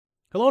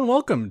Hello and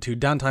welcome to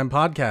Downtime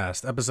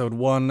Podcast, episode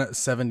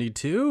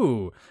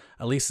 172.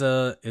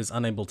 Elisa is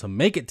unable to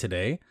make it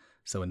today,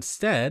 so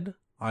instead,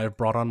 I've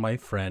brought on my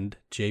friend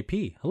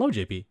JP. Hello,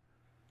 JP.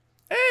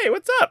 Hey,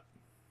 what's up?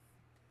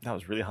 That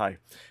was really high.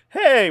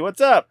 Hey, what's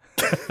up?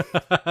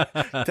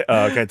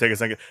 Okay, take a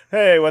second.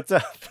 Hey, what's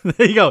up?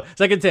 There you go.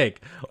 Second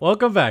take.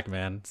 Welcome back,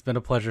 man. It's been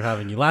a pleasure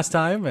having you last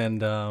time, and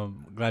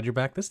glad you're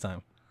back this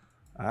time.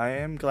 I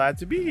am glad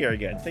to be here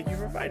again. Thank you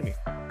for inviting me.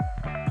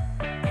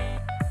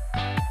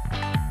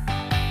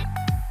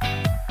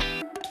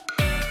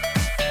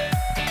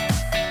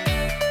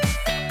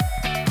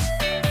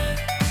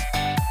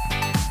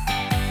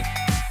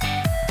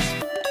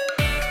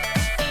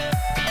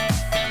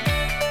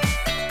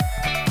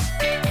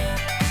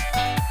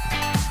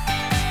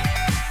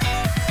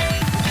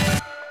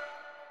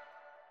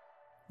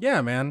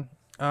 Yeah, man.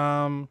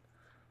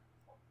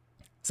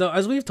 So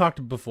as we've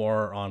talked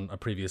before on a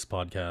previous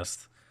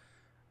podcast,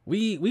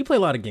 we play a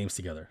lot of games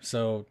together.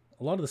 So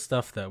a lot of the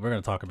stuff that we're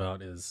going to talk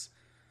about is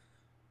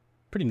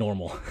pretty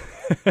normal,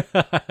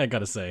 I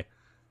gotta say.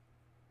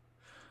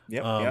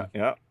 Yeah.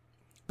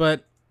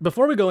 But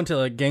before we go into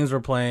like games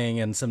we're playing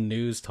and some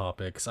news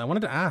topics, I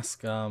wanted to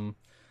ask,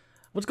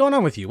 what's going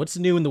on with you? What's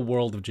new in the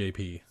world of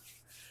JP?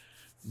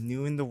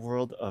 New in the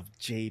world of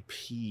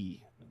JP.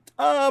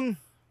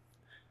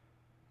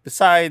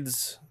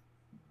 Besides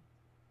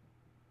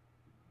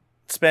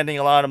spending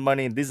a lot of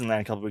money in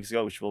Disneyland a couple weeks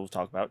ago, which we'll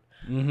talk about.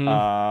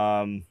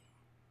 Mm-hmm.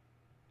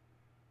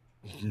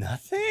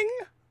 Nothing.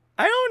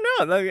 I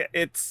don't know. Like,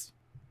 it's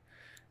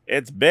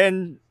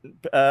been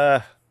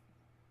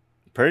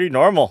pretty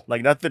normal.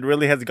 Like nothing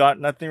really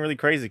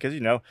crazy because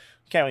we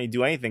can't really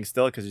do anything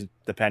still because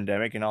the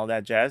pandemic and all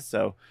that jazz.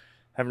 So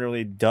haven't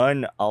really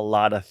done a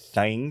lot of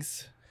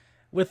things.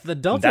 With the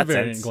Delta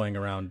variant going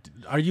around,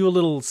 are you a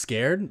little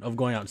scared of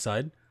going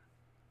outside?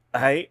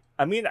 I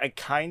mean, I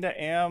kind of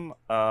am.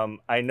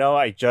 I know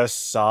I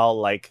just saw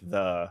like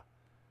the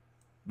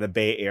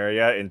Bay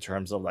Area in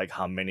terms of like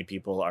how many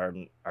people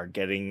are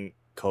getting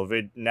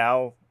COVID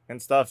now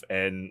and stuff,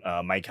 and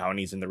my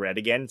county's in the red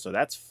again, so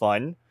that's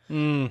fun.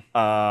 And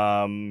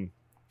I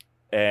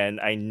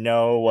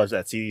know was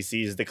that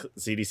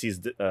CDC's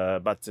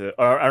about to,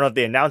 or I don't know if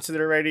they announced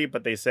it already,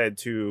 but they said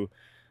to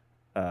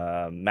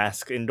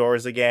mask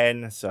indoors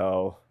again.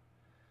 So,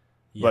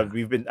 yeah.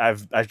 But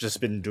I've just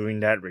been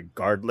doing that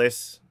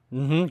regardless.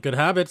 Good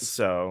habits.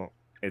 So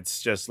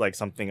it's just like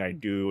something I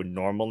do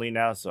normally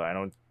now. So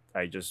I'm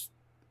just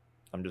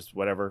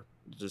whatever.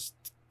 Just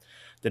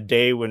the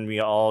day when we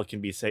all can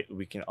be safe,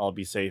 we can all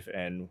be safe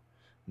and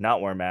not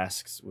wear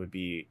masks would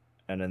be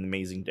an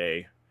amazing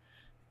day.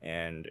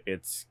 And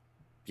it's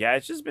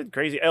just been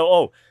crazy.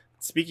 Oh,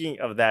 speaking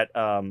of that,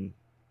 I'm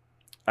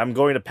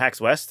going to PAX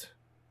West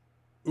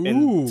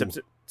in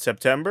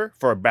September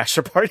for a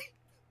bachelor party.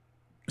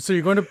 So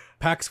you're going to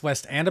PAX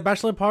West and a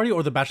bachelor party,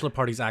 or the bachelor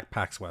party's at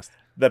PAX West?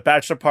 The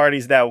bachelor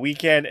party's that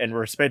weekend, and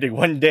we're spending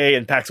one day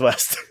in PAX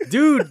West.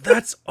 Dude,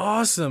 that's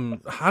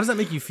awesome. How does that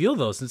make you feel,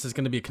 though, since it's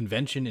going to be a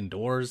convention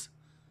indoors?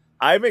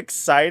 I'm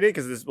excited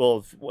because this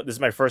is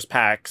my first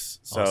PAX,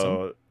 so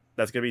awesome.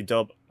 That's going to be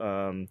dope.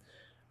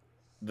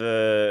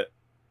 The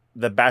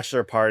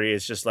bachelor party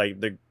is just like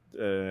the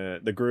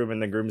groom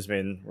and the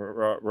groomsmen.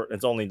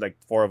 It's only like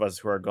 4 of us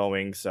who are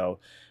going, so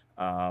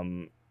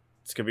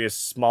it's gonna be a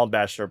small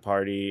bachelor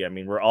party. I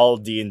mean, we're all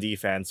D&D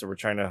fans, so we're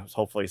trying to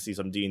hopefully see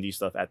some D&D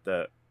stuff at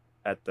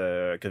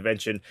the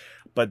convention.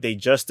 But they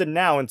just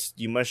announced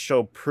you must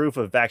show proof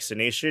of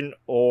vaccination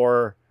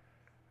or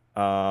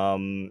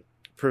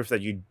proof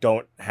that you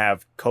don't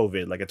have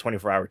COVID, like a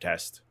 24-hour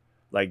test.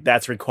 Like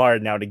that's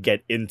required now to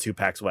get into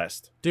PAX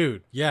West.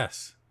 Dude,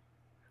 yes.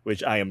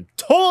 Which I am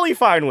totally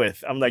fine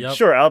with. I'm like,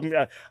 sure, I'm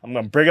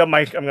gonna bring up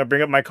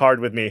my card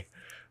with me,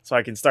 so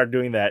I can start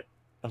doing that.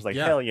 I was like,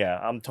 hell yeah!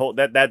 I'm told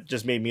that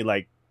just made me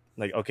like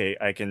okay,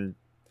 I can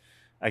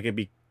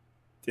be.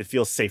 It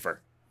feels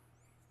safer.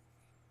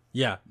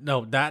 Yeah,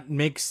 no, that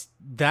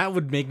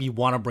would make me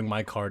want to bring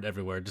my card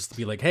everywhere, just to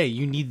be like, hey,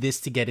 you need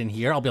this to get in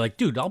here. I'll be like,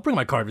 dude, I'll bring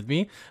my card with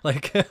me.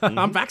 Like,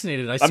 I'm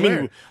vaccinated. I swear.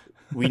 I mean,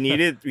 we need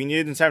it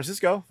in San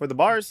Francisco for the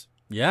bars.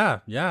 Yeah.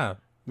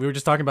 We were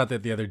just talking about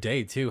that the other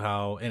day too.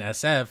 How in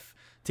SF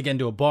to get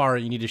into a bar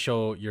you need to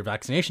show your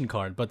vaccination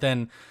card. But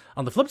then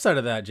on the flip side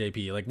of that,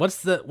 JP, like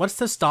what's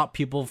to stop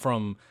people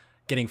from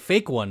getting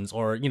fake ones?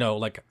 Or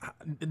like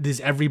does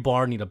every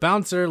bar need a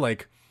bouncer?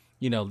 Like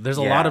there's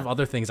a lot of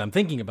other things I'm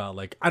thinking about.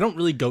 Like I don't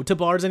really go to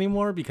bars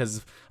anymore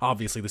because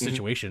obviously the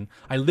situation.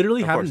 I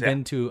literally haven't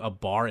been to a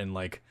bar in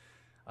like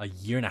a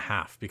year and a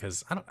half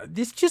because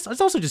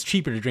it's also just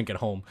cheaper to drink at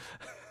home.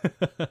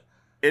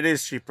 It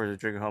is cheaper to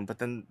drink at home, but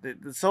then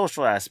the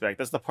social aspect,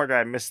 that's the part that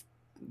I missed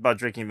about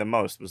drinking the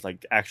most, was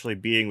like actually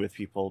being with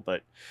people.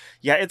 But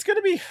yeah, it's going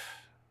to be,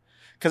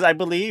 because I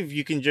believe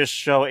you can just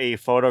show a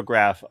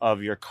photograph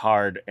of your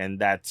card and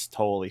that's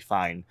totally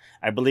fine.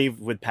 I believe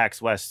with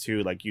PAX West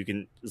too, like you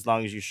can, as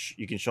long as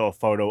you can show a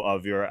photo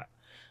of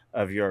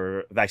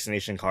your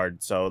vaccination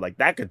card. So like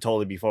that could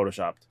totally be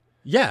photoshopped.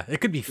 Yeah, it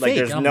could be fake. Like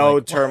there's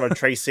no term of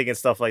tracing and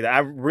stuff like that.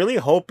 I'm really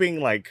hoping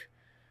like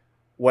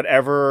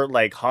whatever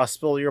like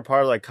hospital you're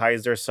part of, like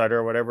Kaiser, Sutter,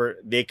 or whatever,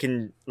 they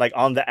can like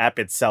on the app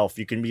itself,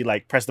 you can be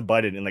like press the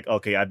button and like,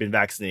 okay, I've been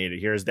vaccinated.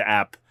 Here's the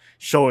app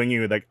showing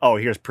you like, oh,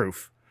 here's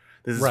proof.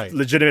 This is Right.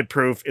 legitimate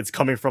proof. It's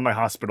coming from my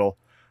hospital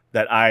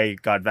that I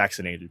got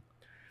vaccinated.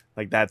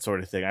 Like that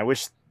sort of thing. I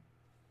wish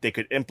they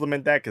could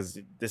implement that because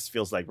this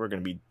feels like we're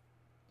going to be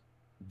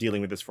dealing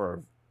with this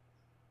for,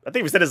 I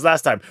think we said this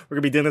last time, we're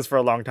going to be doing this for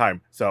a long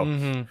time.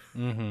 So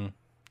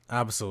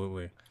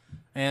Absolutely.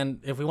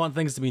 And if we want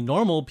things to be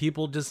normal,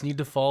 people just need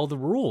to follow the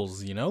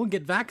rules, you know?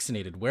 Get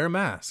vaccinated, wear a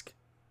mask.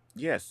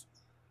 yes.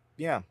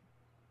 Yeah.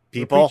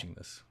 We're People, preaching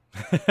this.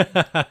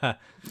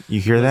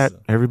 you hear that?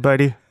 Listen.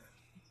 Everybody,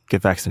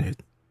 get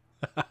vaccinated.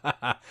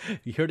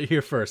 You heard it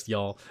here first,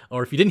 y'all.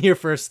 Or if you didn't hear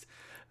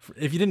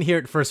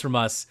it first from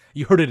us,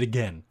 you heard it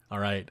again. All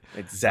right.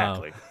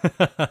 Exactly.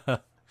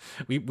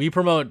 We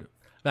promote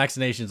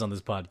vaccinations on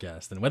this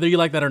podcast, and whether you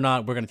like that or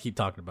not, we're gonna keep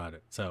talking about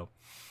it. So,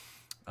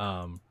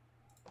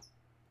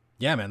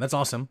 yeah, man, that's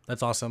awesome.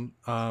 That's awesome.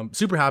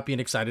 Super happy and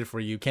excited for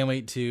you. Can't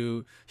wait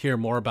to hear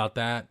more about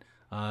that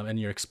and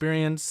your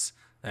experience.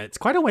 It's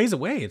quite a ways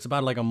away. It's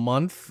about like a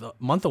month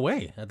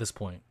away at this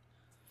point.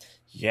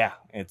 Yeah,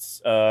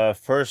 it's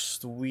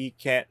first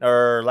weekend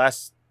or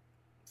last,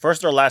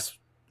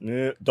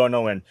 don't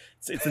know when.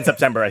 It's in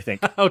September, I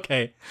think.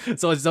 Okay,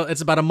 so it's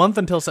about a month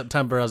until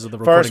September as of the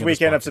recording. First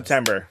weekend of podcast.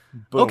 September.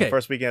 Boom. Okay.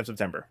 First weekend of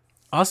September.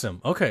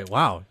 Awesome. Okay.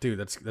 Wow, dude,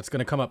 that's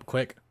gonna come up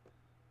quick.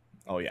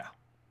 Oh yeah,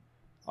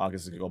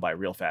 August is gonna go by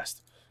real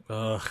fast.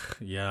 Ugh.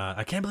 Yeah,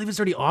 I can't believe it's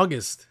already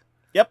August,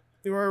 Yep,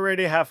 we're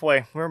already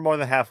halfway. We're more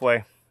than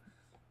halfway.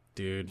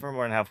 dude. We're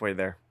more than halfway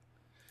there.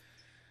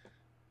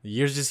 The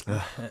years just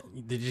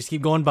they just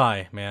keep going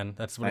by, man.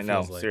 That's what I it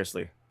know. feels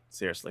like.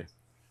 Seriously.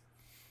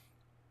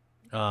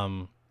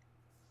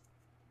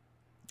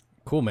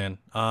 Cool, man.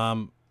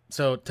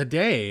 So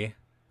today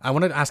I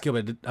wanted to ask you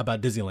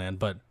about Disneyland,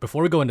 but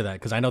before we go into that,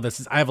 because I know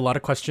I have a lot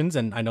of questions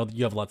and I know that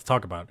you have a lot to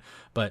talk about.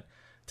 But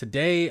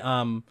today,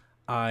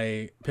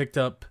 I picked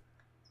up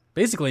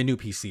basically a new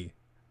PC,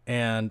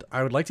 and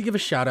I would like to give a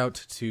shout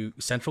out to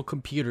Central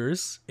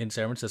Computers in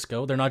San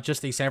Francisco. They're not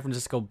just a San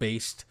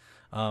Francisco-based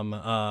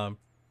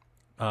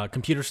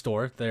computer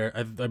store.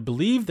 I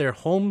believe their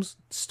home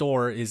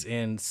store is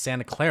in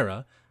Santa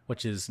Clara,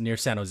 which is near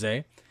San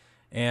Jose,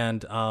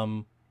 and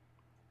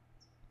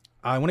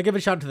I want to give a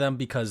shout out to them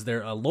because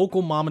they're a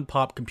local mom and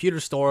pop computer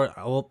store.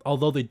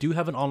 Although they do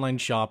have an online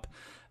shop,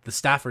 the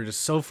staff are just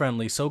so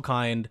friendly, so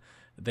kind.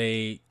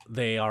 They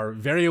are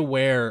very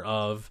aware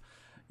of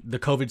the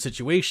COVID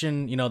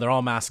situation. You know, they're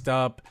all masked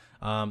up.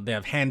 They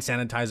have hand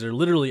sanitizer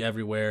literally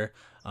everywhere,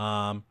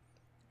 and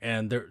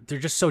they're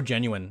just so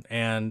genuine.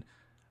 And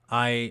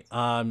I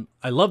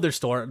love their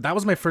store. That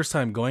was my first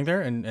time going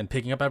there and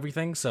picking up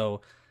everything.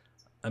 So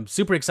I'm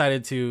super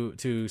excited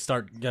to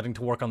start getting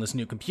to work on this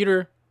new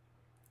computer.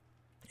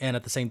 And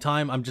at the same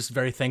time, I'm just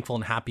very thankful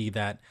and happy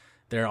that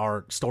there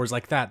are stores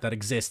like that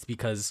exist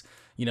because,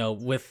 you know,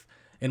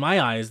 in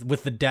my eyes,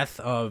 with the death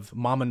of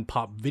mom and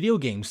pop video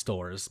game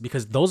stores,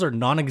 because those are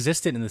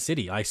non-existent in the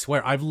city. I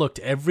swear, I've looked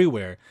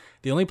everywhere.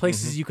 The only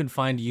places you can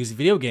find used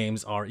video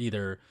games are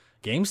either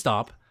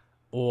GameStop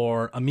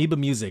or Amoeba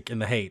Music in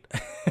the Haight.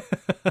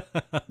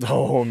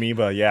 Oh,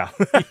 Amoeba, yeah.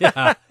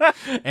 Yeah.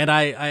 And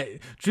I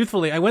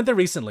truthfully, I went there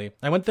recently.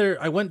 I went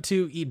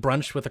to eat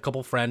brunch with a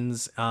couple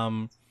friends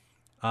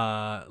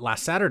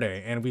last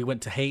Saturday, and we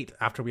went to Haight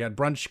after we had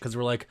brunch because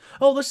we're like,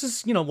 oh, let's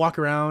just, you know, walk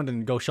around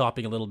and go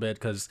shopping a little bit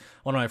because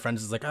one of my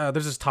friends is like,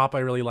 there's this top I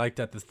really liked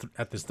at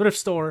this thrift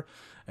store.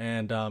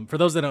 And for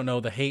those that don't know,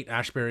 the Haight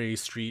Ashbury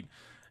Street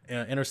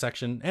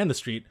intersection and the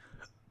street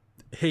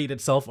Haight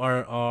itself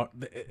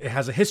it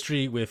has a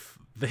history with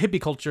the hippie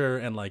culture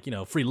and, like, you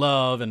know, free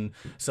love, and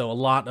so a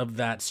lot of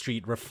that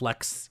street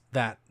reflects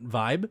that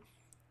vibe.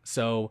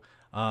 So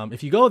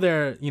if you go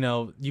there, you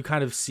know, you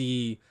kind of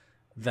see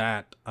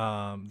that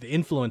the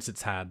influence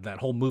it's had, that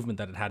whole movement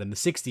that it had in the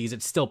 60s,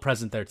 it's still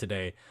present there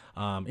today.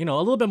 You know,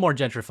 a little bit more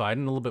gentrified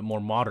and a little bit more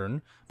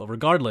modern, but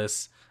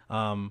regardless,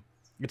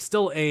 it's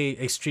still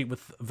a street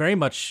with very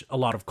much a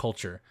lot of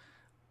culture.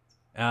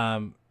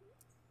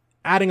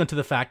 Adding onto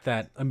the fact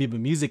that Amoeba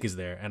Music is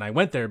there, and I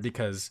went there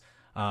because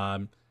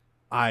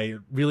I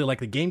really like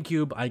the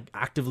GameCube. I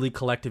actively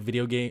collected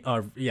video games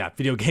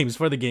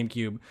for the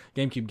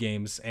GameCube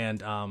games,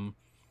 and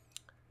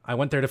I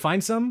went there to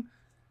find some.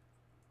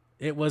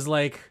 It was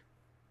like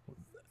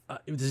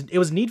it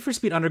was Need for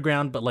Speed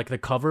Underground, but like the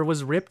cover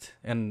was ripped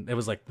and it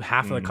was like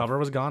half of the cover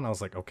was gone. I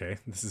was like, okay,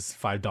 this is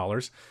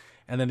 $5.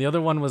 And then the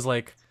other one was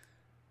like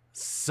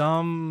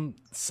some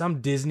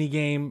Disney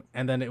game,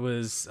 and then it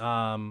was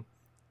the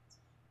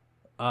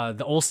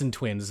Olsen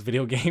Twins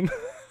video game.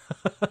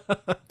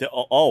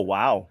 Oh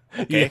wow.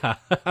 Okay. Yeah,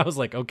 I was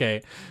like,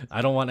 okay,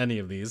 I don't want any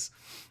of these.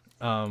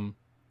 Where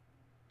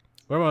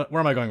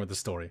am I going with this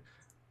story?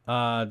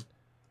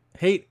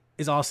 Haight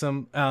is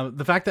awesome.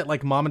 The fact that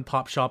like mom and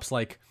pop shops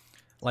like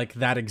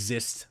that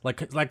exist,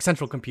 like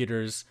Central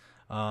Computers,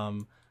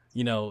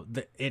 you know,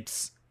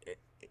 it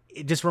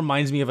just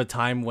reminds me of a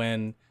time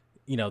when,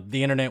 you know,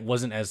 the internet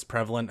wasn't as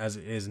prevalent as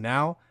it is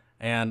now,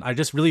 And I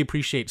just really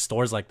appreciate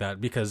stores like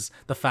that, because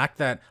the fact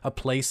that a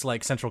place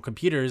like Central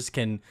Computers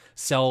can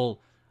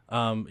sell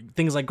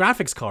things like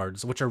graphics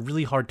cards, which are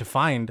really hard to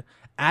find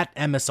at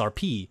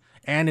MSRP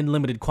and in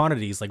limited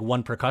quantities, like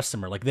one per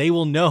customer. Like, they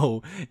will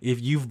know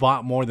if you've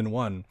bought more than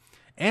one.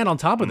 And on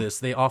top of this,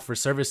 they offer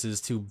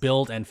services to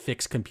build and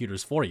fix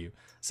computers for you.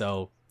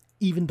 So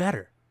even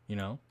better, you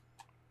know?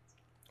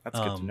 That's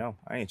good to know.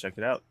 I ain't checked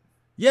it out.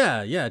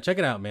 Yeah, check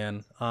it out,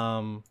 man.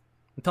 I'm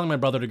telling my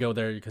brother to go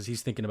there because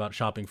he's thinking about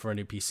shopping for a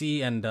new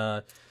PC. And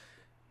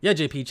yeah,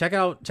 JP, check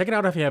it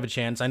out if you have a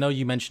chance. I know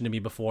you mentioned to me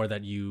before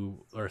that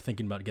you are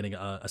thinking about getting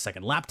a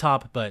second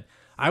laptop, but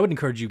I would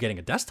encourage you getting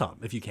a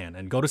desktop if you can,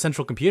 and go to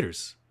Central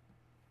Computers.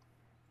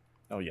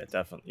 Oh yeah,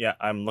 definitely. Yeah,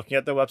 I'm looking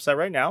at the website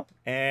right now,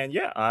 and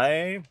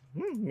yeah,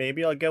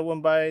 maybe I'll get one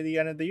by the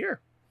end of the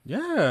year.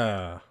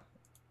 Yeah.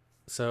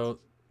 So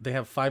they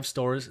have 5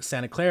 stores: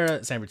 Santa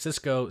Clara, San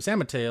Francisco, San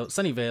Mateo,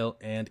 Sunnyvale,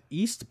 and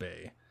East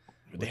Bay.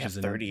 They have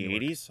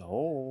 3080s.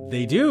 Oh,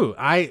 they do.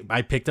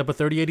 I picked up a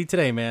 3080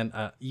 today, man.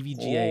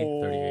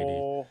 EVGA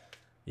 3080.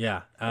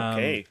 Yeah.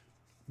 Okay.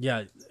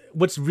 Yeah.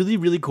 What's really,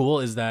 really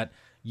cool is that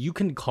you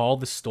can call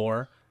the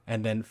store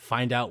and then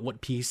find out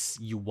what piece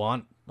you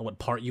want, what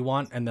part you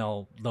want, and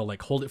they'll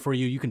like hold it for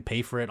you. You can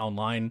pay for it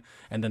online,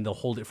 and then they'll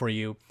hold it for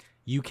you.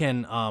 You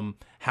can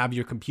have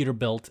your computer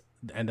built,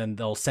 and then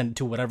they'll send it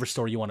to whatever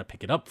store you want to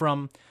pick it up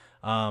from.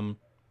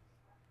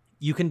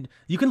 You can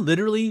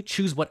literally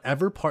choose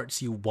whatever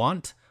parts you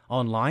want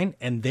online,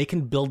 and they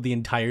can build the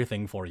entire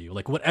thing for you,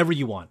 like whatever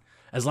you want,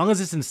 as long as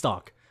it's in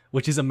stock,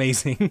 which is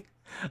amazing.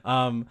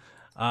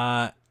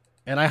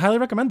 And I highly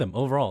recommend them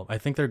overall. I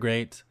think they're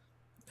great.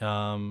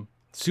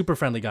 Super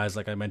friendly guys,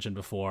 like I mentioned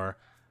before.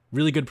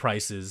 Really good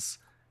prices,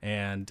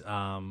 and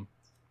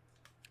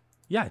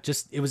yeah,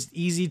 just it was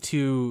easy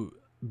to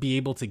be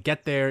able to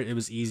get there. It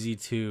was easy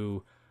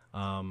to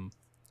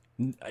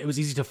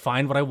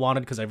find what I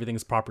wanted because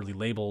everything's properly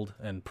labeled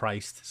and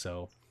priced.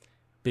 So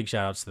big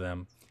shout outs to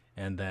them.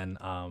 And then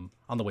on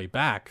the way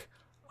back,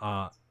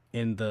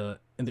 in the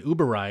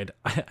Uber ride,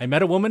 I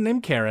met a woman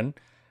named Karen.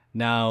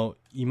 Now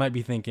you might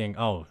be thinking,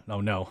 oh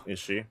no. Is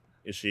she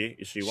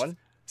one?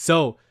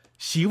 So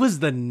she was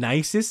the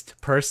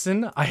nicest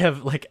person I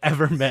have like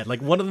ever met.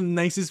 Like one of the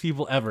nicest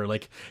people ever.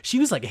 Like she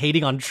was like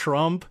hating on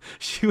Trump.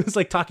 She was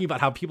like talking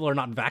about how people are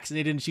not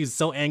vaccinated, and she was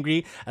so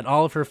angry at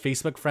all of her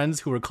Facebook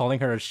friends who were calling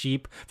her a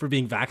sheep for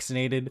being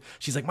vaccinated.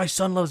 She's like, my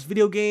son loves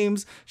video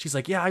games. She's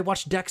like, yeah, I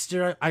watched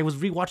Dexter. I was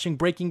rewatching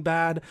Breaking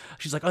Bad.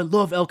 She's like, I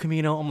love El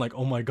Camino. I'm like,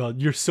 oh my God,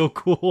 you're so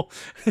cool.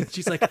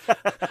 she's like,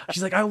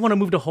 I want to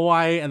move to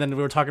Hawaii. And then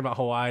we were talking about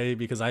Hawaii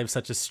because I have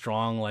such a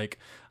strong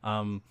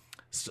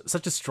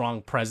such a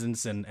strong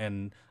presence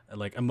and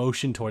like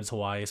emotion towards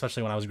Hawaii,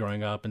 especially when I was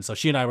growing up. And so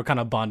she and I were kind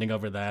of bonding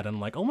over that. And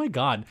I'm like, oh my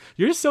God,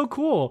 you're so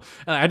cool.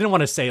 And I didn't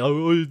want to say,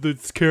 oh,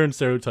 it's Karen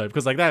stereotype,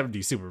 because like that would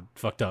be super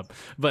fucked up.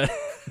 But,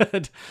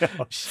 but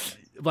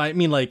I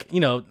mean, like, you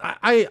know,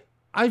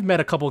 I've met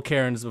a couple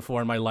Karens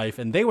before in my life,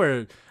 and they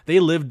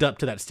lived up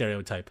to that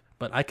stereotype.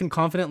 But I can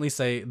confidently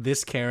say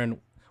this Karen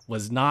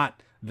was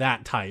not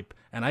that type.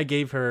 And I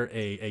gave her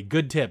a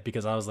good tip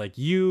because I was like,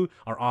 you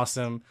are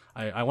awesome.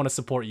 I want to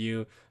support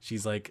you.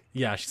 She's like,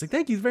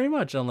 thank you very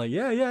much. I'm like,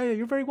 yeah,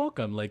 you're very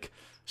welcome. Like,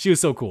 she was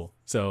so cool.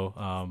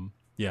 So,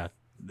 yeah,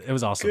 it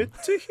was awesome. Good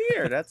to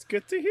hear. That's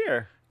good to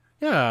hear.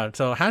 Yeah.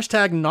 So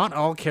 # not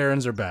all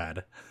Karens are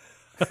bad.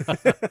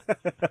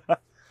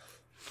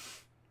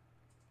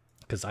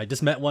 Because I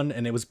just met one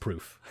and it was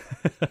proof.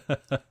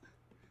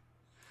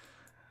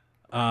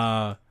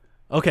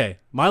 Okay,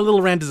 my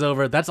little rant is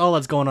over. That's all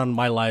that's going on in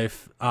my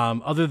life.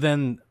 Other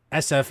than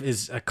SF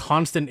is a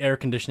constant air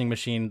conditioning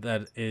machine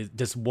that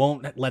just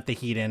won't let the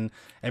heat in.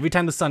 Every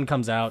time the sun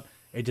comes out,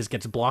 it just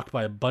gets blocked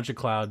by a bunch of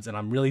clouds, and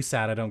I'm really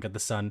sad I don't get the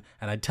sun.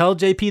 And I tell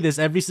JP this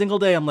every single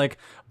day. I'm like,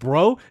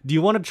 bro, do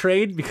you want to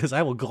trade? Because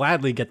I will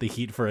gladly get the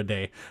heat for a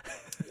day.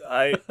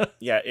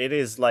 It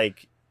is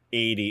like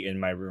 80 in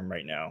my room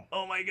right now.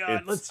 Oh my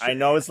God. I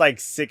know it's like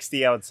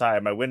 60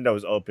 outside. My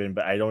window's open,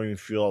 but I don't even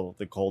feel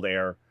the cold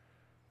air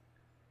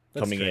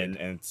coming in,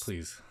 and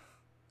please.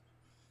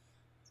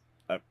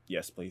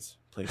 Yes, please.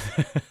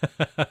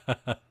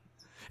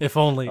 If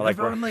only. I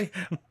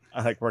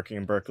like working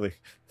in Berkeley.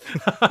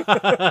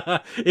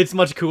 It's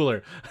much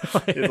cooler.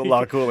 It's a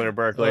lot cooler in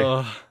Berkeley.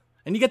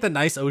 And you get the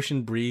nice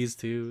ocean breeze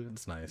too.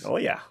 It's nice. Oh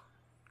yeah.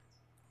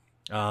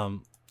 All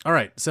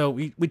right. So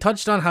we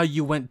touched on how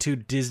you went to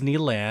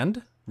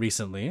Disneyland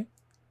recently.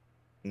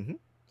 Mm-hmm.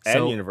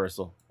 And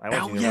Universal. I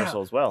went to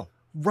Universal as well.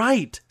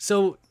 Right.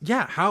 So,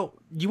 yeah, how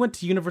you went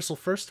to Universal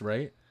first,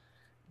 right?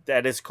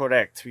 That is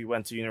correct. We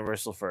went to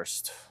Universal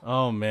first.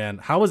 Oh man,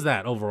 how was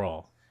that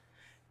overall?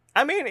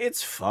 I mean,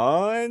 it's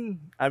fun.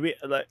 I mean,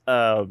 like,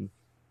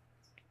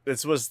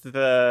 this was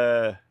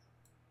the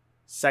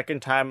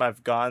second time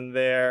I've gone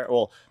there.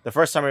 Well, the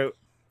first time I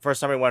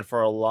went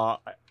for a long.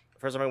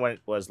 First time I went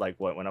was like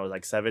when I was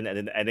like 7, and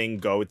then I didn't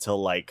go till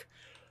like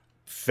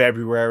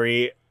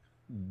February,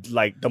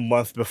 like the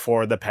month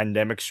before the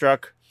pandemic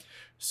struck.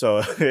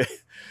 So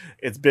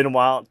it's been a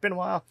while. It's been a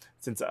while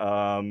since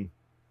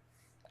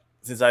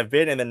since I've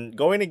been, and then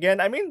going again.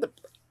 I mean,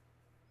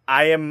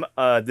 I am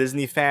a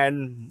Disney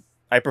fan.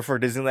 I prefer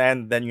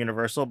Disneyland than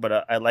Universal,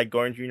 but I like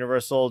going to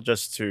Universal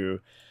just to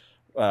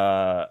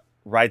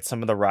ride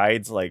some of the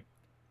rides. Like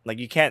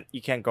you can't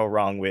go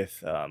wrong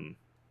with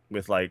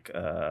like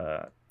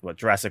what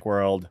Jurassic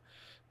World,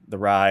 the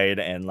ride,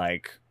 and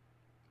like,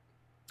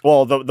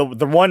 well,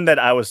 the one that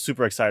I was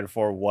super excited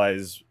for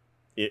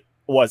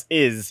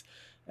is,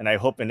 and I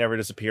hope it never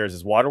disappears,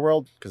 is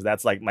Waterworld, because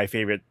that's like my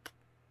favorite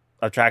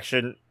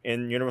attraction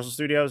in Universal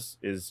Studios,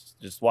 is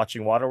just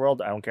watching Waterworld.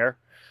 I don't care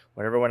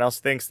what everyone else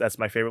thinks. That's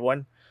my favorite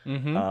one.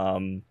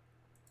 Mm-hmm.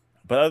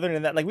 But other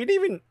than that, like, we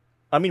didn't even.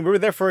 I mean, we were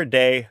there for a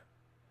day.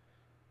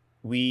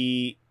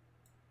 We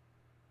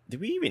did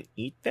we even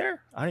eat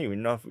there? I don't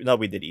even know if no,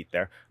 we did eat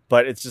there.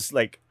 But it's just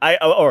like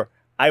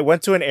I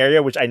went to an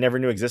area which I never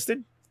knew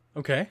existed.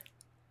 Okay.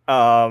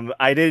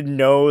 I didn't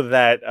know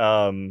that.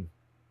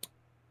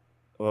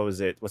 What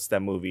was it? What's that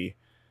movie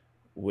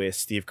with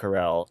Steve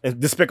Carell?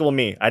 Despicable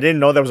Me. I didn't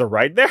know there was a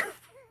ride there.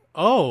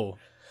 Oh.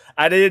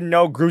 I didn't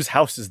know Gru's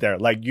house is there.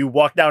 Like, you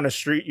walk down a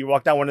street, you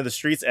walk down one of the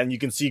streets, and you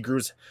can see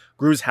Gru's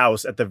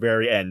house at the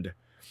very end.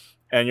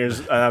 And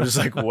I'm just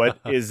like, what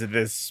is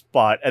this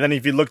spot? And then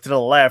if you look to the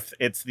left,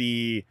 it's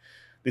the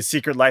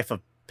Secret Life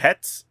of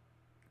Pets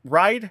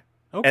ride.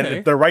 Okay.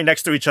 And they're right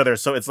next to each other,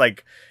 so it's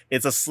like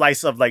it's a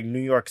slice of like New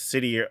York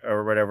City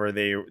or whatever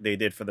they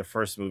did for the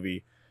first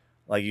movie.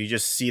 Like, you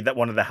just see that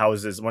one of the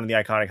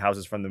iconic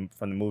houses from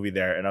the movie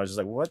there, and I was just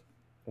like, what?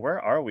 Where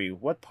are we?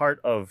 What part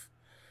of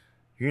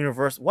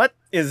Universe? What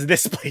is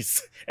this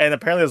place? And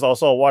apparently, there's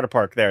also a water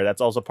park there.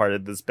 That's also part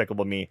of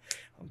Despicable Me.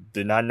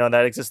 Did not know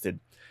that existed.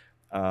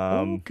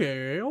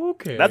 Okay.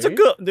 That's a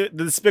good. The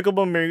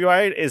Despicable Me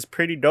ride is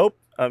pretty dope.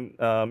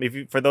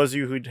 For those of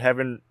you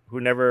who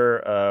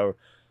never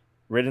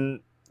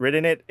ridden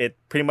it, it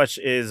pretty much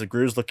is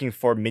Gru's looking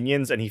for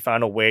minions, and he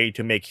found a way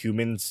to make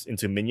humans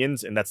into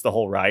minions, and that's the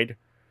whole ride.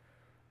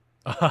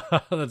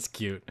 That's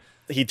cute.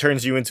 He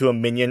turns you into a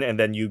minion, and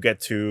then you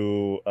get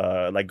to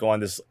like go on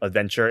this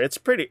adventure. It's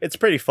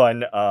pretty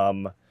fun.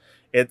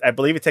 I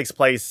believe it takes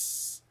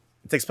place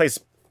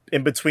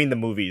in between the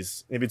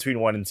movies, in between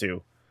 1 and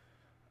 2.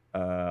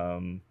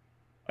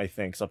 I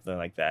think something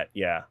like that.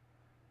 Yeah.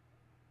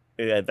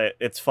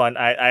 It's fun.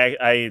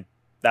 I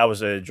that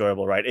was an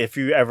enjoyable ride. If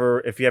you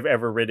have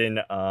ever ridden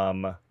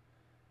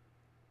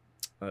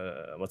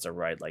what's a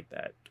ride like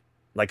that?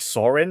 Like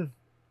Soarin'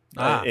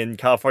 in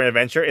California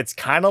Adventure, it's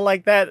kind of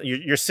like that.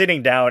 You're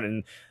sitting down,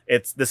 and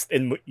it's this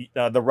in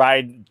the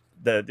ride.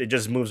 It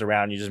just moves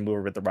around. You just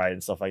move with the ride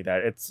and stuff like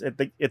that.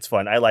 It's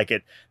fun. I like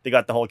it. They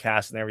got the whole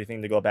cast and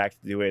everything to go back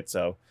to do it,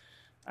 so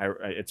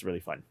it's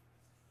really fun.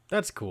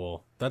 That's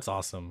cool. That's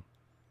awesome.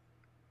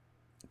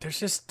 There's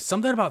just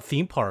something about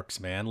theme parks,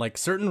 man. Like,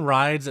 certain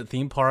rides at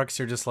theme parks,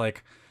 you're just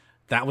like,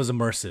 that was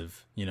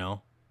immersive, you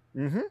know?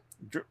 Mm-hmm.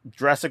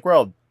 Jurassic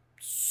World,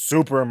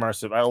 super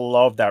immersive. I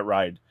love that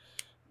ride.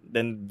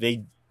 Then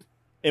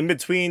in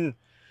between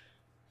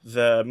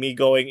me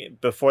going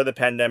before the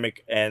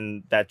pandemic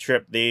and that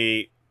trip,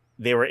 they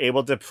were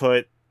able to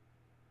put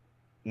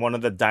one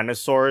of the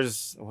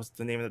dinosaurs. What's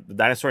the name of the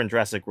dinosaur in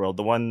Jurassic World?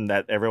 The one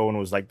that everyone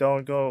was like,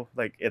 "Don't go!"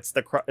 Like, it's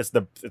the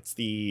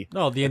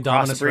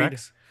Indominus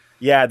Rex.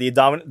 Yeah, the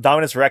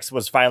Indominus Rex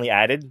was finally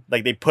added.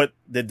 Like, they put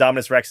the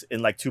Indominus Rex in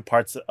like 2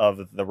 parts of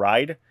the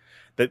ride.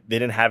 That they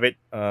didn't have it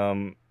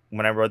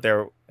when I rode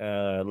there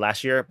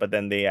last year, but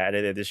then they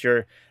added it this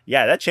year.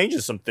 Yeah, that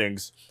changes some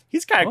things.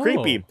 He's kind of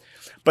creepy,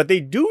 but they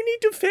do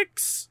need to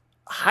fix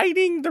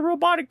hiding the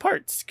robotic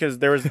parts, because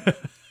there was.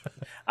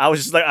 I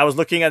was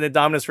looking at the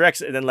Indominus Rex,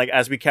 and then, like,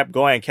 as we kept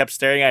going, I kept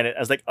staring at it. I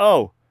was like,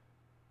 oh,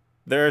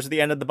 there's the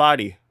end of the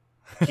body.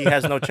 He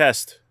has no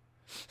chest.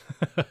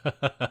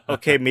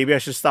 Okay, maybe I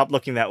should stop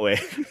looking that way.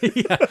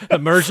 Yeah,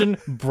 immersion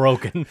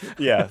broken.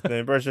 Yeah, the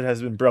immersion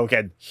has been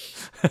broken.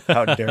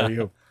 How dare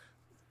you?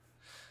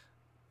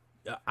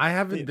 I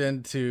haven't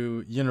been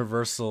to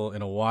Universal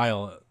in a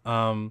while.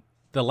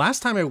 The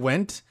last time I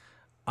went,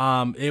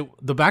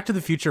 the Back to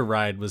the Future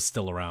ride was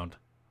still around.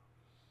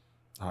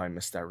 Oh, I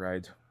missed that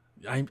ride.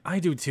 I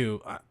do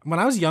too. When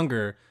I was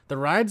younger, the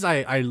rides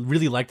I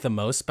really liked the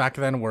most back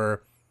then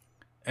were,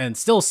 and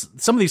still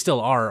some of these still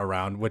are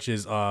around, which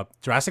is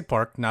Jurassic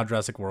Park, now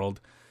Jurassic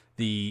World,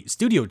 the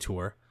Studio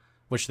Tour,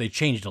 which they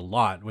changed a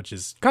lot, which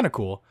is kind of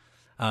cool.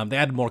 They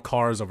added more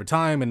cars over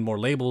time and more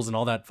labels and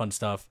all that fun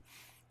stuff.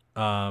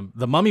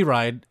 The Mummy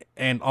ride,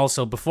 and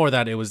also before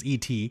that it was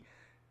E.T.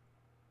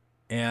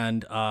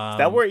 And is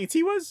that where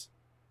E.T. was?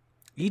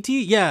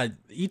 E.T. Yeah,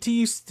 E.T.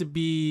 used to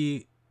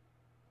be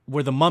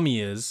where the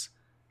Mummy is.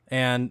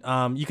 And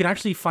you can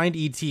actually find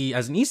E.T.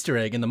 as an Easter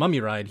egg in the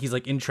Mummy ride. He's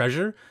like in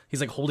treasure. He's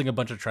like holding a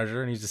bunch of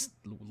treasure, and he's just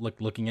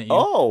looking at you.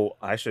 Oh,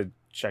 I should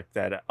check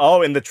that out.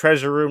 Oh, in the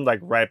treasure room, like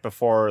right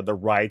before the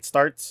ride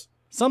starts?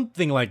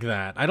 Something like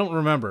that. I don't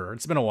remember.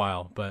 It's been a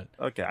while, but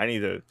okay, I need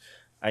to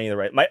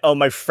write.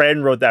 My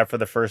friend wrote that for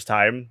the first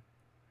time.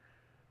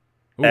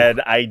 Ooh.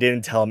 And I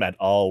didn't tell him at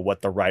all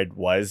what the ride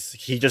was.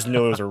 He just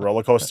knew it was a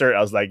roller coaster.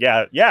 I was like,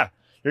 yeah, you're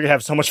gonna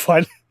have so much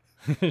fun.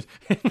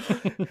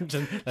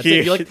 That's He-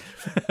 it. You like?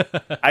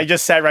 I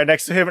just sat right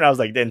next to him and I was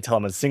like, didn't tell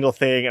him a single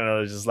thing. And I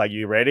was just like,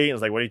 you ready? I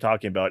was like, what are you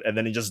talking about? And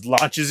then he just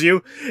launches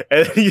you.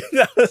 And then,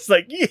 I was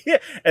like, yeah.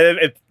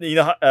 And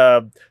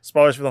then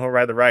spoilers for the whole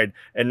ride, the ride.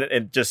 And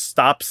it just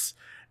stops.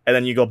 And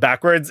then you go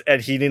backwards.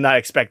 And he did not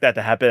expect that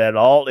to happen at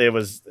all. It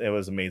was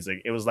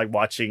amazing. It was like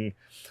watching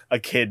a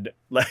kid,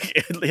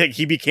 like, like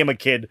he became a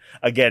kid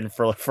again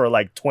for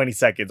like 20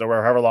 seconds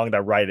or however long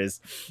that ride is.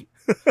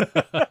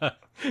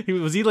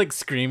 Was he like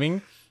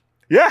screaming?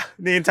 Yeah,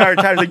 the entire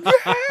time. He's like,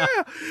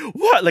 yeah,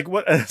 what? Like,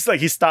 what? And it's like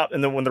he stopped,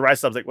 and then when the ride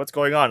stops, like, what's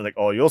going on? Like,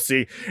 oh, you'll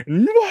see.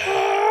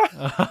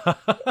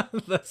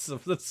 That's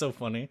so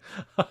funny.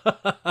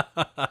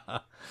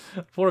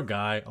 Poor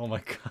guy. Oh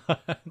my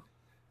god.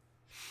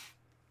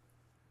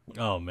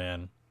 Oh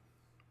man.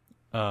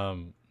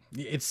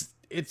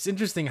 It's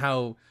interesting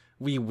how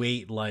we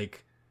wait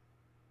like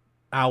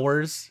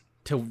hours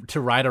to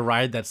ride a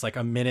ride that's like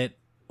a minute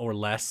or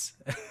less.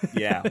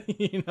 Yeah,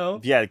 You know?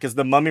 yeah, because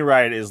the Mummy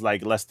ride is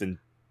like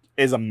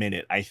is a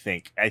minute. I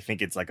think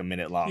it's like a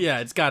minute long. Yeah,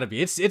 it's got to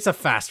be. It's a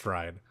fast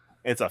ride.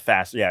 It's a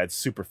fast. Yeah, it's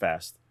super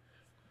fast.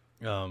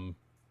 Yeah,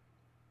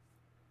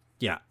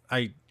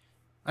 I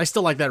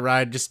still like that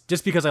ride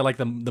just because I like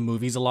the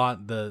movies a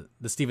lot. The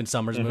Stephen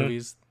Sommers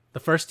movies, the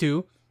first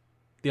two,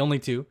 the only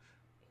two.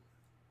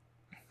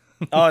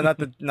 Oh, not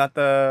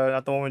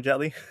the one with Jet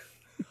Li.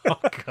 Oh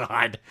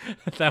god,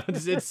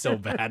 it's so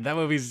bad. That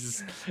movie's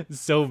just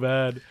so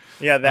bad.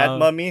 Yeah, that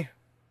Mummy.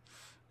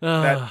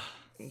 Uh,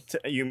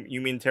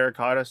 You mean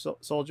Terracotta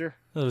Soldier?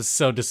 It was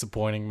so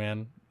disappointing,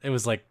 man. It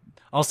was like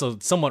also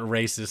somewhat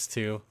racist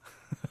too.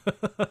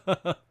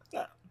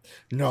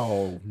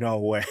 No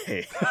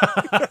way.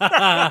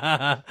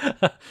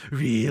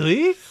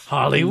 Really?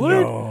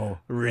 Hollywood? No.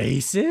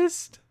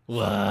 Racist?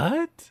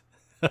 What?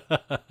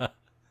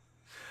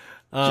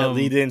 Jet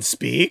Li didn't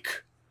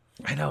speak.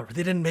 I know,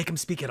 they didn't make him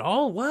speak at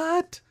all.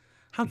 What?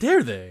 How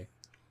dare they?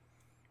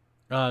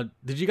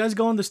 Did you guys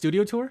go on the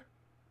studio tour?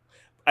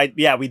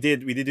 Yeah, we did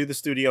do the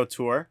studio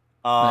tour.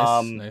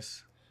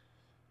 Nice.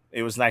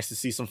 It was nice to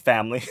see some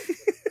family.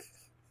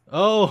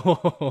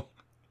 Oh,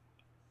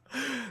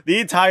 The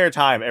entire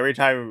time, every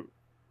time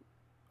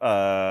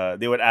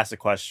they would ask a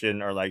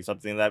question or like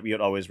something like that, we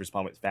would always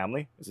respond with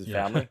family. This is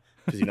Yeah. family.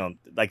 Because,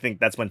 I think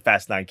that's when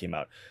Fast 9 came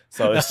out.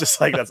 So it's just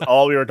like, that's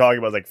all we were talking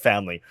about, like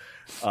family.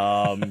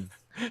 Vin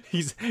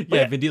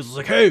Diesel's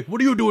like, hey,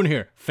 what are you doing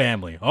here?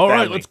 Family. All right,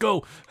 Family. let's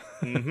go.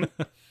 And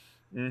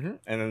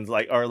then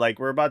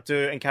we're about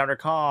to encounter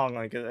Kong.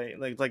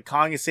 Like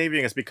Kong is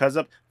saving us because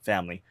of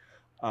family.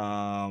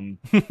 And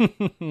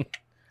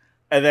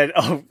then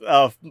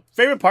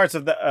favorite parts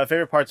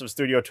of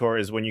studio tour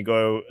is when you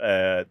go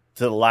to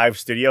the live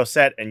studio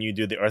set and you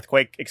do the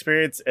earthquake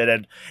experience. And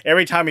then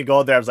every time you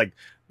go there, I was like,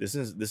 this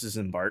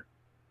isn't Bart.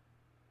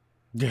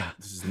 Yeah.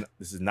 This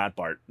is not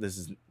Bart. This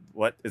is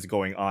what is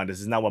going on. This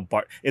is not what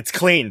Bart. It's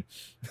clean.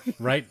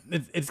 Right?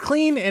 It's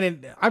clean,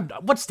 and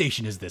what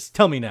station is this?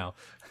 Tell me now.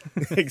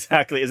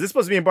 Exactly. Is this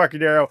supposed to be in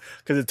Barcadero?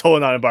 Because it's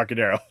totally not in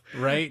Barcadero.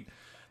 Right?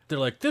 They're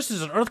like, this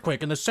is an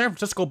earthquake in the San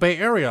Francisco Bay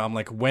Area. I'm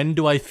like, when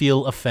do I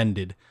feel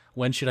offended?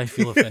 When should I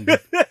feel offended?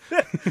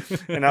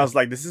 And I was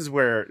like, this is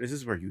where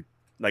you,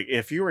 like,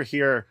 if you were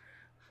here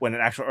when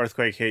an actual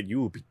earthquake hit,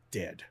 you would be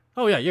dead.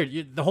 Oh yeah,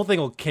 you're the whole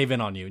thing will cave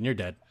in on you, and you're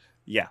dead.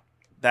 Yeah,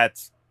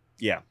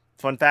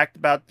 fun fact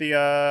about the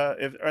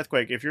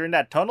earthquake: if you're in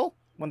that tunnel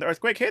when the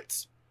earthquake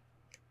hits,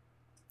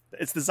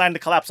 it's designed to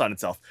collapse on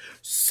itself.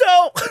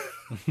 So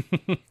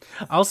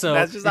Also,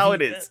 that's just how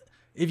it is.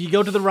 If you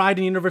go to the ride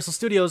in Universal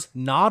Studios,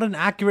 not an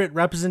accurate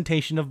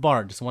representation of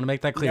Bart. Just want to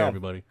make that clear, No.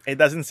 everybody. It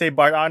doesn't say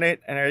Bart on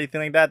it and everything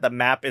like that. The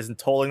map isn't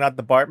totally not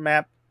the Bart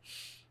map.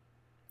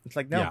 It's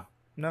like, no.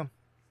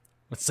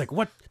 It's like,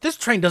 what? This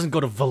train doesn't go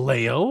to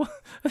Vallejo.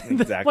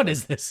 Exactly. What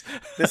is this?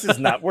 This is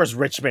not. Where's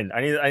Richmond?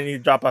 I need to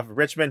drop off at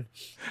Richmond.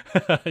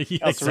 Yeah,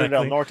 El Cerrito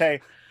del exactly. Norte.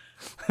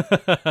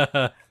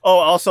 Oh,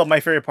 also my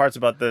favorite parts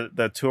about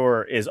the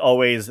tour is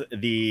always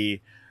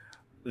the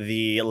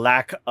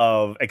lack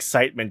of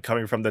excitement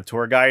coming from the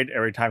tour guide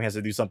every time he has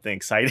to do something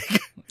exciting.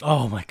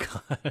 Oh my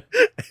god.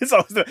 It's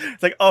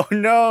like, oh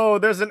no,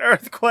 there's an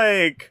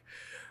earthquake.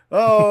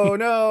 Oh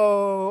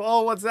no.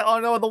 Oh, what's that? Oh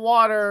no, the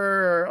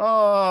water.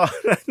 Oh,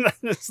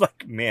 it's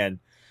like, man,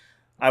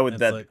 I would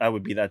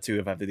be that too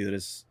if I have to do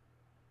this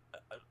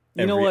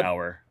every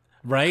hour.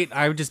 Right?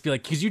 I would just be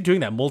like, because you're doing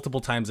that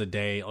multiple times a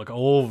day, like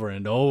over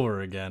and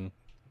over again.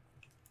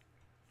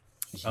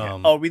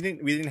 Yeah. We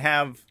didn't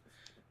have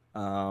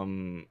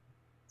from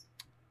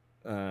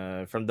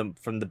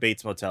the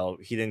Bates Motel.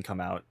 He didn't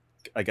come out.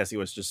 I guess he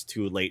was just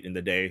too late in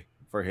the day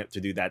for him to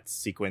do that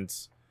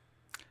sequence.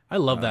 I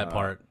love that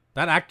part.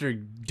 That actor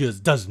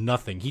does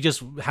nothing. He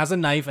just has a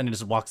knife and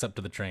just walks up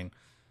to the train.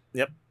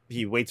 Yep.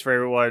 He waits for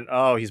everyone.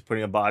 Oh, he's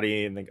putting a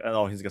body, and then,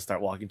 oh, he's gonna start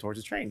walking towards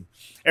the train.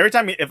 Every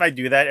time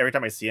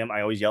I see him,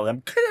 I always yell at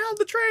him, "Get out of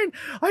the train!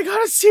 I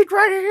got a seat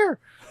right here,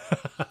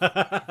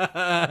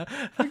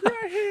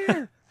 right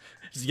here!"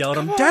 Just yell at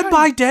him, "Dead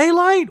by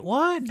Daylight?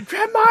 What?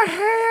 Grab my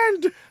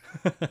hand!"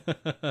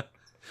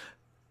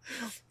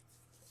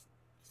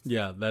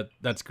 Yeah,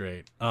 that's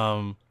great.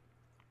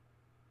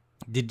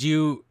 Did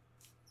you,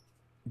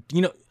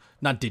 you know,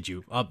 not did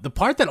you? The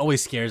part that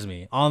always scares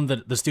me on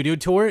the studio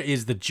tour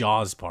is the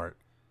Jaws part.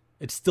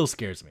 It still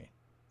scares me.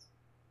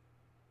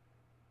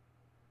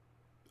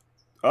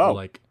 Or Oh,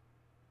 like,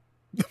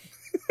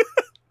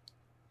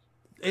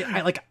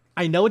 I like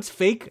I know it's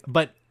fake,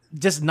 but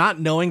just not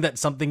knowing that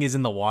something is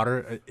in the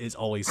water is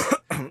always oh,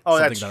 something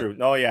that's that true.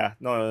 Oh, yeah.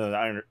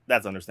 No.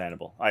 That's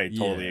understandable. I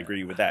totally yeah.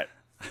 agree with that.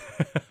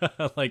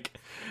 like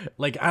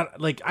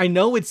I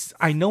know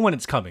I know when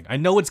it's coming. I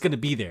know it's gonna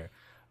be there,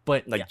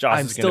 but yeah, Like Joss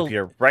I'm is gonna still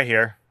appear right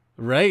here.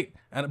 right.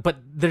 And but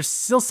there's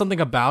still something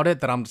about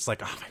it that I'm just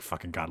like, oh my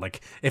fucking god!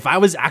 Like if I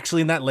was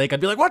actually in that lake, I'd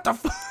be like, what the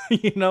fuck,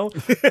 you know?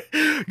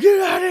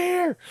 Get out of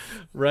here!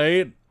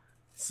 Right?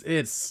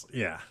 It's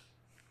yeah.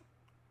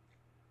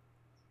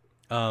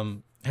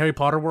 Harry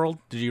Potter World.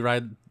 Did you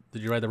ride?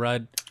 Did you ride the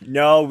ride?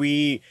 No,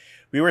 we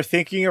were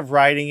thinking of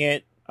writing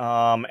it,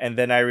 and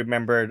then I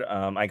remembered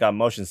I got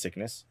motion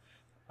sickness.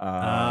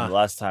 Ah,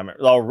 Last time,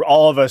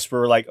 all of us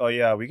were like, "Oh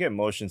yeah, we get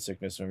motion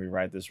sickness when we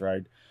ride this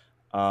ride,"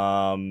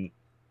 um,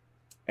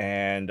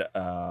 and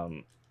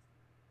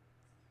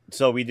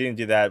so we didn't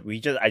do that.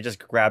 I just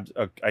grabbed,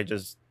 I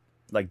just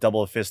like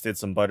double fisted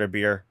some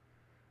butterbeer,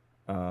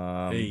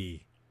 um,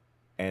 hey.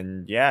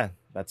 and yeah,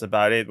 that's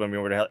about it. When we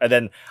were to, and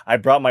then I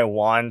brought my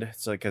wand,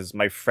 so because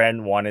my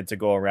friend wanted to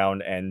go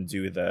around and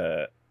do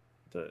the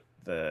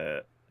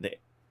the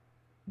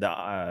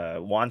the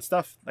wand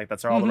stuff, like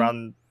that's all Mm-hmm.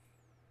 around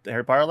the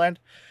Harry Potter land,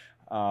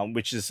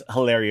 which is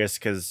hilarious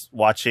because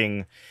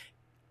watching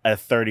a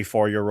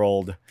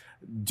 34-year-old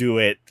do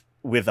it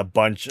with a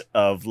bunch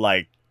of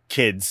like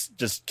kids,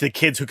 just the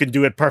kids who can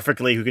do it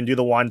perfectly, who can do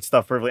the wand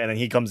stuff perfectly, and then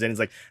he comes in, he's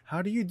like,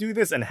 "How do you do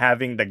this?" And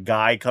having the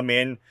guy come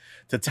in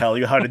to tell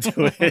you how to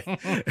do it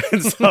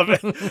and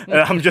stuff, and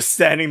I'm just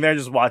standing there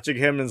just watching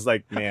him, and it's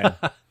like, man,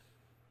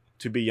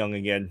 to be young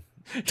again.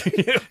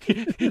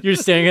 You're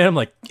staring at him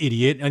like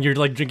idiot, and you're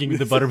like drinking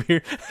the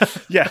butterbeer.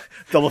 Yeah,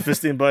 double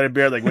fisting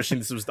butterbeer, like wishing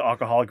this was the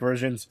alcoholic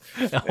versions.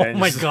 Oh And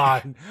my just,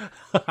 god,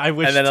 I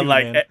wish and then I'm too,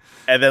 like, man.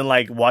 and then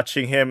like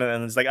watching him,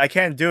 and it's like I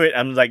can't do it.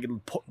 I'm like,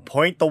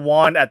 point the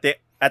wand at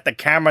the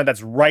camera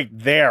that's right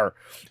there,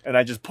 and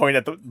I just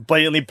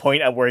blatantly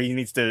point at where he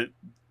needs to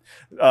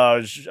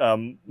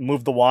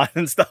move the wand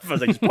and stuff. I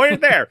was like, just point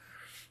it there,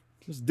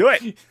 just do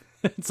it.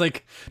 It's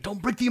like, don't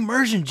break the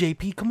immersion,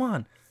 JP. Come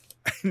on.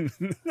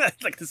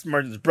 Like this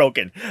merge is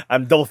broken.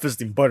 I'm double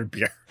fisting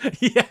butterbeer.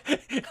 Yeah,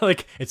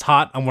 like it's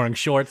hot. I'm wearing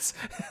shorts.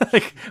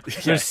 Like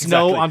Yeah, there's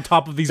snow exactly. on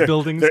top of these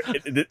buildings.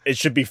 It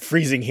should be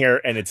freezing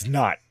here, and it's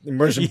not.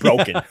 Immersion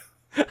broken.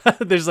 Yeah.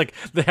 There's like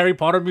the Harry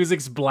Potter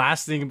music's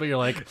blasting, but you're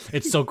like,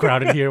 it's so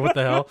crowded here. What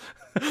the hell?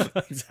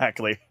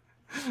 Exactly.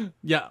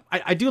 Yeah,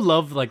 I do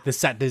love like the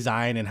set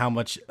design and how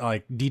much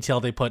like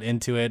detail they put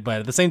into it, but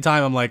at the same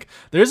time, I'm like,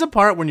 there's a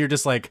part when you're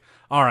just like,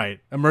 all right,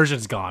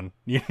 immersion's gone.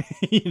 You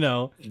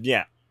know?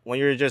 Yeah, when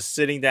you're just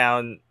sitting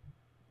down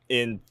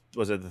in,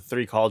 was it the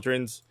three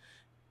cauldrons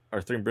or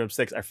three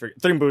broomsticks? I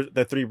forget,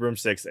 the three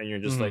broomsticks, and you're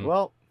just like, Mhm.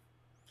 well,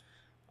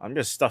 I'm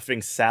just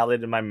stuffing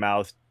salad in my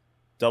mouth,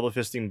 double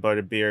fisting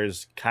butter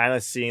beers, kind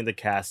of seeing the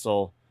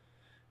castle,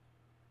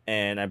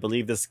 and I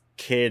believe this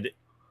kid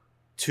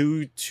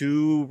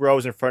two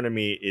rows in front of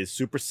me is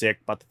super sick,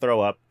 about to throw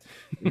up,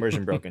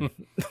 immersion broken.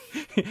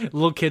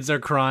 Little kids are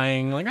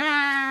crying, like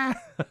ah,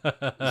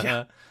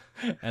 Yeah,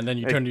 and then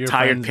you like turn to your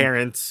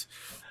friends,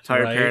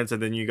 tired right? parents,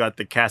 and then you got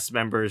the cast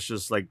members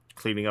just like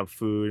cleaning up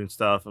food and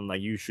stuff. I'm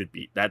like, you should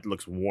be. That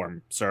looks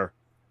warm, sir.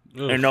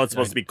 I Ugh, know it's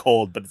supposed to be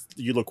cold, but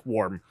you look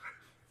warm.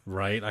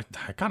 right. I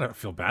kind of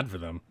feel bad for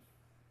them.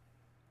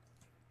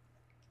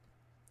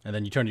 And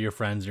then you turn to your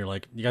friends, and you're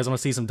like, "You guys want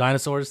to see some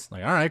dinosaurs?"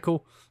 Like, all right,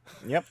 cool.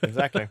 Yep,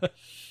 exactly.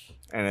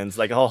 And then it's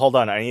like, oh, hold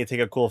on, I need to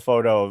take a cool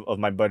photo of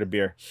my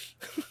butterbeer.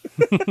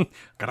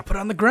 Gotta put it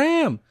on the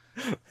gram.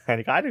 And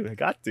I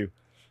got to.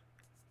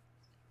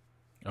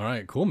 All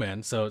right, cool,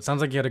 man. So it sounds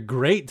like you had a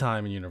great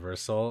time in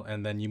Universal,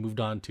 and then you moved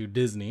on to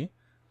Disney.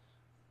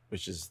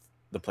 Which is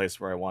the place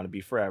where I want to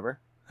be forever.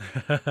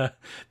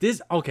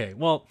 This okay.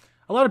 Well,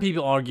 a lot of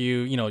people argue,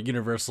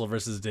 Universal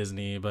versus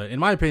Disney, but in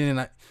my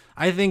opinion,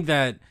 I think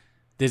that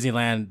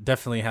Disneyland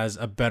definitely has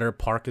a better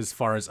park as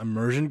far as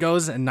immersion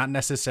goes, and not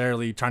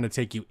necessarily trying to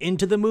take you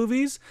into the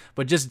movies,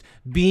 but just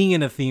being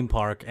in a theme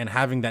park and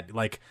having that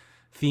like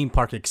theme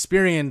park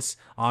experience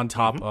on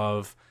top Mm-hmm.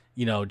 of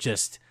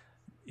just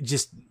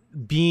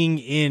being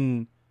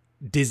in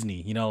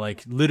Disney.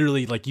 Like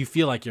literally, like you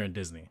feel like you're in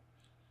Disney.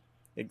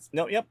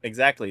 No, yep,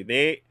 exactly.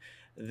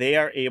 They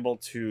are able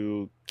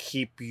to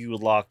keep you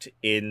locked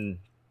in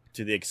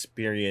to the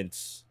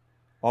experience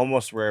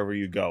almost wherever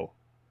you go.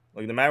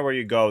 Like no matter where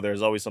you go,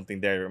 there's always something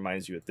there that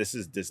reminds you that this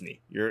is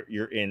Disney. You're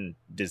in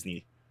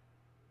Disney.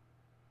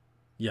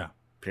 Yeah.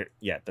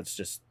 Yeah, that's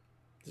just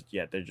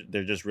yeah,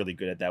 they're just really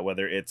good at that.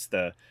 Whether it's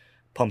the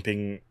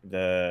pumping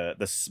the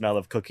smell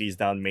of cookies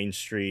down Main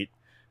Street,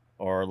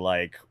 or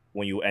like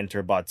when you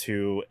enter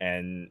Batu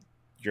and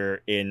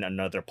you're in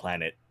another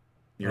planet,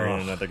 you're in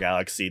Ugh. another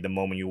galaxy the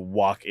moment you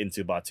walk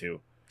into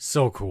Batu.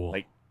 So cool.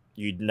 Like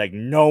You like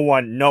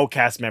no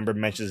cast member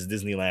mentions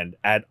Disneyland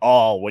at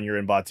all when you're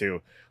in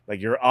Batu.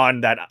 Like you're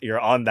on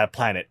that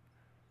planet.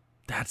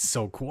 That's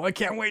so cool. I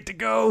can't wait to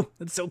go.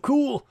 That's so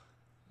cool.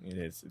 It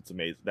is. It's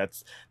amazing.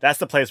 That's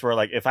the place where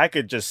like if I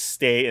could just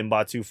stay in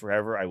Batu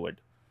forever, I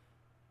would.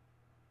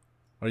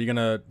 Are you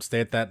gonna stay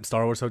at that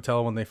Star Wars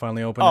hotel when they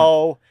finally open?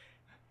 Oh,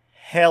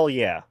 hell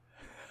yeah.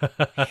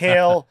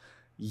 Hell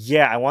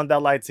yeah. I want that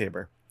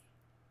lightsaber.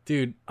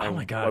 Dude, oh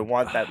my god. I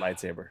want that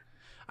lightsaber.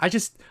 I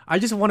just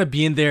want to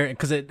be in there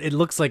because it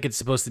looks like it's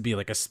supposed to be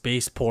like a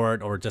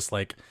spaceport or just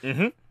like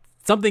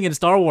something in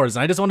Star Wars.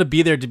 And I just want to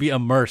be there to be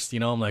immersed, you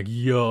know? I'm like,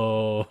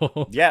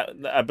 yo. Yeah,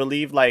 I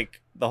believe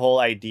like the whole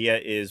idea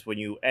is when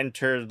you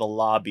enter the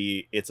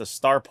lobby, it's a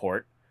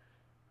starport.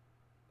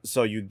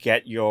 So you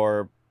get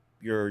your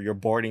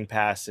boarding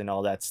pass and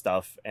all that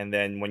stuff. And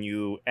then when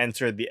you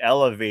enter the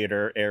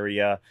elevator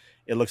area,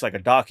 it looks like a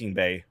docking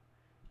bay.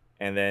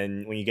 And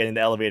then when you get in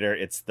the elevator,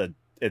 it's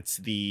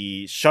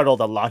the shuttle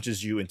that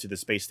launches you into the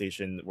space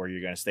station where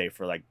you're going to stay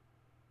for like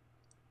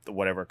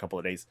whatever, a couple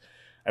of days.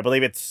 I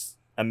believe it's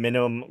a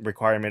minimum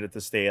requirement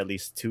to stay at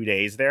least 2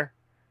 days there.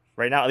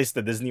 Right now, at least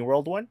the Disney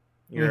World one,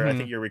 I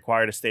think you're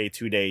required to stay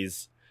 2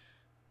 days.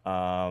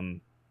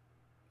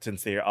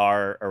 Since they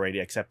are already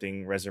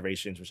accepting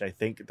reservations, which I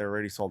think they're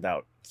already sold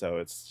out. So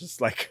it's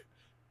just like,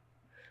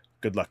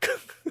 good luck.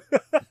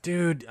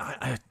 Dude,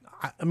 I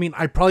mean,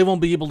 I probably won't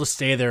be able to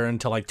stay there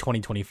until like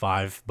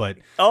 2025, but...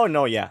 Oh,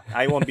 no, yeah.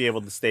 I won't be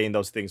able to stay in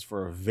those things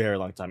for a very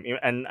long time.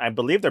 And I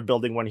believe they're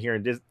building one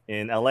here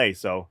in LA,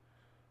 so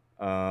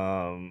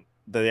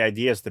the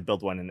idea is to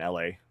build one in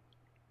LA.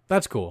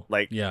 That's cool.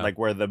 Like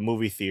where the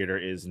movie theater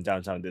is in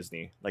downtown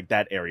Disney. Like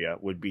that area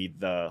would be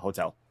the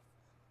hotel.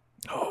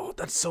 Oh,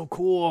 that's so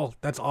cool.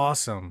 That's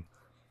awesome.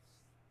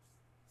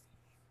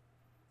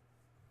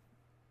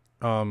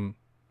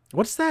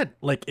 What's that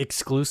like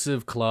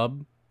exclusive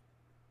club?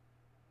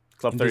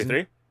 Club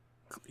 33?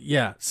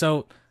 Yeah.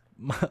 So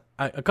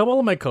a couple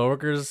of my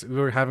coworkers, we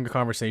were having a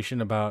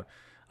conversation about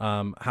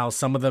how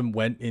some of them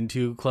went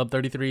into Club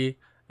 33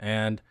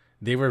 and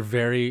they were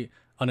very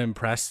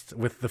unimpressed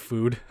with the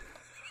food.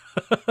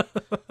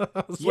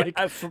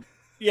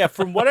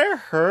 From what I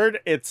heard,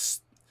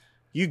 it's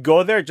you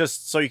go there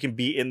just so you can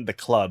be in the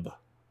club.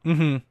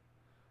 Mm-hmm.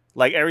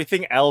 Like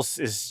everything else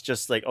is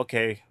just like,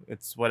 okay,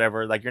 it's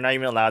whatever. Like you're not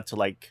even allowed to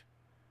like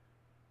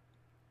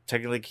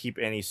technically keep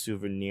any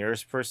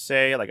souvenirs per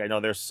se. Like I know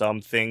there's some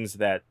things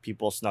that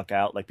people snuck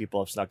out. Like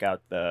people have snuck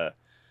out the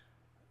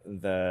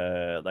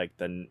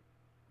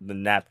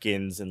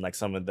napkins and like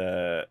some of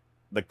the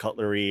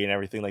cutlery and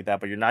everything like that.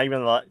 But you're not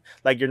even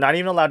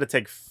allowed to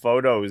take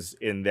photos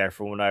in there.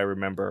 From what I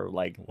remember,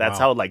 like that's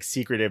how like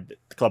secretive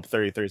Club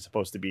 33 is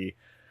supposed to be.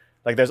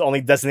 Like there's only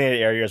designated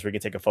areas where you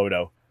can take a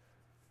photo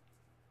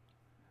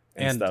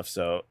and stuff.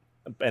 So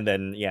and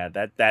then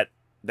that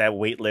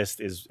wait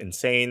list is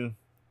insane.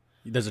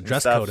 There's a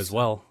dress code as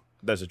well.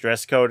 There's a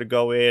dress code to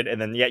go in, and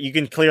then you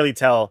can clearly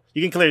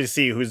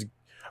see who's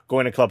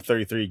going to Club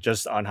 33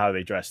 just on how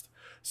they dressed.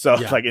 So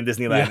like in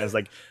Disneyland, it's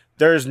like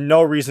there's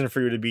no reason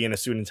for you to be in a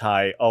suit and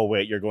tie. Oh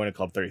wait, you're going to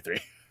Club 33.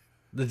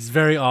 It's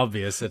very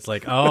obvious. It's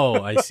like,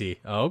 oh, I see.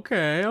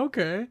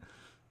 Okay.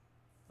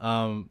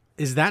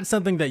 Is that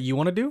something that you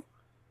want to do?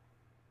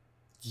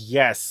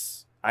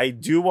 Yes, I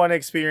do want to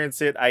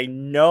experience it. I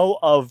know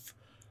of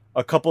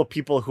a couple of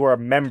people who are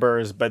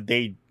members, but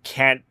they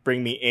can't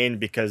bring me in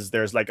because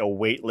there's like a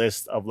wait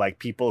list of like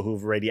people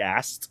who've already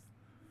asked,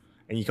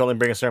 and you can only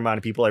bring a certain amount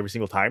of people every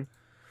single time.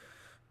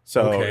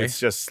 So it's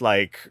just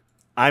like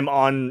I'm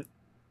on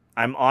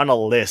a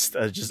list.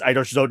 I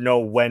just don't know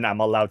when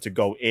I'm allowed to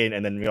go in,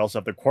 and then we also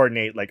have to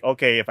coordinate. Like,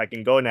 okay, if I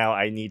can go now,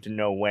 I need to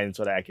know when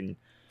so that I can,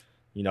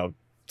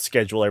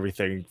 schedule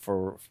everything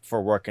for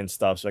work and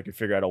stuff, so I can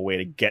figure out a way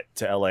to get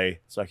to LA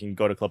so I can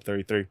go to Club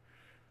 33.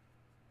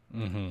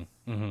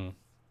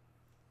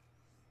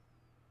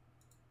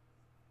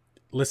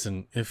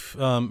 Listen, if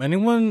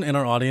anyone in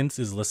our audience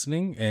is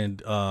listening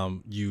and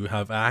you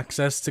have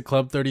access to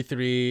Club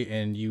 33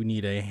 and you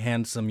need a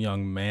handsome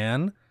young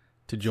man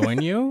to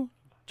join you,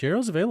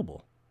 Jero's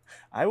available.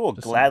 I will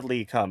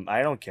gladly come.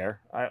 I don't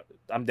care.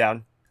 I'm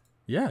down.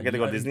 Yeah. I get to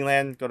go to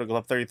Disneyland, go to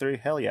Club 33.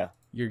 Hell yeah.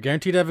 You're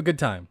guaranteed to have a good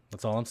time.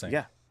 That's all I'm saying.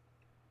 Yeah.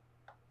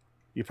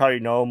 You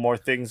probably know more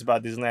things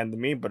about Disneyland than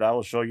me, but I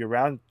will show you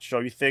around, show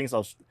you things.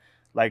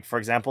 Like, for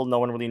example, no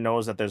one really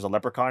knows that there's a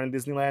leprechaun in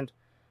Disneyland.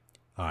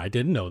 I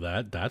didn't know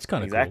that. That's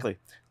kind of exactly.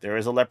 Cool. There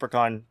is a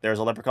leprechaun. There's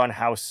a leprechaun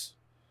house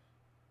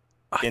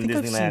in Disneyland.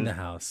 I've seen the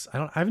house.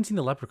 I haven't seen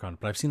the leprechaun,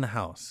 but I've seen the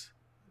house.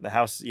 The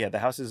house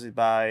is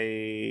by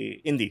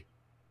Indy.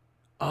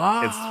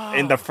 Ah, it's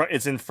in the front.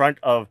 It's in front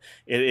of.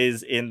 It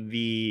is in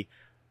the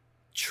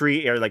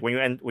tree area. Like when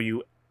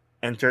you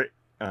enter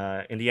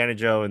Indiana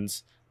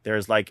Jones,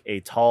 there's like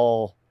a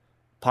tall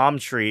palm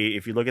tree.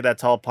 If you look at that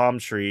tall palm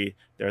tree,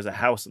 there's a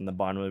house in the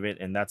bottom of it,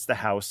 and that's the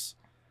house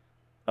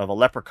of a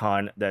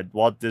leprechaun that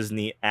Walt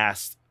Disney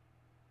asked.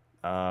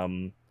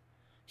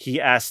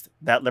 He asked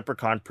that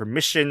leprechaun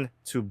permission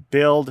to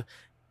build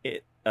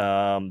it,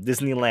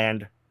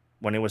 Disneyland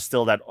when it was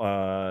still that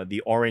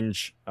the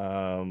orange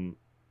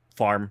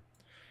farm.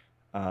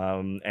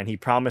 And he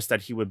promised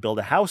that he would build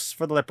a house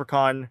for the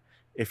leprechaun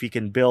if he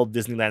can build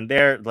Disneyland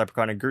there. The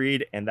leprechaun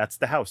agreed, and that's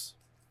the house.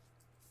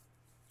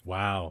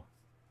 Wow.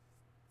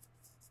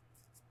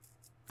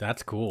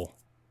 That's cool.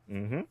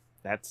 Mm-hmm.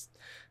 That's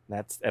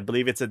I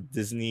believe it's a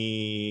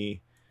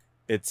Disney.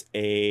 It's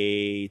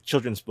a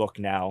children's book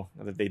now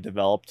that they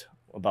developed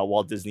about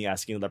Walt Disney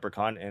asking the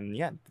leprechaun, and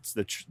yeah, it's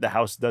the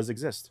house does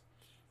exist.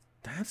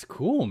 That's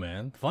cool,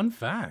 man. Fun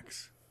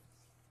facts.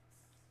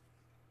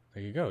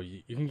 There you go.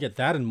 You can get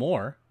that and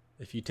more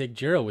if you take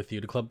Jiro with you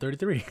to Club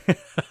 33.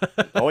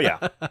 Oh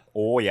yeah.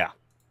 Oh yeah.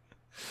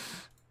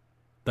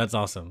 That's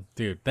awesome,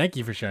 dude. Thank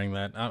you for sharing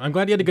that. I'm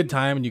glad you had a good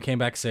time and you came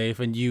back safe,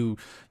 and you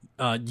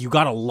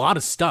got a lot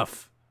of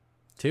stuff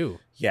too.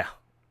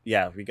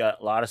 Yeah, we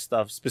got a lot of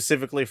stuff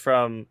specifically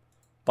from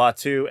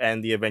Batu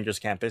and the Avengers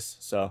Campus.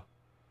 So,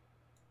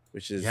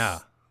 which is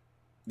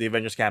the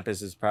Avengers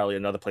Campus is probably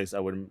another place I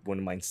wouldn't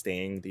mind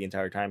staying the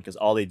entire time, because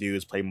all they do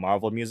is play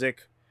Marvel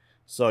music.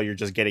 So you're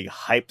just getting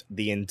hyped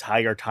the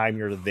entire time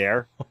you're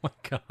there. Oh my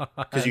god!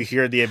 Because you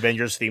hear the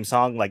Avengers theme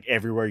song like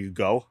everywhere you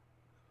go.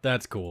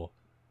 That's cool.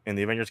 In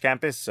the Avengers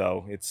Campus,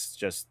 so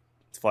it's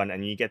fun,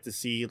 and you get to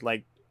see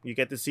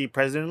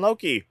President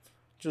Loki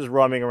just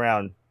roaming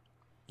around.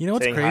 You know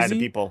what's saying crazy? Hi to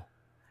people.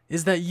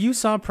 Is that you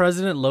saw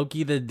President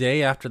Loki the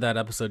day after that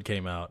episode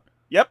came out?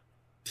 Yep,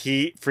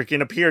 he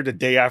freaking appeared the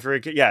day after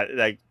it. Yeah,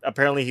 like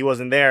apparently he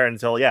wasn't there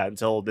until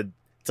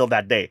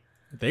that day.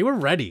 They were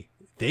ready.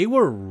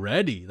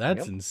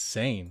 That's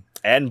insane.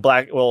 And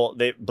Black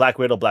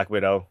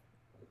Widow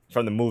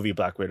from the movie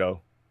Black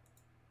Widow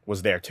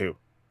was there too,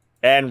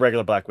 and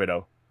regular Black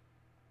Widow.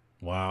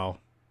 Wow.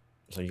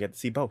 So you get to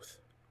see both.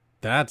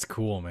 That's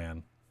cool,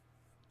 man.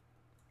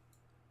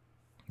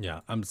 Yeah,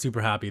 I'm super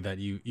happy that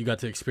you got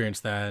to experience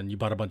that, and you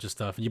bought a bunch of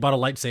stuff, and you bought a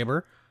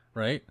lightsaber,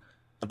 right?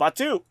 I bought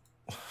two.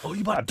 Oh,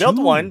 you bought I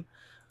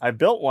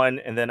built one.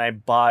 And then I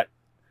bought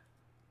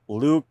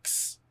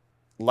Luke's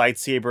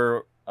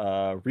lightsaber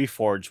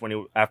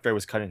reforged after it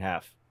was cut in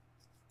half.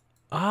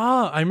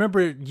 Ah, I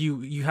remember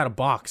you had a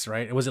box,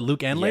 right? Was it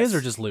Luke and Leia's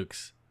or just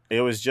Luke's?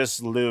 It was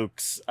just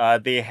Luke's.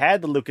 They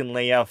had the Luke and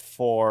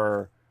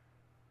Leia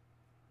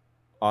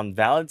on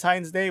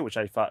Valentine's Day, which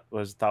I thought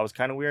was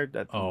kind of weird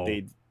that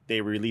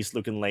they released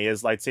Luke and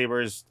Leia's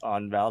lightsabers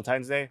on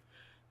Valentine's Day,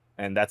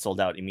 and that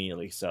sold out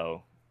immediately.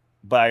 So,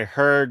 but I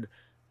heard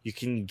you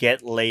can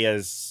get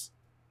Leia's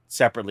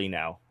separately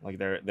now. Like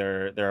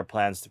there are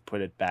plans to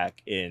put it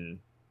back in,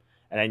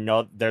 and I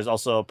know there's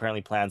also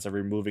apparently plans of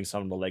removing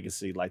some of the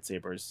legacy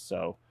lightsabers.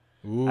 So.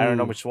 Ooh. I don't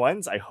know which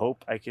ones. I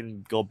hope I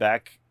can go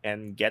back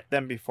and get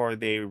them before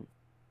they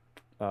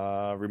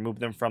remove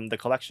them from the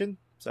collection.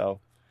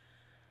 So,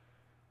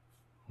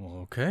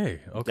 okay.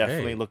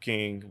 Definitely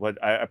looking.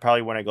 I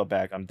probably when I go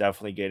back, I'm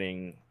definitely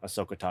getting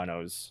Ahsoka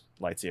Tano's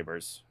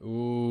lightsabers.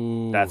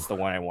 Ooh, that's the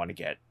one I want to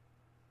get.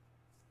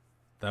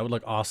 That would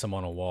look awesome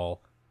on a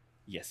wall.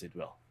 Yes, it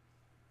will.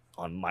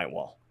 On my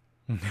wall.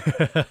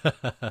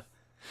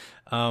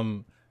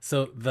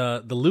 So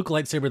the Luke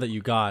lightsaber that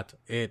you got,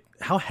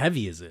 how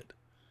heavy is it?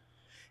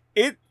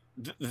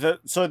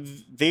 So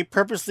they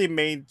purposely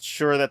made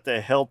sure that the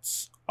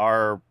hilts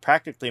are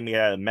practically made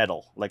out of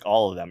metal, like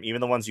all of them, even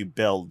the ones you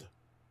build,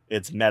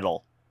 it's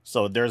metal.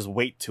 So there's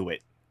weight to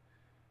it.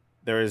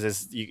 There is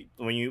this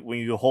when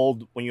you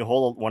hold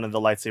one of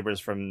the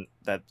lightsabers from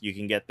that you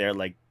can get there,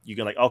 like you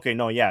can okay,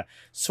 no, yeah,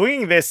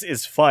 swinging this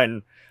is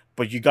fun,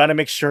 but you got to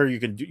make sure you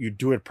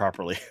do it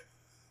properly.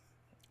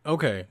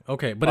 Okay,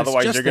 but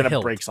otherwise it's just you're gonna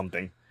break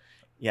something.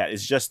 Yeah,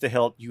 it's just the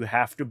hilt. You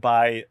have to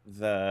buy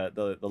the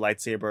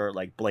lightsaber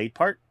like blade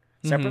part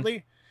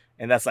separately,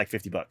 and that's like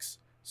 $50.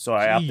 So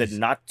I opted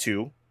not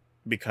to,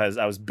 because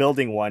I was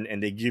building one,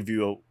 and they give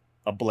you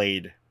a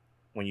blade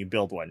when you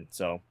build one.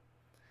 So,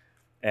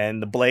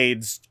 and the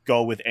blades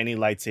go with any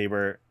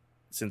lightsaber,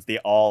 since they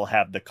all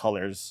have the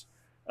colors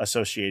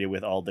associated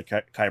with all the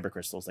kyber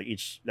crystals. Like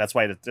that's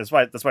why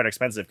they're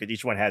expensive, because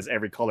each one has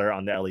every color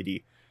on the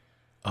LED.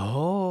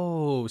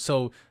 Oh,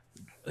 so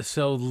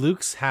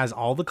Luke's has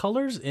all the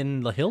colors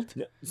in the hilt?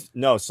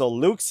 No, so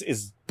Luke's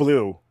is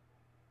blue,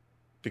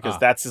 because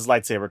that's his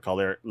lightsaber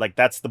color. Like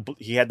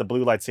he had the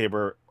blue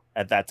lightsaber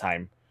at that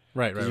time.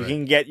 Right. You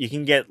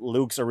can get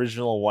Luke's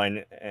original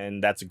one,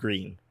 and that's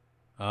green.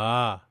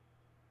 Ah.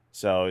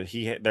 So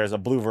there's a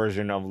blue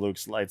version of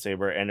Luke's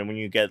lightsaber, and then when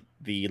you get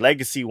the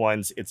legacy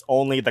ones, it's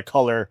only the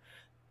color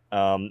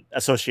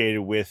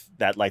associated with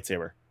that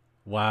lightsaber.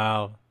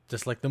 Wow,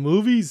 just like the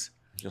movies.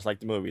 Just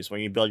like the movies.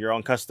 When you build your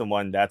own custom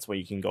one, that's where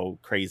you can go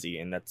crazy.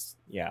 And that's,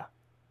 yeah.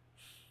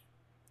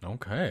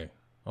 Okay,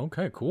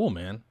 cool,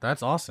 man.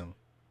 That's awesome.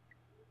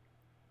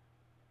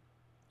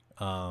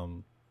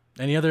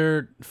 Any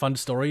other fun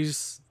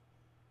stories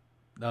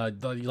that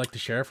you'd like to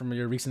share from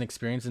your recent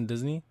experience in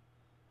Disney?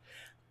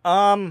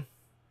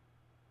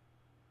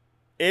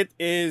 It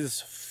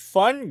is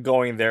fun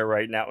going there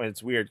right now, and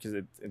it's weird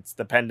because it's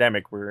the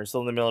pandemic. We're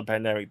still in the middle of the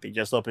pandemic. They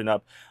just opened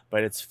up,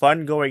 but it's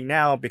fun going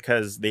now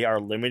because they are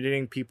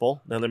limiting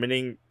people. They're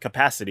limiting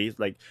capacity.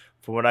 Like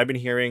from what I've been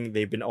hearing,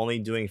 they've been only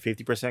doing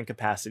 50%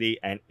 capacity,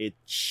 and it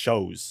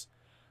shows.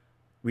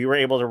 We were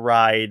able to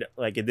ride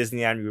like at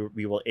Disneyland.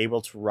 We were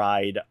able to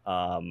ride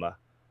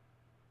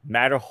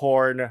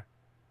Matterhorn,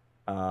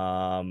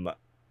 Thunder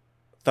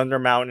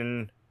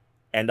Mountain,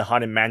 and the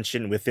Haunted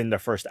Mansion within the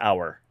first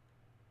hour.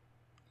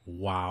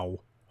 Wow.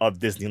 Of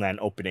Disneyland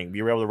opening.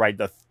 We were able to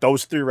ride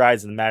those 3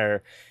 rides in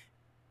the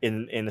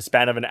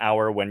span of an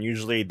hour, when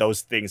usually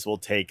those things will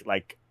take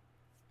like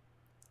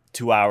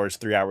 2 hours,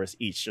 3 hours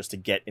each just to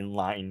get in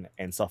line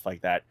and stuff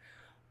like that.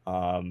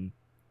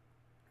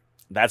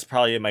 That's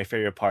probably my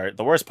favorite part.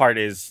 The worst part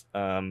is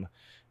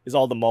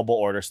all the mobile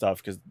order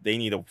stuff, because they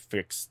need to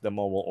fix the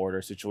mobile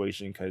order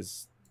situation,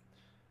 because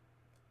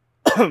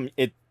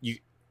it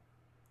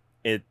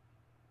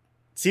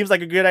seems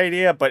like a good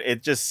idea, but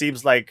it just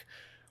seems like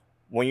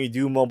when you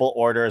do mobile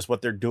orders,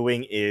 what they're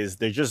doing is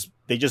they just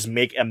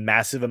make a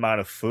massive amount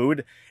of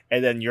food,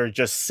 and then you're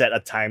just set a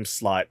time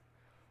slot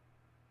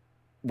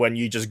when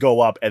you just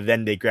go up, and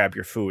then they grab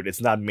your food. It's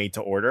not made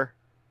to order.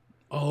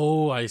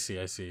 Oh, I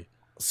see.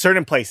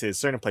 Certain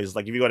places,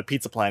 like if you go to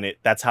Pizza Planet,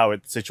 that's how the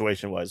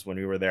situation was when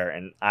we were there,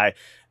 and I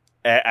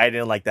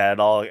didn't like that at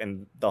all.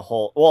 And a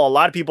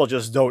lot of people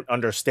just don't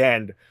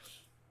understand.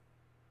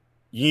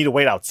 You need to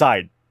wait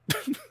outside.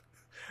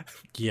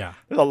 Yeah.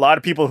 There's a lot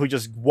of people who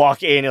just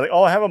walk in and like,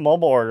 oh, I have a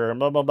mobile order, and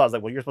blah, blah, blah. It's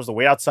like, well, you're supposed to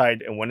wait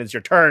outside, and when it's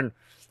your turn,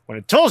 when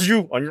it tells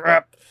you on your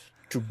app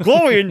to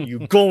go in,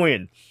 you go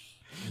in.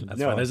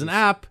 That's why there's an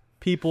app,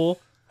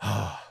 people.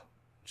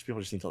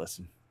 People just need to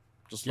listen.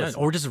 Just yeah,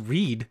 listen. or just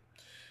read.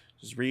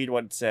 Just read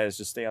what it says.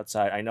 Just stay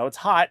outside. I know it's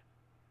hot.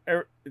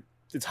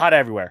 It's hot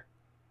everywhere.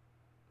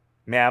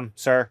 Ma'am,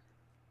 sir.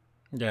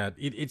 Yeah,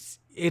 it's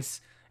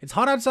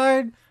hot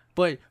outside,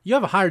 but you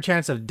have a higher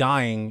chance of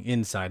dying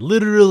inside.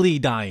 Literally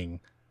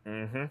dying.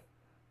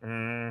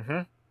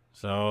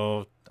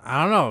 So,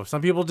 I don't know.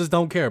 Some people just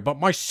don't care. But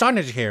my son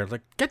is here.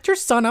 Like, get your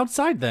son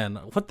outside then.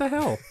 What the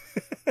hell?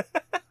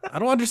 I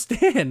don't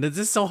understand. Is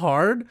this so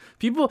hard?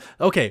 People,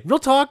 okay, real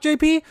talk,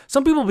 JP.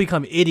 Some people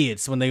become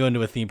idiots when they go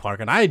into a theme park,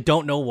 and I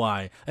don't know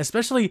why.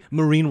 Especially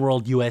Marine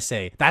World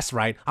USA. That's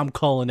right. I'm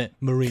calling it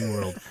Marine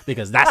World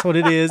because that's what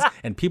it is.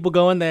 And people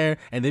go in there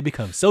and they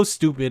become so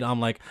stupid.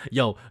 I'm like,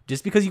 yo,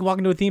 just because you walk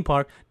into a theme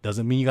park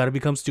doesn't mean you got to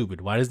become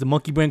stupid. Why does the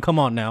monkey brain come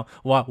on now?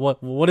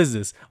 What is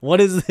this?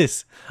 What is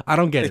this? I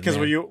don't get it.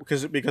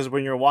 Because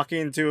when you're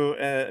walking into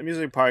a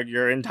amusement park,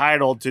 you're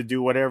entitled to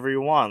do whatever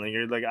you want. Like,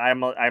 you're like,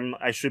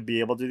 I should be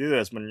able to do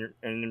this, and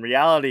in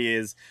reality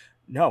is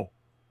no.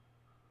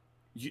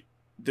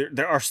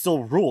 There are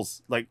still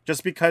rules. Like,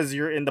 just because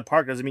you're in the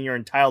park doesn't mean you're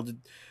entitled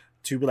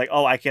to be like,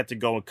 oh, I get to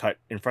go and cut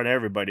in front of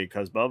everybody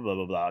because blah blah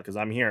blah blah because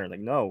I'm here.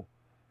 Like, no,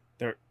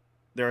 there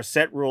are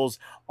set rules.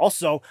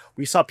 Also,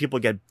 we saw people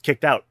get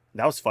kicked out.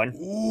 That was fun.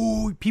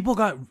 Ooh, people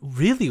got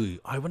really.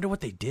 I wonder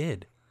what they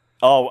did.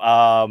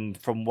 Oh,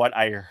 from what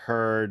I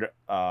heard,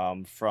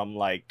 from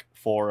like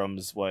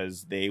forums,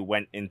 was they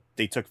went in,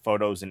 they took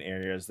photos in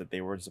areas that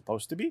they weren't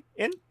supposed to be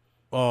in.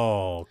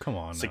 Oh, come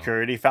on!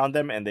 Security found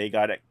them, and they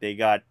got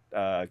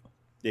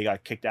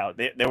kicked out.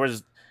 There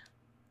was,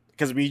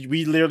 because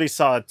we literally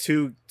saw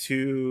two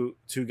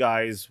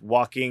guys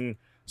walking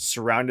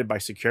surrounded by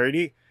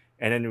security,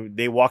 and then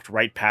they walked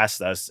right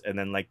past us, and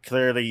then like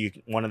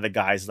clearly one of the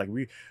guys like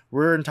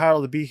we're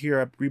entitled to be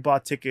here. We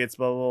bought tickets,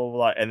 blah blah blah,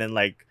 blah. And then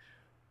like.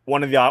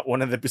 One of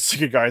the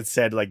security guards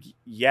said, like,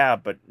 yeah,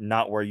 but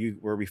not where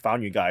we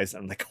found you guys.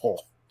 And I'm like, oh,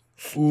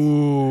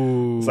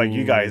 ooh, it's like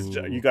you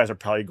guys are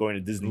probably going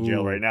to Disney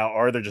jail right now,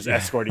 or they're just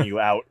escorting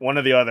you out. One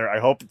or the other. I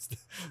hope it's.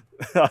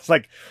 I was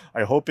like,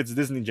 I hope it's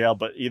Disney jail,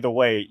 but either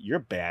way, you're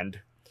banned.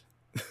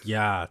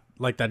 Yeah,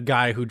 like that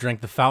guy who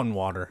drank the fountain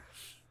water.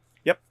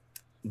 Yep,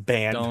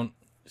 banned.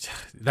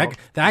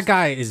 That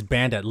guy is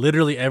banned at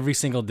literally every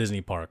single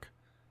Disney park.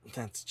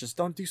 Just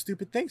don't do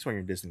stupid things when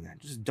you're Disneyland.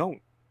 Just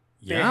don't.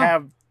 Yeah.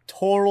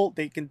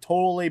 They can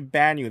totally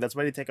ban you. That's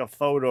why they take a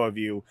photo of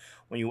you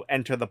when you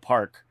enter the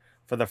park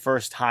for the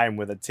first time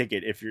with a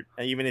ticket.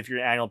 Even if you're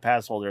an annual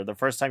pass holder, the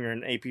first time you're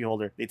an AP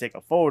holder, they take a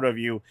photo of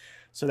you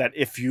so that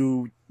if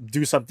you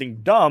do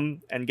something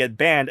dumb and get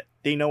banned,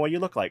 they know what you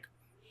look like.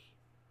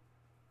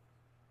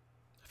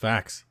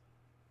 Facts.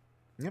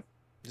 Yep.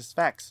 Just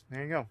facts.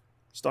 There you go.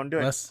 Just don't do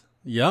it.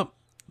 Yep.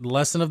 The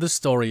lesson of this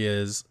story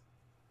is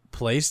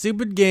play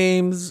stupid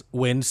games,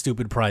 win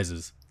stupid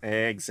prizes.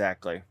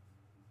 Exactly.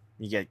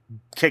 You get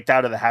kicked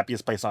out of the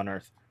happiest place on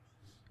earth.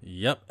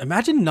 Yep.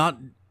 Imagine not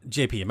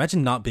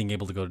being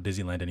able to go to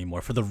Disneyland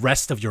anymore for the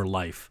rest of your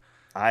life.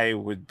 I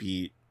would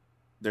be.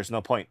 There's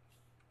no point.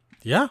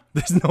 Yeah,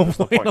 there's no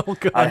point. Oh,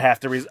 God. I have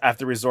to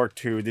resort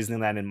to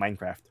Disneyland in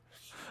Minecraft.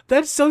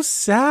 That's so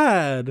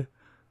sad.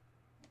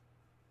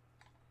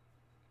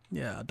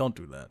 Yeah, don't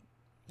do that.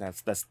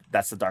 That's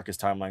the darkest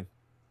timeline.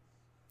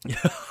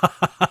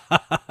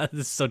 This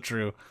is so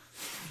true.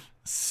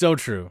 So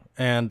true.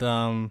 And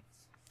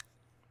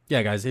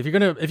Yeah, guys, if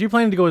you're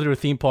planning to go to a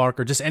theme park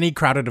or just any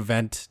crowded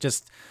event,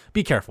 just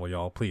be careful,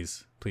 y'all.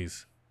 Please,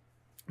 please.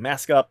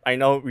 Mask up. I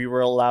know we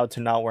were allowed to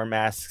not wear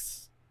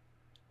masks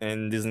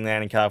in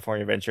Disneyland and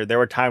California Adventure. There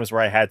were times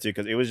where I had to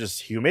because it was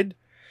just humid.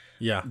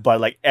 Yeah. But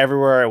like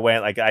everywhere I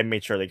went, like I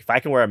made sure like if I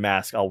can wear a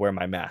mask, I'll wear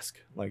my mask.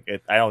 Like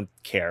I don't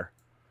care.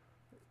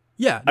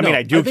 Yeah. I mean,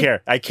 I do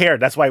care. I care.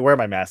 That's why I wear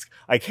my mask.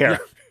 I care.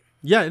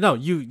 Yeah. No,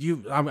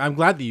 I'm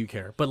glad that you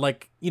care. But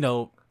like,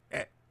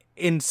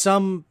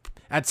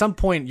 at some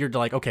point you're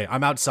like, okay,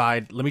 I'm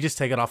outside. Let me just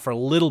take it off for a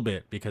little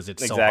bit because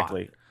it's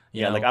exactly. So hot.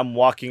 Yeah. Like I'm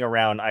walking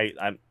around.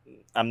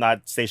 I'm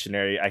not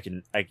stationary. I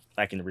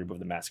can remove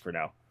the mask for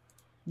now.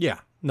 Yeah.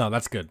 No,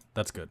 that's good.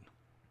 That's good.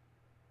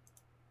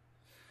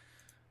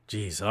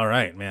 Jeez. All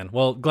right, man.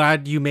 Well,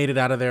 glad you made it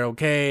out of there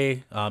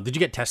okay. Did you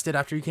get tested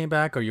after you came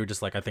back, or you were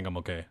just like, I think I'm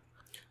okay?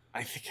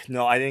 I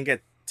didn't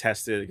get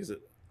tested because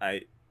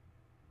I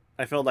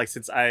felt like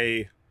since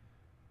I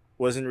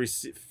didn't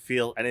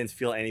feel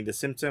any of the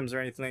symptoms or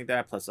anything like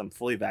that. Plus, I'm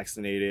fully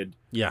vaccinated.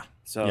 Yeah.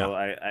 So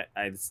yeah.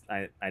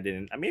 I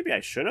didn't. Maybe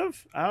I should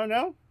have. I don't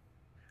know.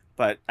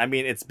 But I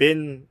mean, it's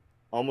been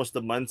almost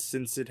a month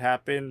since it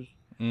happened,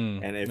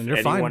 and if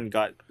anyone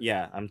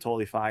I'm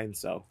totally fine.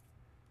 So.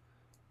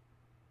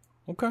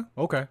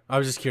 Okay. I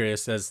was just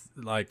curious, as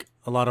like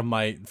a lot of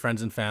my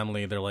friends and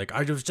family, they're like,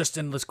 I was just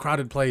in this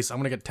crowded place. I'm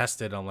gonna get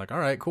tested. I'm like, all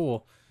right,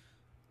 cool.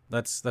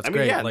 That's great.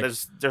 Mean, yeah, like,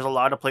 there's a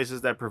lot of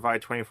places that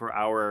provide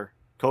 24-hour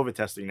COVID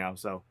testing now.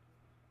 So,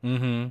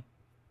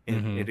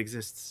 it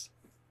exists,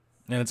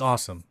 and it's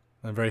awesome.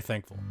 I'm very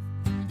thankful.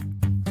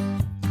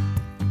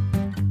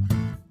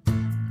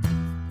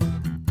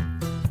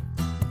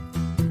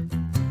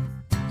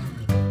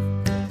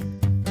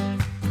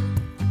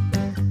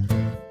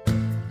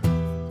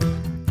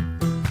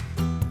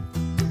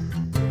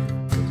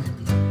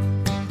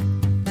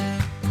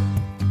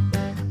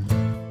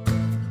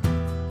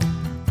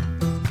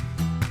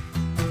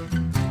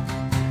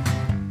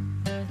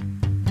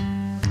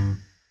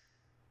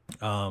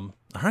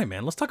 All right,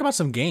 man, let's talk about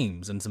some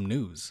games and some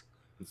news.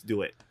 Let's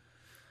do it.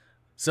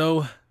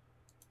 So,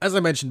 as I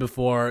mentioned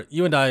before,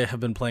 you and I have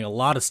been playing a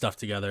lot of stuff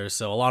together,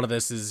 so a lot of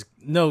this is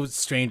no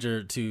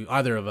stranger to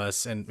either of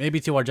us, and maybe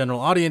to our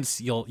general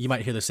audience, you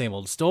might hear the same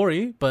old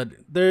story, but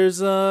there's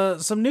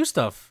some new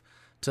stuff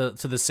to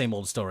this same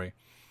old story.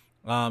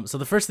 So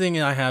the first thing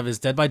I have is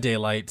Dead by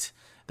Daylight.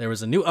 There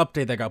was a new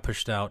update that got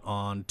pushed out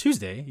on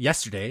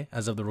yesterday,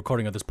 as of the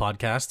recording of this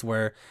podcast,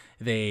 where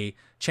they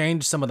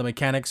changed some of the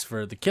mechanics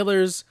for the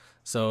killers.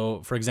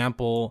 So, for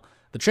example,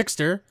 the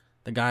Trickster,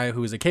 the guy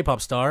who is a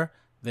K-pop star,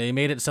 they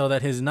made it so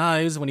that his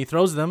knives, when he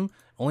throws them,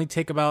 only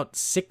take about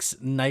 6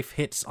 knife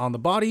hits on the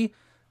body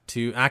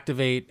to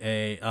activate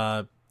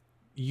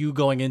you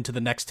going into the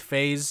next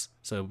phase.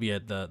 So, be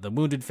it the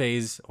wounded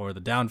phase or the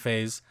down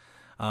phase.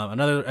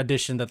 Another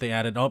addition that they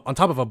added, on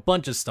top of a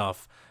bunch of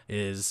stuff,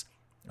 is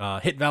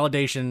hit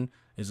validation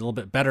is a little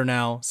bit better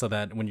now, so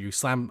that when you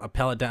slam a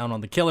pellet down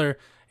on the killer,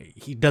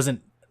 he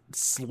doesn't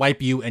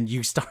swipe you and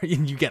you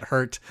get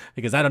hurt,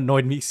 because that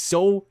annoyed me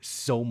so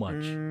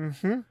much.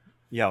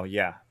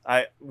 Yeah.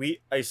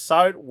 I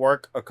saw it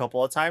work a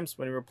couple of times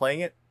when we were playing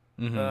it,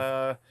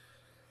 but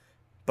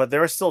there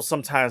were still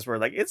some times where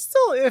like it's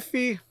still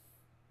iffy.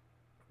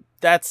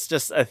 That's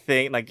just a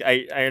thing. Like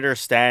I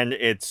understand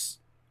it's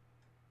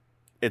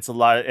a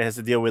lot. It has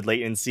to deal with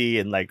latency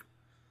and like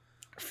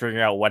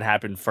figuring out what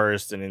happened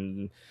first,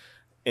 and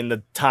in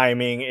the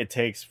timing it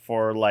takes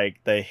for like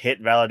the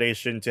hit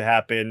validation to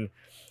happen.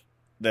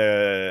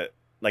 The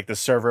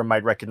server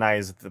might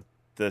recognize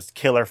the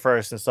killer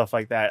first and stuff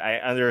like that. I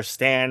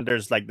understand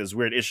there's like this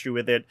weird issue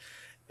with it.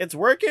 It's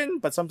working,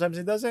 but sometimes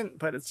it doesn't.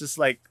 But it's just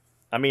like,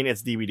 I mean,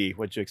 it's DVD.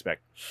 What you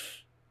expect?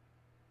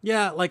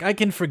 Yeah, like I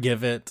can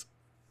forgive it,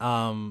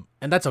 and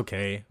that's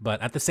okay.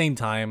 But at the same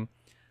time,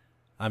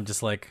 I'm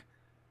just like,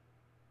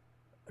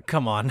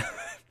 come on,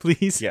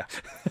 please. Yeah.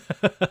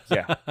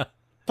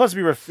 Plus,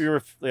 we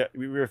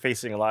were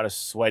facing a lot of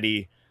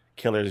sweaty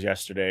killers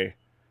yesterday,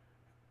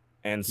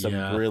 and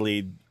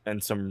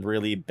some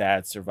really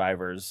bad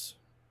survivors,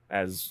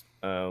 as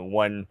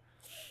one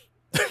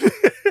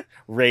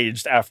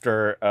raged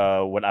after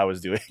what I was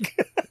doing.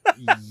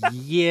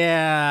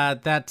 Yeah,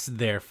 that's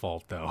their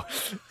fault though.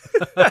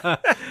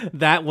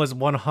 That was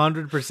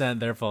 100%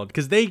 their fault,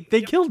 because they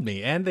killed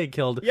me and they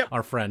killed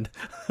our friend.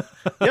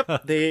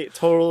 Yep, they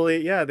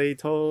totally.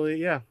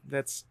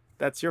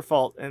 That's your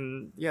fault,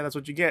 and that's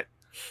what you get.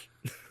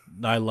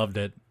 I loved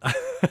it.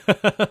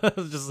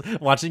 Just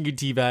watching you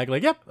teabag,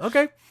 like, yep,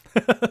 okay.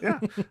 Yeah.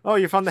 Oh,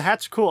 you found the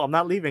hatch? Cool. I'm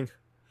not leaving.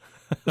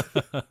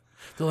 They're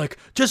like,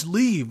 just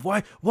leave.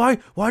 Why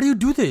do you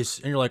do this?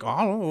 And you're like,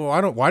 oh, I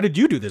don't. Why did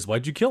you do this?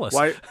 Why'd you kill us?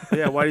 Why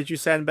did you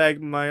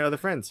sandbag my other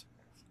friends?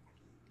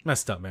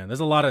 Messed up, man. There's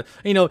a lot of,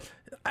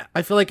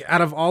 I feel like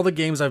out of all the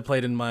games I've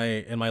played in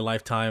my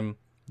lifetime,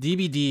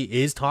 DBD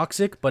is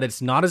toxic, but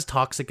it's not as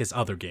toxic as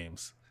other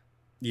games.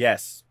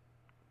 Yes.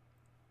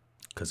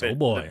 Because oh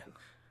boy,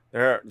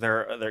 there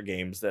are other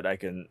games that I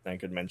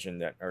could mention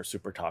that are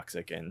super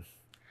toxic and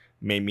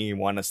made me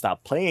want to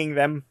stop playing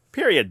them.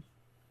 Period.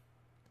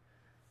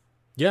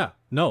 Yeah,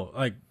 no,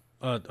 like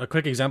a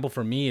quick example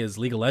for me is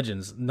League of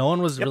Legends. No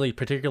one was Yep. really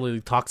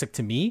particularly toxic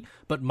to me,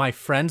 but my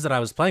friends that I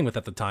was playing with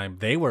at the time,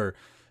 they were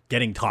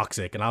getting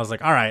toxic, and I was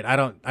like, all right, I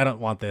don't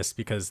want this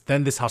because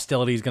then this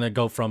hostility is gonna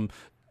go from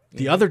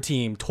the Hmm. other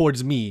team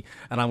towards me,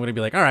 and I'm gonna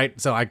be like, all right,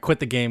 so I quit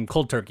the game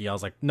cold turkey. I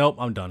was like, nope,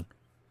 I'm done.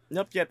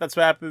 Yep. Yeah, that's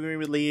what happened to me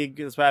with League.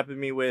 That's what happened to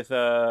me with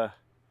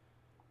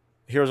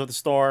Heroes of the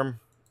Storm.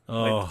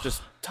 Like Oh,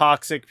 just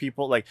toxic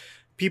people, like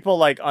people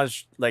like on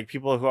like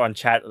people who are on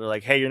chat. They're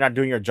like, "Hey, you're not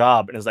doing your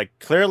job," and it's like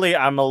clearly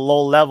I'm a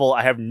low level.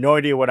 I have no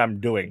idea what I'm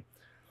doing.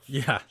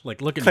 yeah,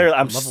 like look at me, Clearly,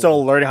 I'm I'm level still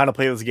one. learning how to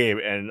play this game,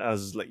 and I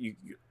was like,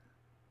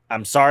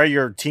 I'm sorry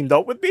you're teamed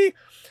up with me,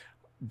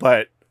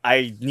 but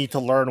I need to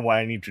learn what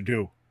I need to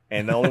do,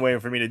 and the only way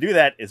for me to do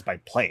that is by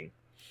playing.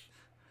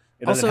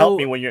 It doesn't help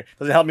me Also,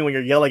 when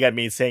you're yelling at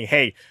me saying,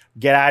 "Hey,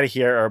 get out of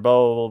here," or blah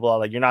blah blah blah.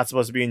 Like you're not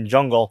supposed to be in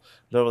jungle.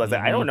 So like,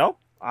 I hmm don't know.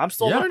 I'm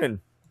still yeah, learning.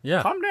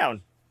 yeah. Calm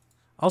down.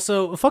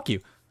 Also, fuck you.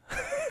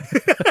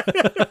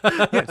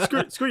 Yeah,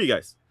 screw you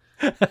guys.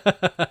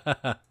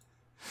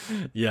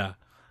 Yeah.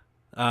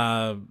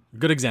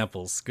 Good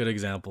examples. Good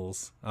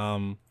examples.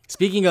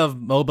 Speaking of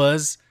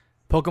MOBAs,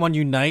 Pokemon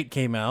Unite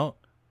came out.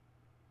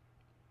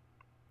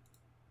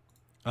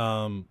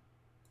 Um,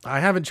 I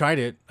haven't tried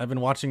it. I've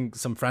been watching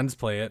some friends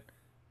play it.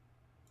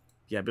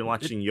 Yeah, I've been It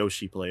watching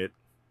Yoshi play it.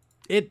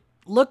 it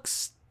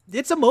looks.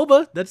 It's a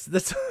MOBA. That's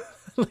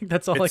like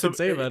that's all I It's a can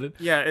say about it.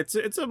 yeah, it's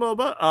a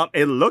MOBA.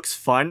 It looks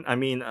fun. I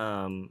mean,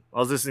 I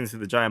was listening to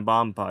the Giant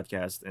Bomb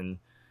podcast, and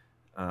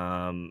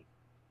um,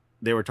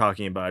 they were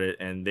talking about it,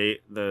 and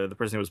the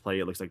person who was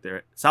playing it looks like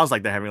sounds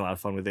like they're having a lot of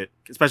fun with it,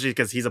 especially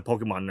because he's a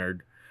Pokemon nerd,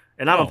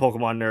 and I'm a Oh,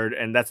 Pokemon nerd,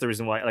 and that's the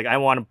reason why. Like, I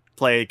want to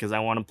play because I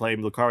want to play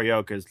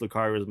Lucario because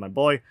Lucario is my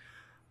boy.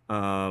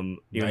 Even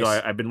though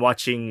nice. I've been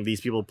watching these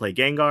people play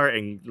Gengar,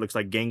 and it looks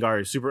like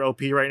Gengar is super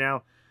OP right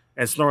now,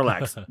 and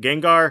Snorlax,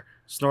 Gengar,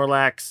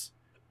 Snorlax,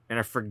 and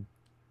I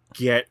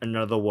forget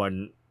another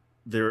one.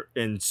 They're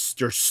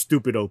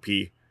stupid OP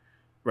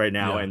right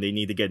now, Yeah. and they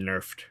need to get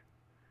nerfed,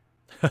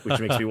 which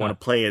makes me want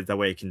to play it. That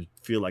way, I can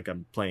feel like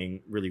I'm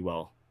playing really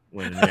well.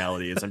 When in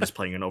reality, is I'm just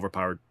playing an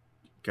overpowered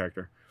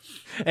character.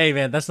 Hey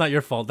man, that's not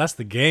your fault. That's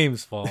the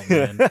game's fault,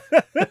 And man.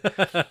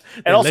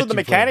 They also, let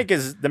you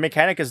play. the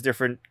mechanic is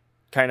different,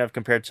 kind of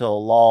compared to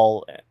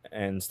LOL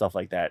and stuff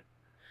like that.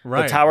 The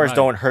Right, towers right.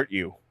 don't hurt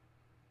you;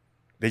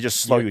 they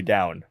just slow You you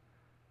down.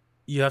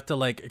 you have to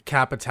like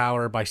cap a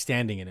tower by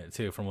standing in it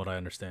too, from what I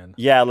understand.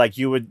 Yeah, like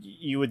you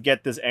would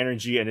get this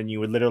energy, and then you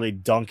would literally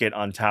dunk it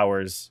on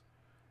towers,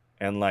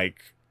 and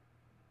like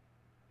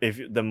if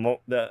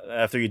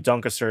after you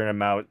dunk a certain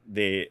amount,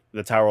 the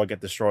tower will get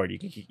destroyed.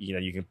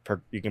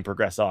 You can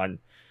progress on,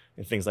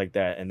 and things like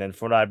that. And then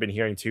from what I've been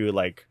hearing too,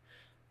 like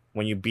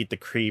when you beat the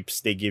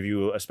creeps, they give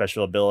you a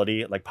special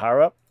ability like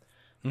power up.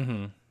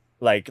 Mm-hmm.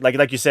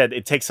 Like you said,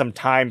 it takes some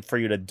time for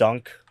you to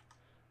dunk.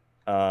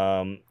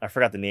 I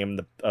forgot the name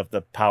of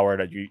the power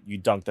that you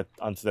dunk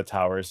onto the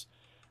towers.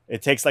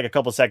 It takes like a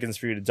couple seconds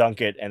for you to dunk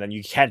it, and then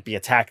you can't be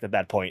attacked at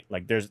that point.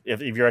 Like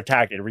if you're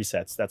attacked, it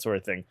resets, that sort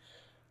of thing.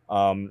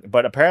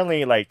 But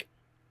apparently, like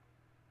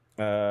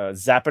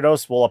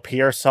Zapdos will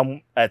appear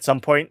at some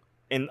point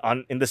in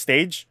the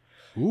stage,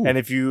 Ooh. and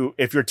if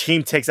your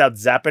team takes out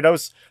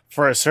Zapdos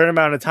for a certain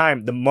amount of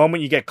time, the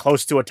moment you get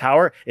close to a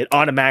tower, it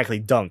automatically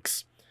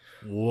dunks.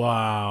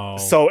 Wow.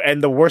 So,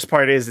 and the worst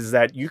part is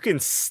that you can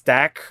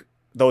stack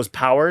those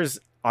powers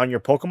on your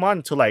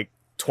Pokemon to like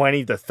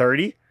 20 to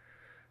 30.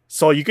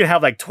 So you can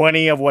have like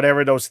 20 of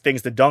whatever those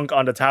things to dunk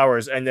on the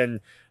towers, and then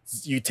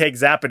you take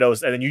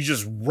Zapdos, and then you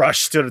just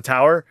rush to the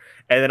tower,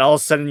 and then all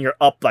of a sudden you're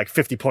up like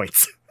 50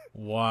 points.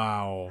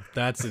 Wow.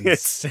 That's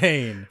It's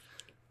insane.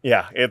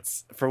 yeah,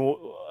 it's from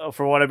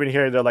what I've been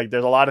hearing, they're like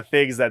there's a lot of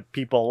things that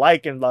people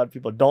like and a lot of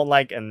people don't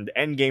like, and the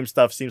end game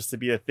stuff seems to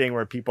be a thing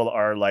where people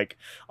are like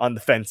on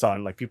the fence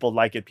on. Like people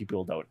like it,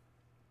 people don't.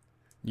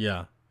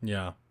 Yeah.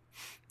 Yeah.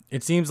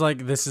 It seems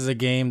like this is a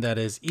game that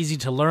is easy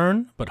to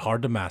learn but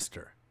hard to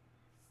master.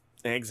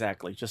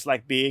 Exactly, just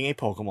like being a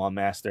Pokemon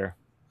master.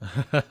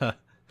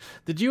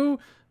 Did you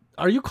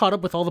are you caught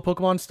up with all the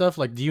Pokemon stuff?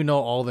 Like do you know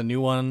all the new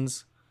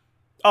ones?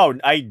 Oh,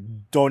 I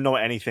don't know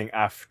anything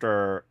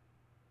after.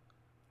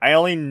 I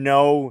only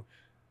know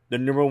the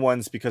newer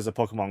ones because of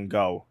Pokemon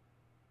Go.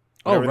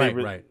 Oh,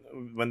 Whenever right,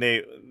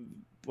 right.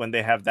 when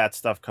they have that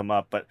stuff come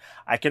up, but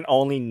I can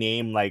only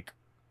name like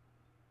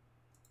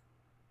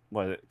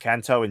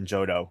Kanto and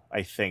Johto.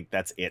 I think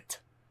that's it.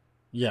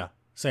 Yeah,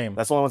 same.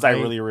 That's the only ones I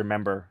really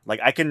remember. Like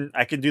I can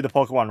do the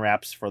Pokemon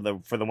raps for the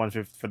for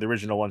the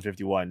original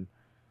 151.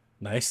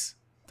 Nice.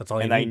 That's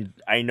all you And need.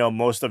 I know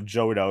most of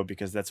Johto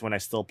because that's when I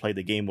still play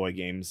the Game Boy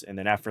games, and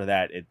then after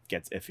that it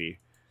gets iffy.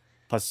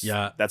 Plus,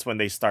 Yeah. that's when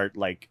they start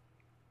like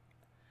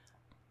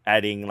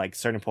adding like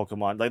certain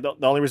Pokemon. Like the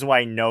only reason why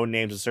I know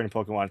names of certain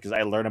Pokemon because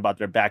I learn about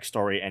their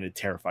backstory and it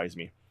terrifies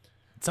me.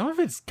 Some of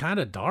it's kind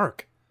of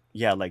dark.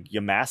 Yeah, like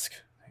Yamask,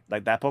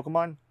 like that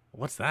Pokemon.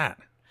 What's that?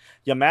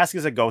 Yamask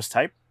is a ghost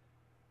type.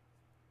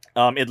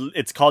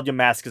 It's called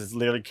Yamask because it's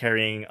literally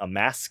carrying a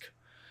mask.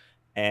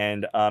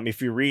 And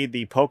if you read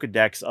the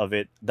Pokedex of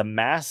it, the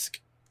mask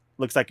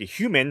looks like a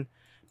human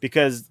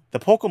because the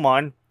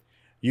Pokemon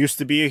used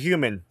to be a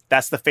human.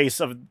 That's the face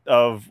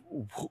of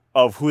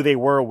who they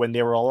were when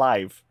they were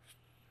alive.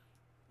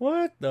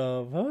 What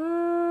the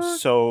fuck?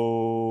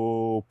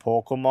 So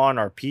Pokemon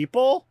are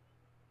people?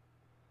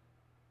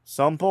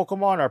 Some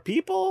Pokemon are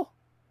people?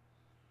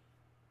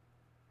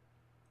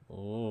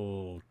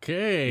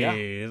 Okay.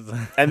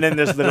 Yeah. And then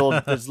there's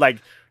like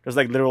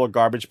literal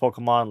garbage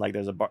Pokemon. Like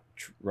there's a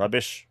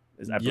rubbish,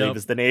 I believe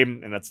is the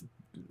name, and it's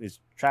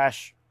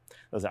trash.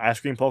 There's an ice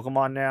cream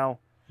Pokemon now.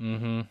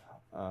 Mm-hmm.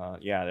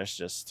 Yeah, there's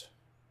just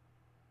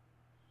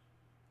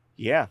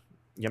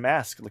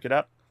Yamask. Look it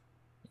up.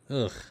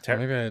 Ugh.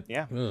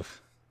 Yeah. Ugh.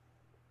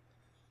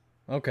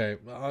 Okay,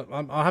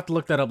 I'll have to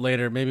look that up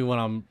later. Maybe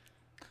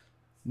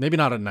maybe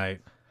not at night.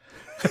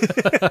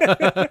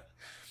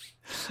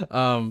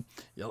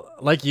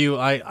 Like you,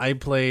 I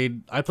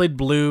played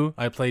Blue,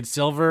 I played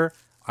Silver,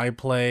 I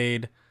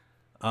played,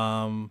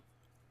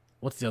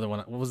 what's the other one?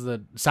 What was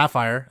the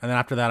Sapphire? And then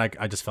after that,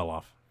 I just fell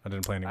off. I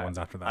didn't play any ones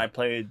after that. I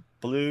played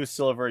Blue,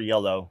 Silver,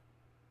 Yellow.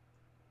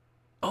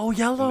 Oh,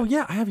 Yellow,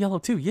 yeah, I have Yellow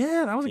too.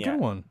 Yeah, that was a good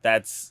one.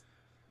 That's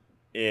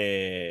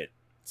it.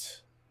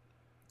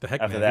 The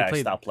heck, after man, that,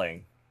 I stopped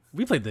playing.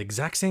 We played the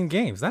exact same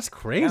games. That's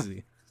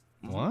crazy.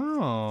 Yeah.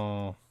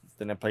 Wow.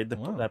 Then I played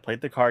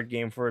the card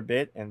game for a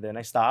bit, and then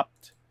I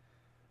stopped.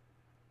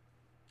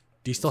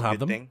 Do you still have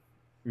them?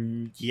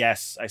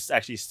 Yes, I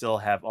actually still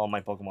have all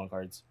my Pokemon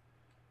cards.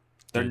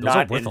 They're Dude,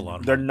 not worth a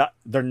lot of money.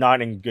 They're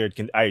not in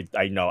good. I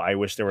know. I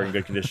wish they were in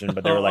good condition,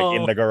 but they were like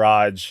in the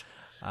garage.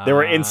 They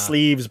were in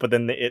sleeves, but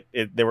then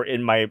they were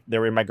in my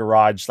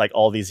garage like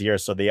all these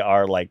years, so they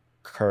are like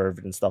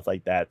curved and stuff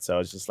like that. So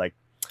it's just like,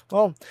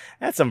 well,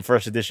 I had some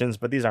first editions,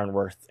 but these aren't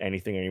worth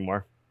anything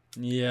anymore.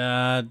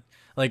 Yeah,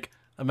 like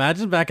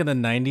imagine back in the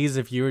 90s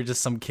if you were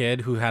just some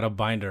kid who had a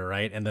binder,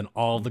 right? And then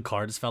all the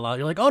cards fell out.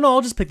 You're like, oh no,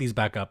 I'll just pick these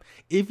back up.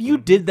 If you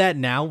did that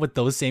now with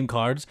those same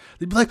cards,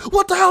 they'd be like,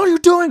 what the hell are you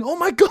doing? Oh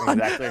my God.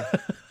 Exactly.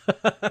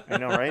 I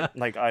know, right?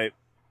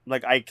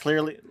 I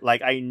clearly,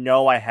 I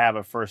know I have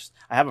a first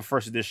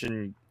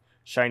edition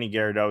shiny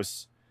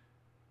Gyarados,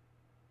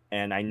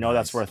 and I know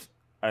that's worth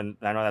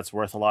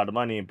a lot of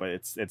money, but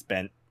it's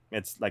bent.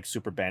 It's like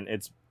super bent.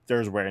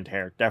 There's wear and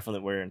tear,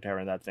 definitely wear and tear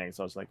in that thing.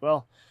 So it's like,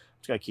 well,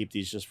 just gotta keep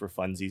these just for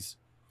funsies.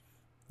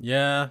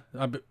 Yeah,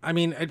 I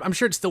mean, I'm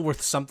sure it's still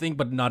worth something,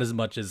 but not as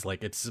much as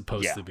like it's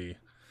supposed to be.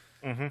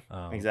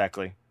 Mm-hmm.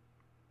 Exactly.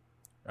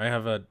 I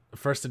have a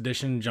first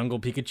edition Jungle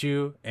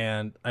Pikachu,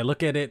 and I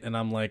look at it and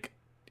I'm like,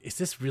 is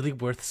this really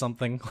worth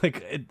something?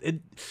 Like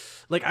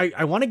like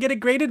I want to get it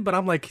graded, but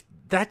I'm like,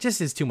 that just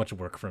is too much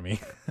work for me.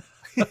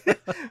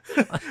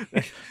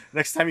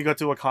 Next time you go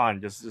to a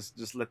con, just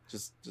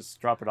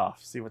drop it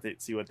off. See what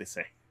they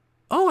say.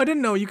 Oh, I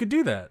didn't know you could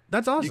do that.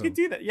 That's awesome. You could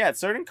do that. Yeah, at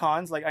certain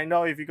cons, like I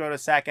know if you go to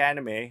SAC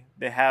Anime,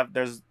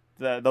 there's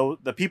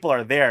the people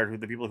are there,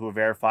 the people who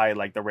verify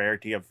like the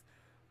rarity of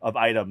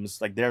items,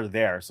 like they're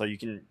there, so you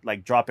can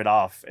like drop it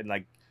off and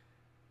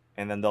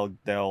then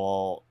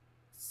they'll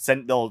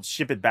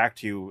ship it back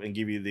to you and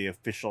give you the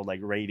official like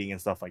rating and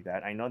stuff like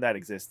that. I know that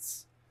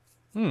exists.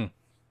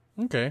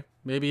 Okay,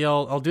 maybe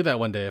I'll do that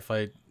one day if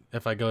I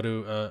go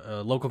to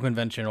a local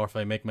convention or if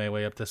I make my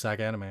way up to SAC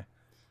Anime.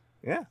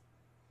 Yeah,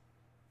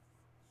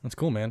 that's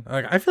cool, man.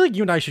 I feel like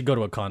you and I should go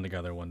to a con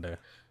together one day.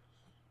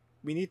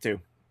 We need to.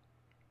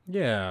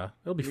 Yeah,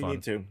 it'll be fun. We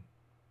need to.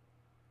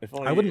 If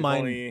only, I wouldn't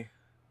mind.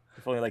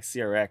 If only like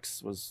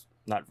CRX was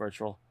not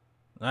virtual.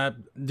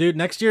 Dude,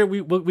 next year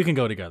we can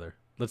go together.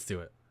 Let's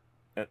do it.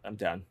 I'm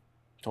down.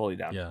 Totally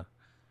down. Yeah.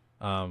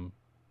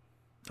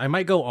 I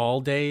might go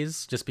all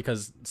days just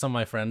because some of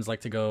my friends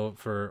like to go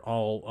for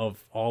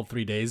all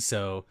 3 days.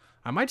 So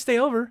I might stay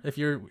over if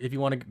you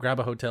want to grab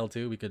a hotel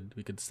too. We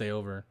could stay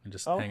over and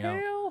just hang out.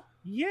 Hell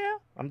yeah,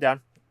 I'm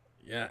down.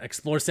 Yeah,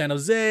 explore San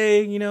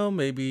Jose.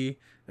 Maybe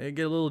get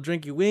a little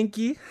drinky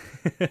winky.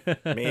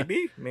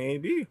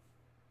 maybe.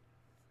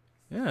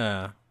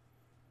 Yeah.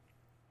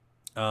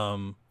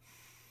 All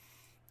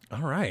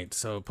right.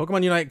 So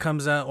Pokemon Unite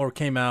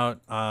came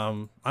out.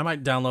 I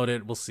might download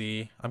it. We'll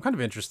see. I'm kind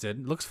of interested.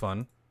 It looks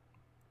fun.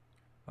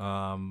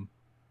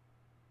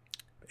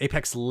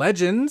 Apex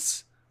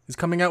Legends is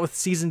coming out with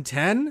season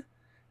 10.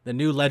 The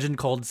new legend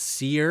called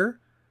Seer.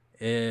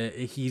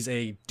 He's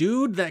a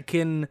dude that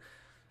can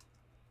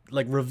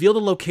like reveal the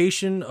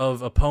location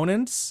of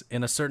opponents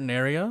in a certain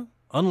area,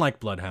 unlike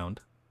Bloodhound.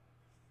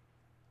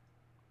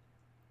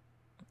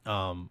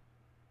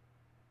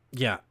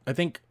 Yeah, I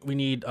think we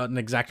need an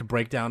exact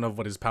breakdown of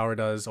what his power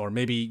does, or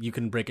maybe you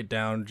can break it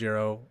down,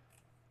 Jiro,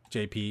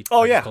 JP.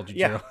 Oh yeah, called you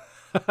yeah. Jiro.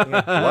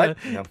 What?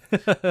 No.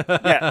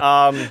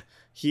 Yeah.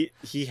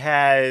 He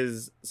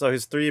has, so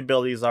his 3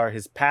 abilities are,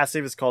 his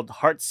passive is called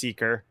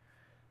Heartseeker.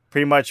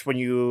 Pretty much when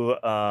you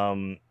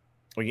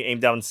aim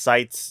down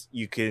sights,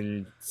 you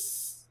can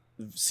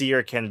see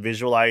or can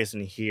visualize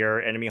and hear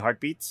enemy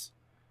heartbeats.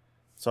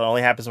 So it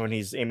only happens when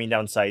he's aiming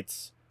down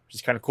sights, which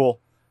is kind of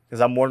cool. Because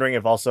I'm wondering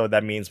if also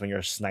that means when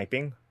you're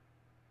sniping.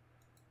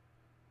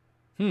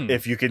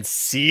 if you can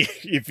see,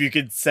 if you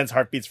can sense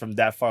heartbeats from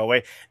that far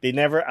away. I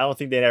don't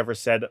think they ever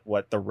said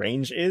what the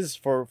range is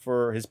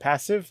for his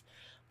passive,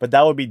 but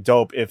that would be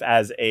dope if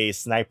as a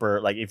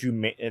sniper, like if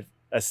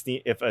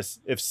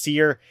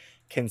Seer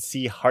can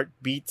see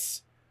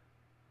heartbeats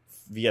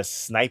via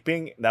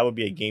sniping, that would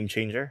be a game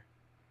changer.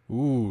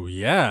 Ooh,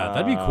 yeah,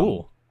 that'd be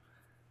cool.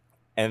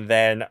 And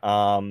then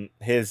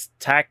his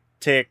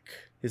tactical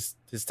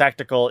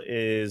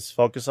is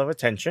focus of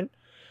attention,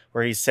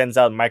 where he sends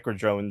out micro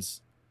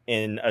drones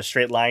in a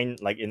straight line,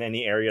 like in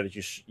any area that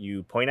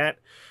you point at,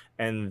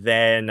 and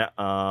then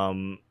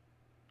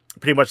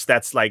pretty much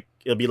that's like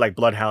it'll be like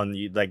Bloodhound.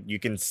 You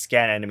can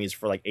scan enemies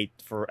for like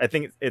I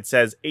think it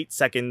says 8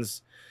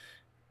 seconds.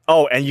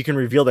 Oh, and you can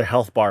reveal their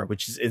health bar,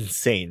 which is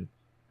insane.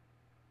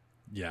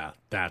 Yeah,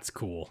 that's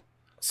cool.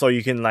 So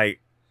you can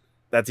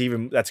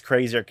that's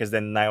crazier because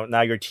then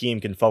now your team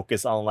can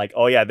focus on like,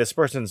 oh yeah, this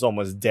person's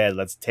almost dead.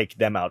 Let's take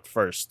them out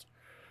first,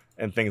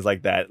 and things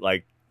like that.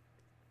 Like,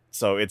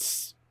 so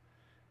it's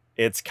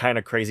kind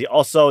of crazy.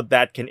 Also,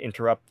 that can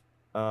interrupt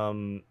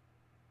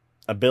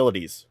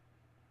abilities.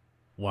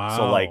 Wow.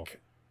 So like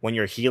when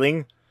you're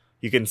healing,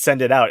 you can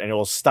send it out and it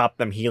will stop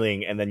them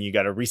healing, and then you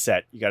gotta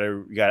reset. You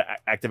gotta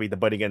activate the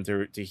button again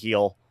to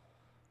heal.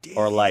 Damn.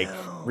 Or like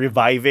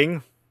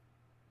reviving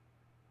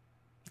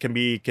can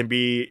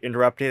be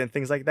interrupted and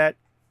things like that.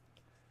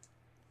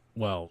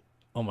 Well,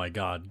 oh my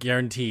god,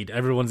 guaranteed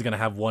everyone's gonna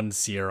have one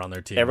Seer on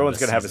their team. Everyone's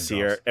gonna have a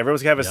Seer.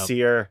 Everyone's gonna have a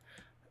Seer,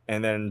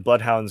 and then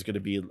Bloodhound's gonna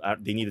be.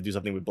 They need to do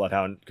something with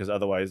Bloodhound because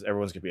otherwise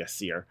everyone's gonna be a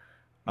Seer.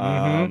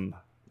 Mm-hmm.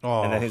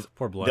 And then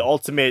poor Blood. The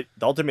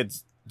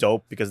ultimate's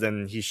dope because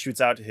then he shoots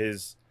out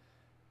his.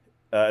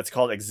 It's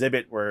called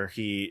Exhibit, where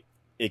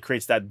it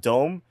creates that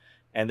dome,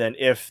 and then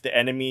if the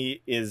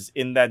enemy is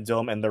in that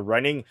dome and they're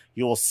running,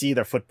 you will see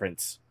their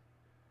footprints.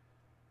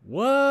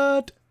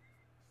 What?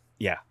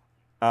 Yeah.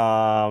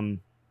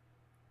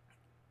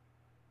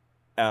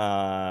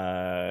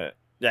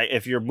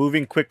 If you're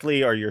moving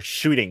quickly or you're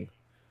shooting,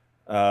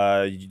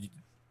 the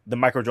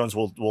micro drones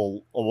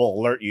will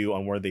alert you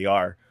on where they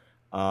are.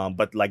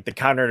 But like the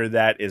counter to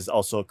that is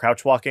also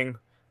crouch walking,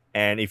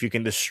 and if you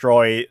can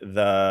destroy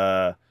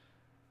the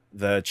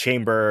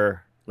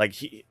chamber, like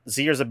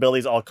Seer's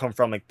abilities all come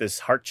from like this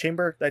heart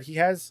chamber that he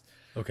has.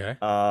 Okay.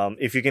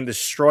 If you can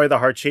destroy the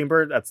heart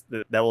chamber,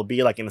 that will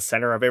be like in the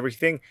center of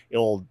everything. It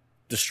will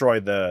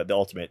destroy the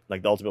ultimate.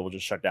 Like the ultimate will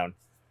just shut down.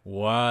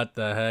 What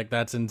the heck?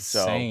 That's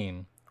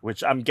insane. So,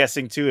 which I'm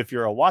guessing too, if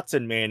you're a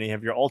Wattson man and you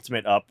have your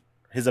ultimate up,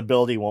 his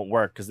ability won't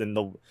work because then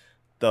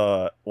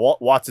the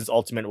Wattson's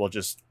ultimate will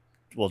just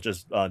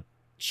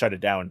shut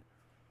it down.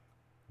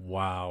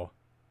 Wow.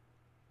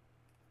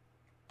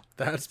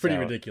 That's pretty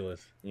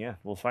ridiculous. Yeah,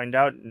 we'll find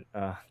out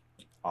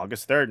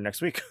August 3rd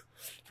next week.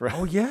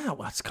 Oh yeah,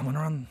 well, it's coming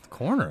around the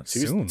corner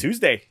soon.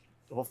 Tuesday.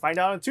 We'll find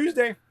out on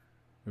Tuesday.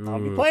 I'll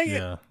be playing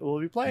it. We'll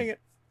be playing it.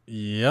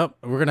 Yep,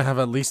 we're gonna have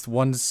at least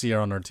one Seer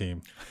on our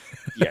team.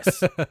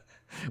 Yes,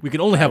 we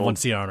can only have one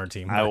Seer on our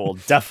team. I will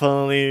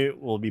definitely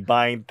will be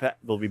buying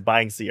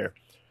Seer.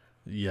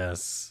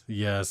 Yes.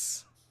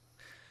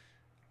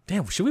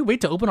 Damn, should we wait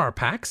to open our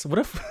packs? What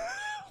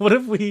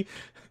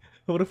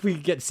if we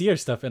get Seer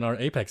stuff in our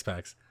Apex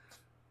packs?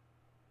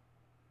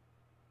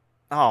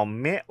 Oh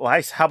man,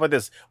 well, how about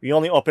this? We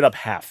only open up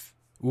half.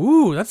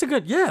 Ooh, that's a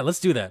good. Yeah, let's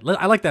do that.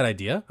 I like that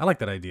idea.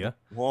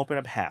 We'll open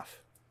up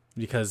half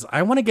because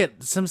I want to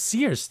get some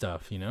Seer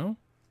stuff.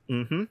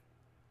 Mm-hmm.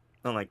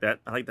 I like that.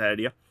 I like that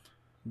idea.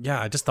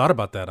 Yeah, I just thought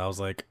about that. I was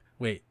like,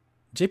 wait,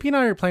 JP and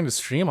I are planning to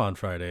stream on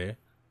Friday,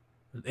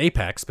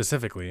 Apex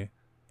specifically,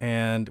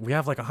 and we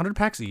have like 100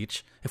 packs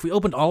each. If we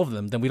opened all of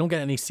them, then we don't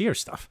get any Seer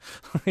stuff.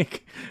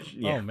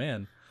 Yeah. Oh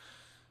man.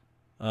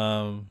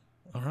 All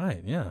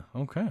right. Yeah.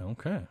 Okay.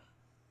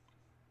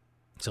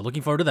 So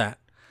looking forward to that.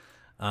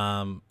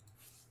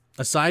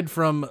 Aside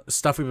from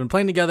stuff we've been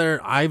playing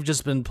together, I've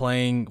just been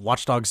playing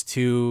Watch Dogs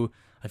 2.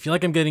 I feel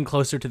like I'm getting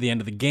closer to the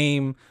end of the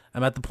game.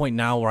 I'm at the point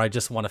now where I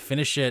just want to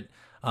finish it.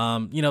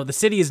 The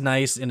city is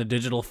nice in a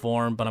digital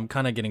form, but I'm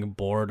kind of getting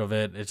bored of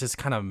it. It's just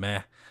kind of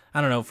meh. I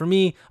don't know. For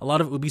me, a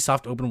lot of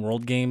Ubisoft open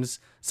world games,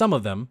 some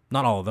of them,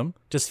 not all of them,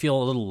 just feel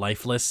a little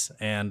lifeless.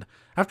 And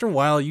after a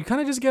while, you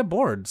kind of just get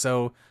bored.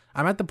 So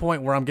I'm at the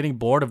point where I'm getting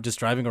bored of just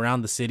driving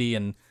around the city,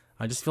 and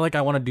I just feel like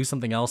I want to do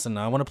something else, and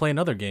I want to play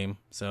another game.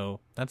 So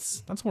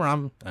that's where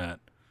I'm at.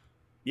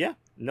 Yeah,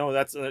 no,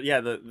 that's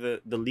the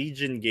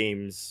Legion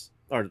games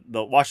or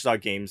the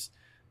Watchdog games.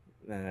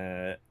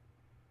 The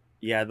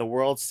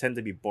worlds tend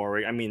to be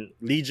boring. I mean,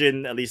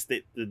 Legion, at least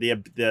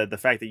the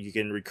fact that you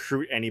can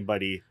recruit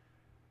anybody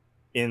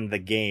in the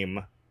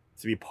game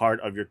to be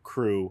part of your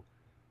crew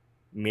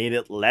made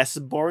it less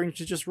boring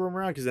to just roam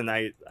around. Because then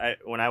I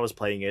when I was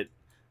playing it,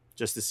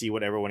 just to see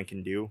what everyone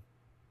can do,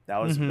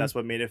 that's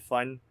what made it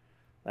fun.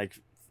 Like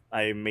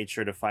I made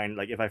sure to find,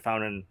 like, if I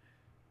found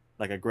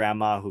a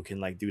grandma who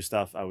can like do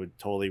stuff, I would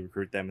totally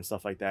recruit them and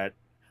stuff like that.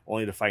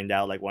 Only to find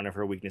out like one of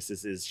her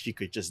weaknesses is she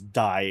could just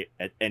die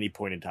at any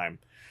point in time.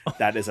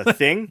 That is a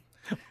thing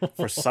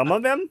for some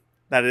of them.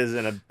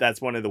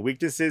 That's one of the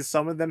weaknesses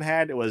some of them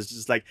had. It was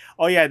just like,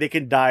 oh yeah, they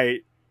can die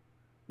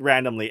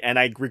randomly, and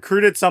I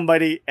recruited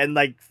somebody, and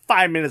like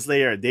 5 minutes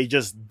later, they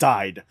just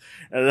died,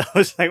 and I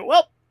was like,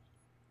 well,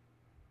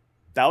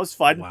 that was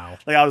fun. Wow.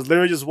 Like I was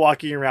literally just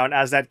walking around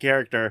as that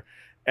character,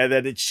 and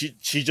then she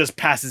just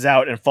passes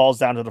out and falls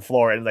down to the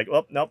floor, and like,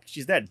 oh nope,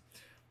 she's dead.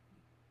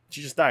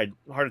 She just died,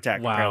 heart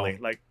attack. Wow. Apparently,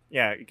 like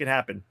yeah, it can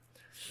happen.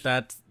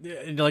 That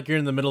like you're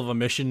in the middle of a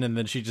mission and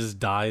then she just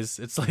dies.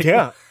 It's like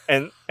Yeah,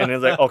 and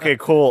it's like, okay,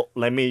 cool.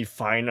 Let me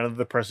find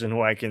another person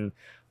who I can.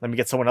 Let me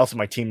get someone else in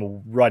my team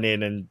to run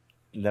in, and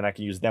then I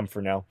can use them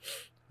for now.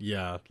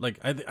 Yeah, like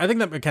I think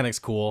that mechanic's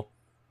cool.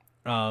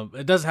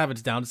 It does have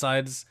its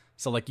downsides.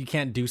 So like you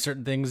can't do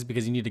certain things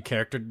because you need a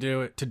character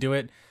to do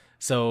it.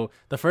 So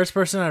the first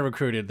person I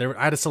recruited,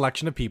 I had a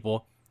selection of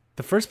people.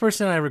 The first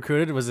person I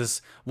recruited was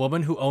this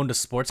woman who owned a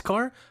sports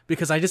car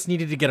because I just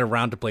needed to get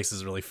around to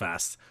places really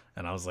fast.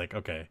 And I was like,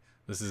 okay,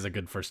 this is a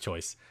good first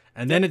choice.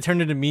 And then it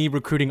turned into me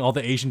recruiting all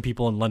the Asian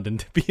people in London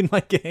to be in my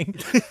gang.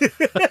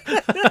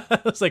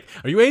 I was like,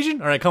 are you Asian?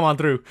 All right, come on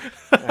through.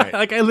 Right.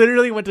 Like I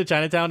literally went to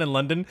Chinatown in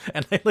London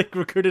and I like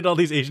recruited all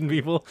these Asian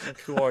people.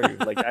 Who are you?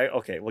 Like,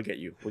 okay, we'll get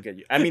you. We'll get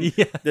you. I mean,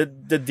 Yeah. the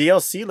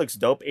DLC looks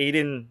dope.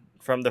 Aiden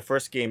from the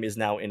first game is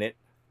now in it.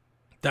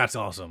 That's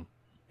awesome.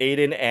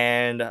 Aiden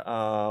and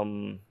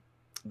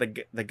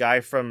the guy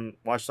from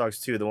Watch Dogs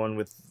 2, the one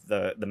with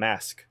the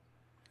mask.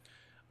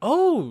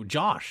 Oh,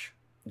 Josh.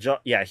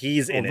 Yeah,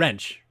 he's in it.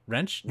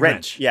 Wrench.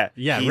 Yeah,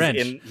 Yeah, he's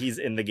Wrench. He's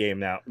in the game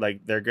now.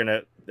 Like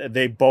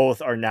they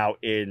both are now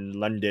in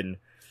London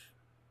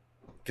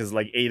because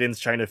like Aiden's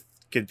trying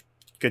to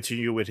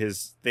continue with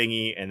his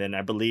thingy, and then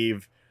I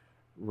believe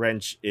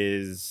Wrench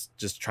is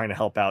just trying to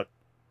help out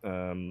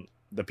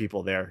the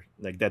people there,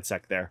 like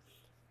DedSec there.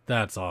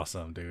 That's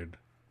awesome, dude.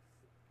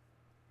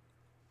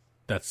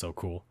 That's so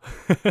cool.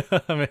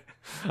 I'm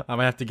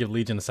gonna have to give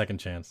Legion a second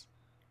chance.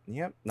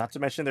 Yep. Not to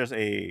mention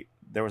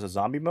there was a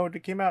zombie mode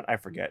that came out. I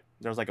forget.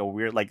 There was like a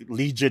weird like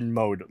Legion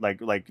mode,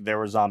 like there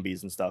were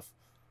zombies and stuff.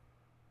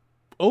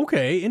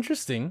 Okay,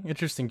 interesting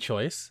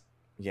choice.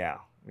 Yeah,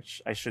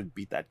 which I should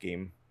beat that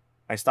game.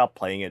 I stopped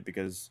playing it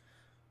because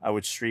I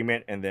would stream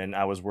it and then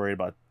I was worried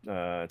about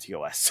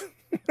TOS.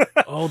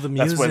 Oh, the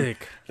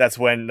music. That's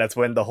when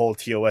the whole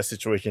TOS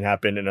situation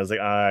happened, and I was like,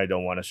 I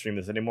don't want to stream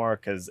this anymore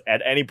because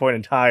at any point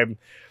in time,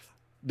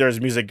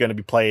 there's music going to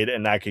be played,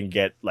 and I can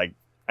get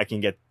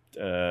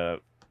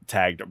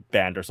tagged or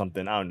banned or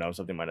something. I don't know,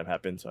 something might have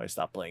happened, so I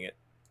stopped playing it.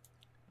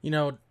 You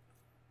know,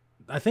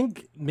 I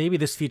think maybe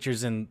this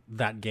features in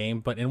that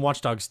game, but in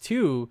Watch Dogs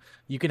 2,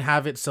 you can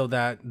have it so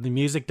that the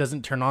music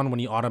doesn't turn on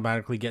when you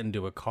automatically get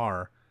into a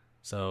car.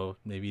 So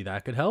maybe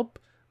that could help,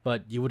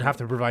 but you would have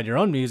to provide your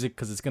own music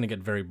because it's going to get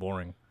very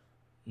boring.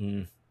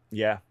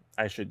 Yeah,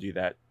 I should do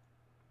that.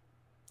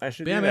 But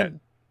yeah, man.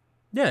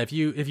 Yeah, if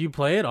you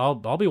play it, I'll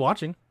be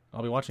watching.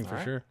 I'll be watching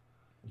for sure.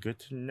 Good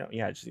to know.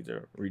 Yeah, I just need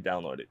to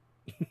re-download it.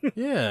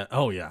 Yeah.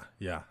 Oh yeah.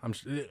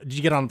 Did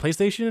you get on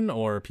PlayStation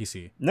or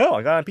PC? No,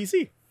 I got on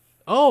PC.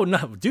 Oh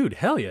no, dude!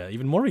 Hell yeah!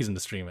 Even more reason to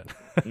stream it.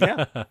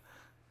 Yeah.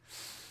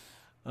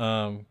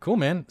 Cool,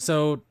 man.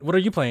 So, what are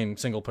you playing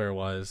single player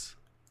wise?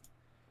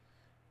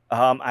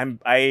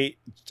 I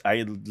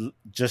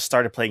just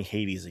started playing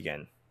Hades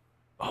again.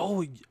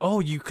 Oh,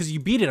 because you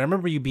beat it. I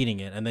remember you beating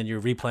it, and then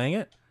you're replaying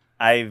it.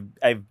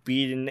 I've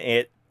beaten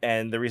it,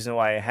 and the reason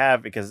why I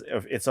have because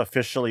it's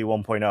officially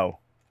 1.0.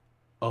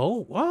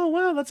 Oh,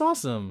 wow, that's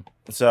awesome.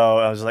 So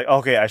I was like,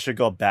 okay, I should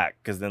go back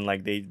because then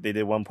like they did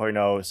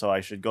 1.0, so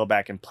I should go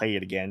back and play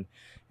it again,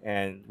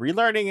 and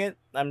relearning it.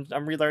 I'm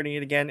relearning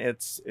it again.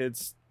 It's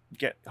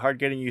hard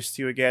getting used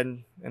to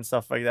again and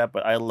stuff like that.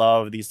 But I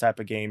love these type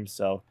of games,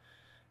 so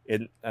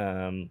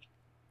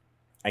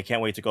I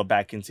can't wait to go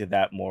back into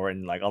that more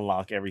and like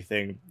unlock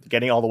everything,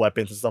 getting all the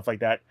weapons and stuff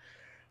like that.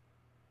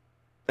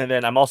 And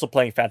then I'm also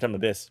playing Phantom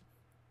Abyss.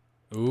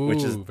 Ooh,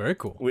 which is very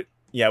cool.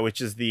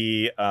 Which is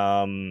the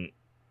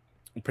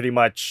pretty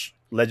much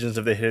Legends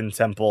of the Hidden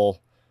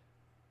Temple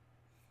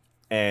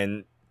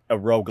and a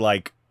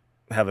roguelike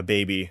have a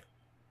baby.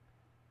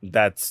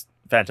 That's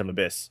Phantom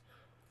Abyss.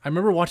 I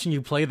remember watching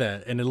you play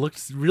that, and it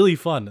looks really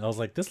fun. I was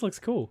like, this looks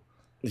cool.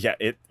 Yeah,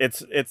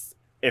 it's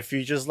if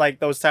you just like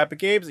those type of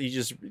games,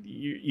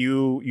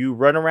 you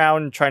run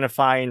around trying to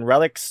find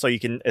relics so you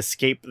can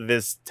escape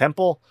this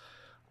temple.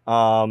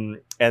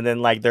 And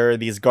then like there are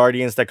these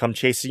guardians that come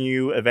chasing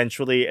you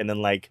eventually, and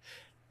then like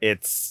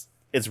it's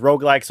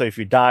roguelike, so if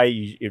you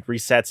die, it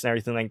resets and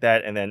everything like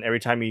that. And then every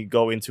time you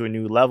go into a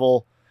new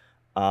level,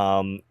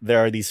 there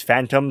are these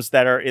phantoms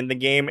that are in the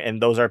game,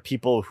 and those are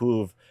people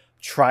who've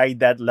tried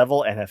that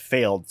level and have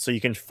failed. So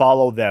you can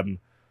follow them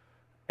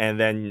and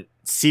then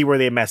see where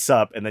they mess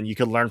up, and then you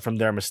can learn from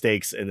their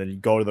mistakes and then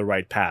go to the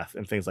right path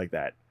and things like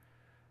that.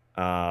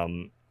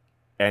 And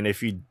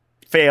if you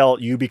fail,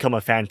 you become a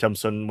phantom.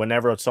 So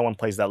whenever someone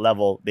plays that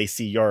level, they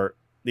see your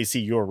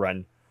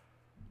run.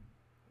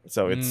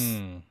 So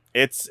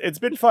it's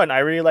been fun. I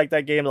really like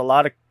that game. A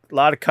lot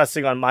of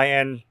cussing on my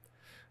end,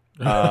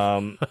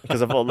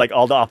 because of like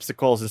all the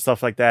obstacles and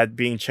stuff like that.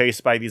 Being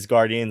chased by these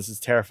guardians is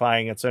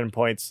terrifying at certain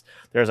points.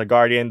 There's a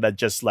guardian that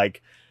just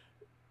like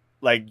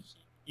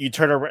you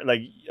turn around,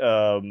 like,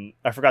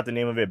 I forgot the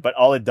name of it, but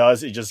all it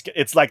does is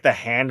it's like the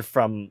hand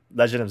from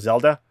Legend of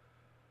Zelda.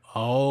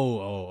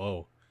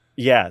 Oh.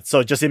 Yeah,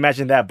 so just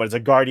imagine that, but it's a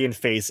guardian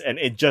face, and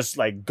it just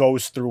like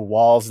goes through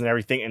walls and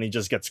everything, and it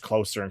just gets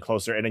closer and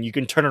closer, and then you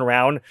can turn it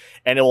around,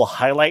 and it will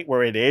highlight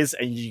where it is,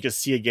 and you can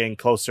see it getting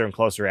closer and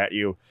closer at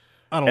you.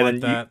 I don't And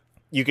like then that.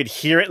 you could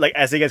hear it, like,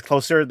 as it gets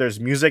closer, there's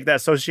music that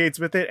associates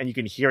with it, and you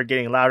can hear it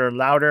getting louder and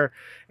louder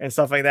and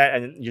stuff like that.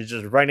 And you're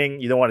just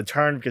running. You don't want to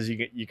turn because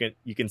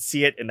you can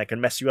see it, and that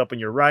can mess you up in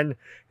your run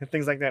and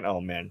things like that. Oh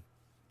man,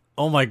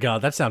 Oh my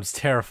god, that sounds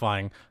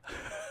terrifying.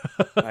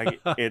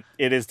 it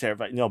is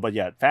terrifying. No, but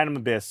yeah, Phantom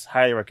Abyss,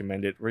 highly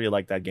recommend it. Really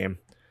like that game.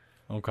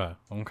 Okay.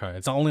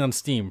 It's only on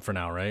Steam for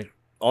now, right?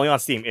 Only on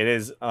Steam. It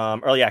is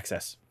early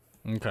access.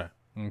 Okay.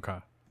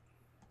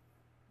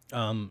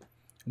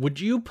 Would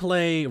you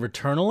play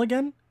Returnal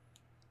again?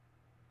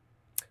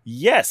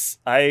 Yes,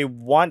 I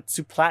want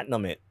to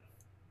platinum it.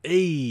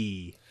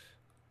 Hey.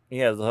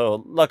 Yeah,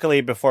 so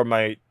luckily before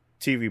my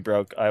TV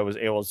broke, I was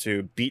able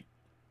to beat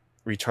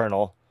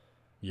Returnal.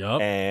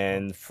 Yup.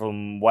 And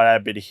from what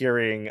I've been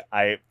hearing,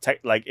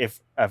 like if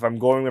I'm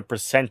going with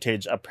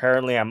percentage,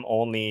 apparently I'm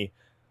only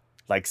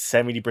like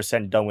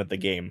 70% done with the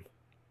game.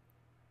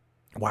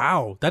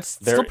 Wow, that's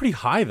still pretty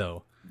high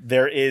though.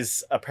 There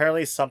is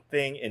apparently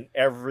something in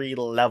every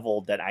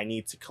level that I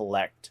need to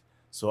collect.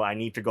 So I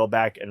need to go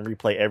back and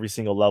replay every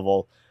single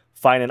level,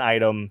 find an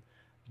item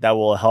that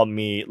will help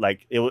me.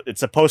 Like it's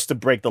supposed to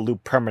break the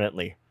loop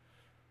permanently.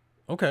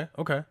 Okay.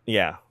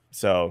 Yeah.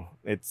 So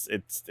it's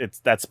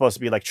that's supposed to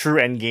be like true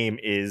end game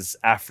is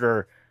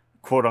after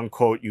quote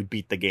unquote you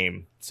beat the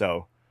game.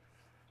 So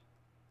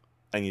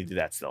I need to do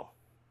that still.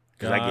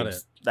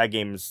 Because that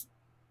game's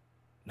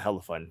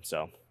hella fun.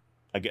 So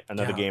I get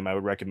another game I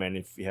would recommend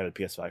if you have a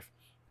PS5.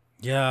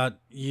 Yeah,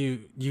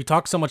 you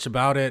talk so much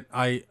about it.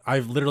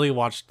 I've literally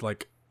watched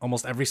like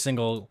almost every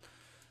single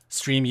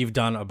stream you've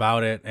done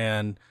about it,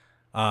 and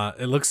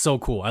it looks so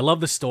cool. I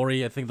love the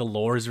story. I think the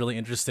lore is really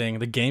interesting.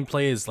 The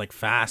gameplay is like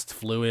fast,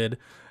 fluid,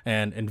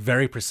 and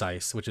very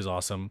precise, which is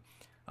awesome.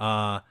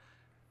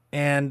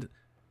 And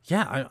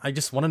yeah, I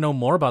just want to know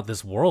more about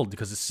this world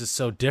because it's just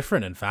so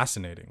different and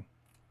fascinating.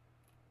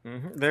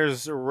 Mm-hmm.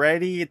 There's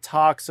already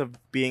talks of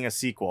being a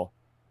sequel.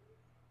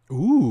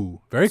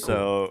 Ooh, very cool.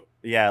 So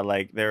yeah,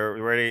 like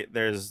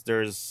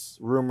there's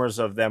rumors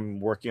of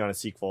them working on a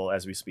sequel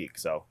as we speak.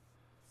 So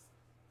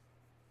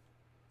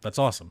that's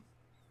awesome.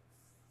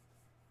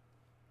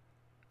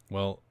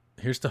 Well,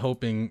 here's to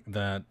hoping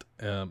that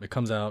it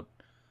comes out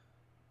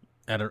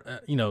at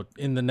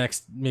in the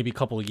next maybe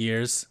couple of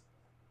years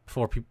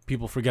before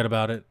people forget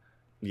about it.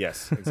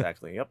 Yes,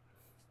 exactly. Yep.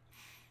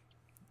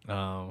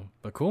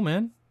 But cool,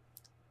 man.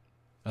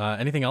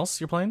 Anything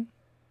else you're playing?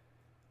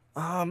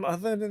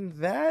 Other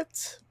than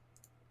that,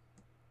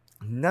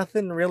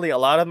 nothing really. A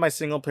lot of my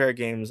single player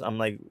games, I'm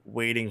like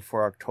waiting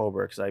for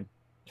October because I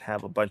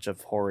have a bunch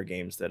of horror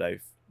games that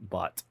I've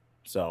bought.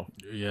 So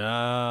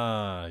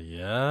yeah.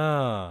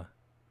 I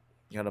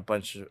got a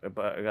bunch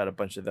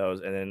of those,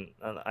 and then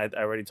I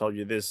already told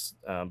you this,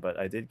 but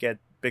I did get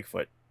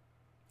Bigfoot.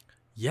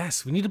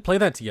 Yes, we need to play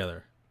that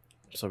together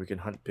so we can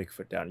hunt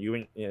Bigfoot down. You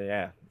and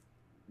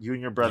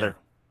your brother.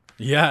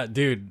 Yeah,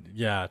 dude.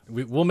 Yeah,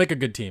 we'll make a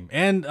good team.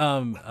 And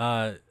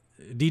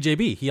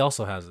DJB, he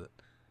also has it.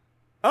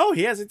 Oh,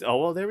 he has it. Oh,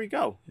 well, there we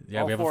go. Yeah,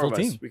 All we have a four full of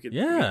us. team. We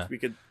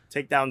could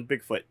take down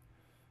Bigfoot.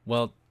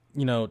 Well,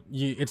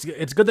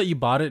 it's good that you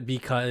bought it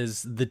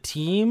because the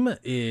team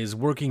is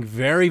working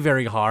very,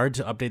 very hard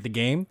to update the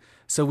game.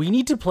 So we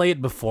need to play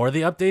it before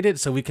they update it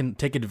so we can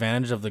take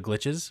advantage of the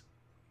glitches.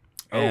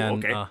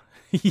 Okay.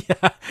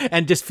 Yeah,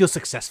 and just feel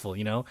successful,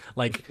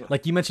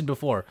 like you mentioned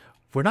before.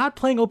 We're not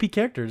playing OP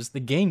characters. The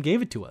game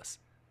gave it to us.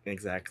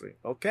 Exactly.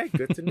 Okay,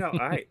 good to know.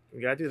 All right,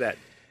 we gotta do that.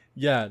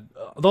 Yeah,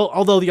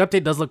 although the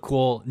update does look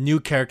cool, new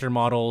character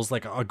models,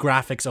 like a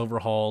graphics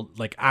overhaul,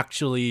 like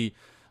actually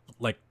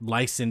like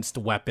licensed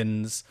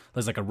weapons.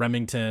 There's like a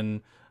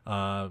Remington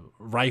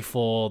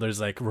rifle. There's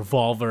like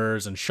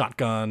revolvers and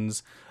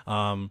shotguns.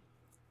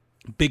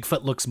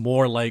 Bigfoot looks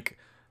more like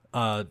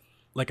a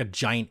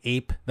giant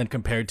ape than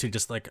compared to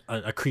just like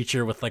a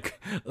creature with like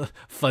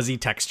fuzzy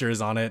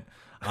textures on it.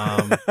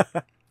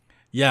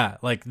 Yeah,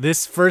 like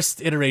this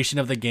first iteration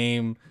of the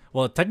game,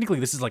 well, technically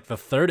this is like the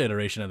third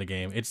iteration of the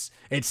game. It's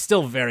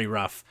still very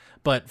rough,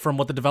 but from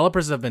what the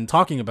developers have been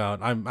talking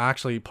about, I'm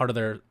actually part of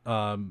their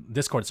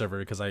Discord server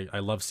because I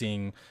love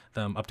seeing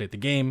them update the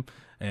game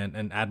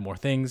and add more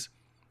things.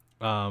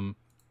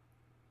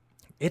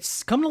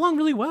 It's coming along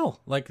really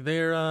well. Like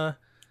they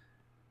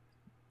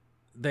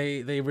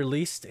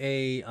released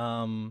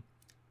a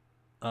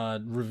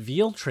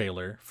reveal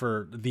trailer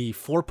for the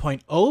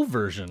 4.0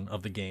 version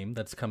of the game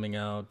that's coming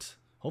out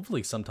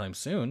hopefully sometime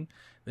soon.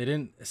 They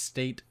didn't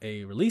state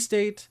a release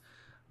date,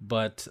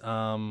 but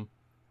the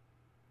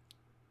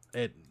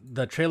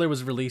trailer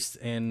was released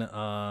in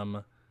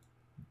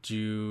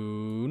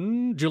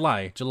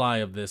July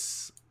of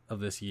this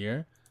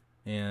year,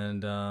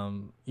 and I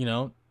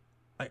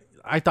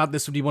thought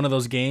this would be one of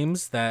those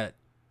games that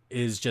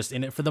is just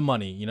in it for the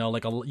money. You know,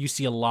 like you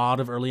see a lot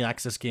of early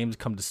access games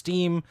come to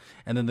Steam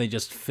and then they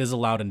just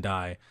fizzle out and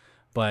die.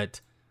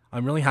 But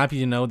I'm really happy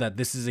to know that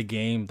this is a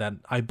game that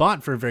I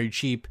bought for very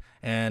cheap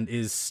and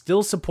is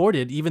still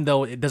supported, even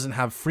though it doesn't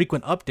have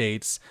frequent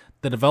updates.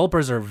 The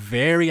developers are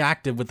very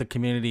active with the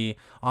community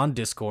on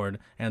Discord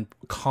and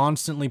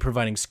constantly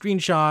providing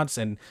screenshots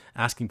and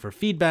asking for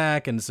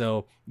feedback. And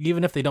so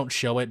even if they don't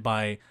show it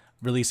by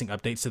releasing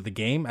updates to the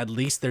game, at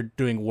least they're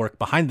doing work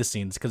behind the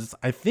scenes, because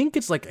I think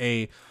it's like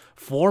a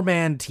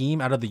 4-man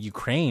team out of the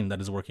Ukraine that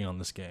is working on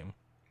this game.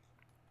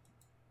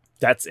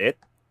 That's it?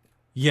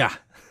 Yeah.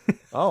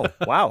 Oh,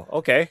 wow.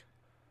 Okay.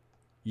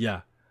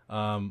 Yeah.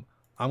 I'm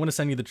going to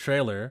send you the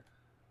trailer,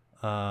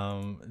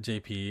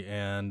 JP,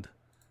 and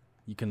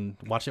you can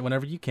watch it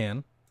whenever you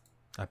can,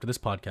 after this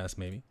podcast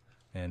maybe,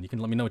 and you can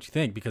let me know what you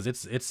think, because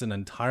it's an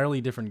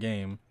entirely different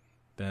game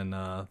than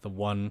the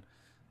one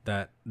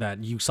that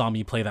you saw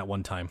me play that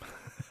one time.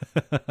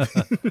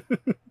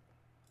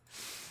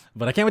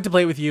 But I can't wait to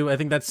play it with you. I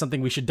think that's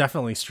something we should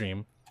definitely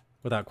stream,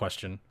 without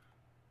question.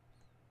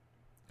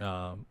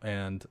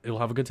 And it will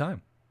have a good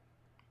time.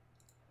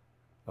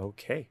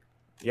 Okay.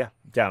 Yeah,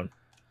 down.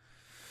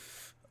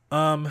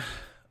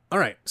 All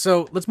right,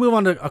 so let's move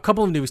on to a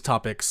couple of news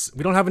topics.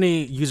 We don't have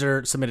any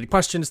user-submitted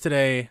questions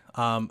today,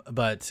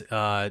 but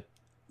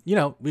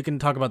we can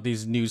talk about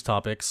these news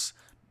topics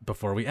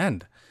before we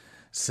end.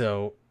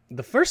 So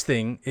the first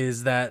thing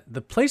is that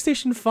the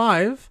PlayStation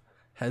 5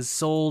 has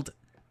sold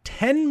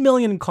 10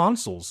 million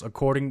consoles,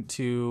 according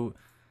to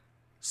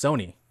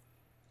Sony.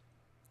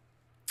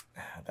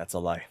 That's a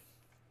lie.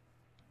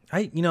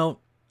 I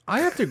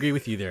have to agree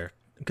with you there,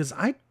 because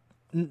a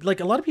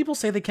lot of people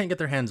say they can't get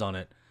their hands on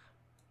it.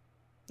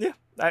 Yeah,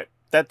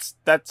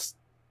 that's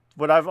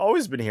what I've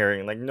always been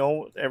hearing. Like,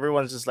 no,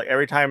 everyone's just like,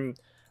 every time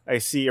I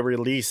see a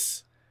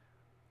release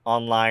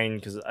online,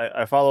 because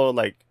I follow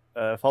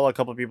a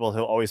couple of people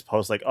who always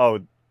post like, oh,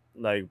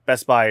 like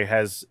Best Buy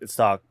has its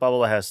stock, blah blah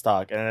blah has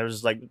stock, and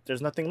there's like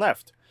there's nothing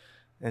left.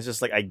 And it's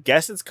just like, I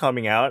guess it's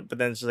coming out, but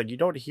then it's just like you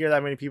don't hear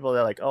that many people that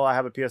are like, oh, I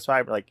have a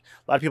PS5. But like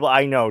a lot of people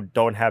I know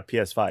don't have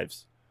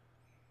PS5s,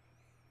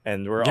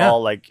 and we're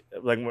all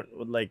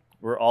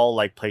we're all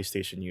like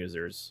PlayStation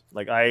users.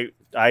 Like I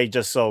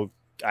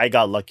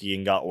got lucky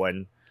and got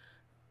one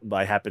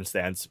by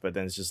happenstance, but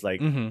then it's just like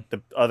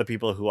the other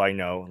people who I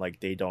know,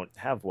 like they don't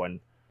have one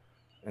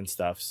and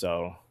stuff.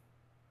 So,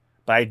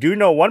 but I do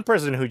know one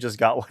person who just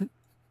got one.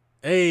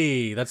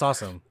 Hey, that's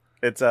awesome.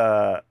 It's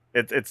funny.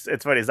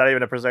 It's not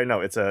even a person I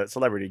know. It's a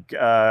celebrity.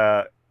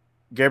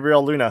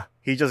 Gabriel Luna.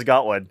 He just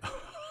got one.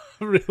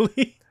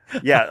 Really?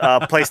 Yeah.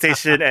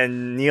 PlayStation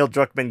and Neil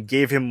Druckmann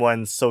gave him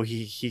one so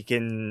he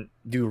can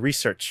do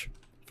research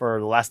for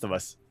The Last of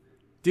Us.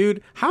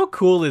 Dude, how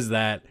cool is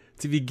that?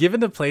 To be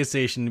given the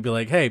PlayStation to be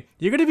like, hey,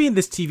 you're gonna be in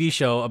this TV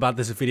show about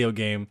this video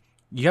game.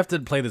 You have to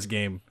play this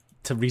game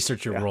to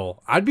research your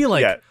role. I'd be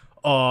like,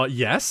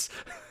 yes.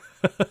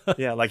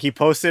 Yeah, like he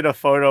posted a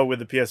photo with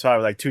the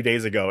PS5 like 2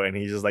 days ago, and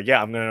he's just like,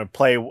 yeah,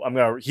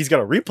 he's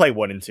gonna replay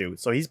 1 and 2.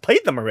 So he's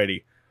played them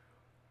already.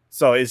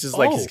 So it's just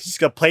like he's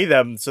gonna play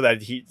them so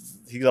that he's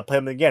gonna play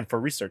them again for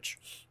research.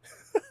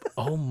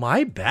 Oh,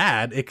 my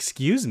bad.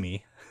 Excuse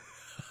me.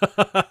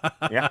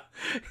 Yeah.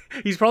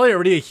 He's probably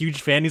already a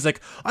huge fan. He's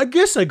like, I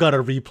guess I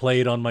gotta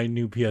replay it on my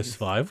new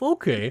PS5.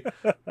 Okay.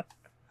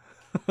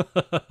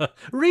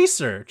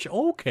 Research.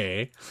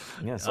 Okay.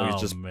 Yeah, so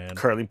he's just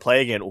currently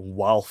playing it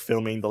while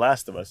filming The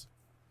Last of Us.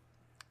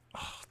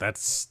 Oh,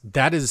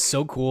 that is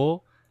so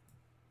cool.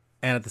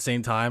 And at the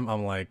same time,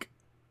 I'm like,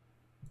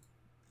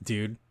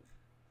 dude,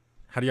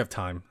 how do you have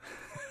time?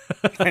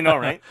 I know,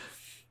 right?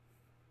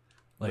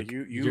 Like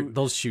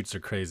those shoots are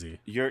crazy.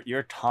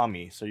 You're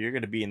Tommy, so you're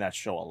gonna be in that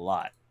show a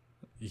lot.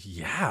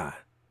 Yeah.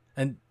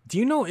 And do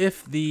you know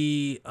if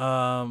the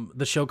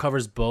show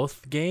covers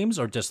both games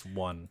or just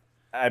one?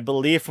 I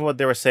believe from what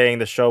they were saying,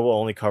 the show will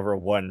only cover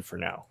 1 for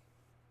now.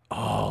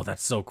 Oh,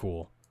 that's so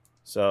cool.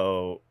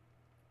 So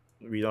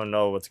we don't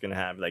know what's gonna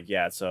happen. Like,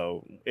 yeah.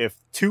 So if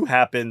 2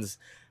 happens,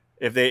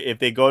 if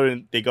they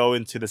go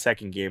into the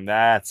second game,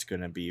 that's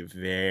gonna be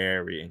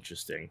very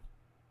interesting.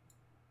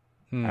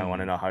 I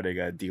want to know how they're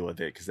gonna deal with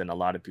it, because then a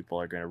lot of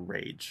people are gonna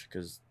rage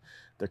because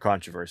the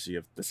controversy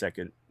of the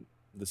second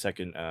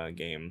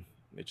game,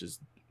 which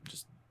is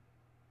just,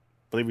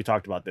 I believe we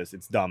talked about this.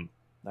 It's dumb.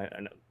 I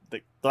know.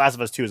 The Last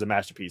of Us 2 is a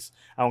masterpiece.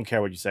 I don't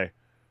care what you say.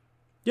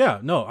 Yeah,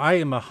 no,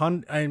 I'm in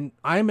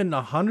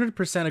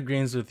 100%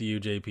 agreement with you,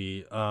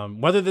 JP.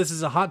 Whether this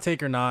is a hot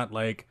take or not,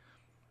 like,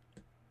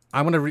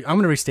 I'm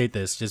gonna restate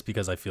this just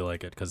because I feel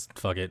like it. Because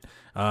fuck it.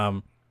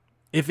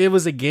 If it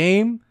was a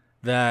game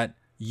that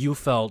you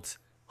felt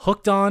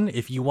hooked on,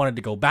 if you wanted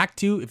to go back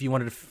to, if you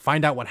wanted to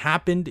find out what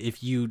happened,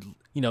 if you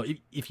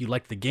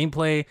liked the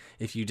gameplay,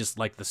 if you just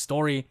liked the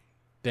story,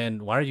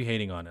 then why are you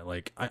hating on it?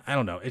 Like, I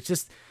don't know. It's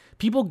just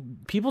people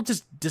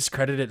just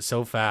discredit it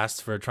so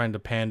fast for trying to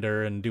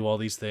pander and do all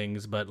these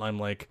things. But I'm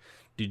like,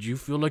 did you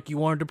feel like you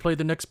wanted to play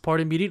the next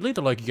part immediately?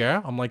 They're like,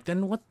 yeah. I'm like,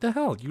 then what the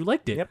hell? You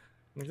liked it. Yep,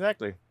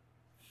 exactly.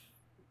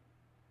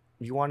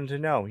 You wanted to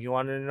know. You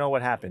wanted to know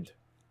what happened.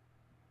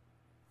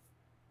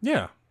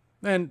 Yeah.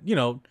 And,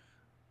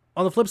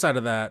 on the flip side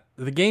of that,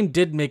 the game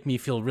did make me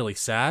feel really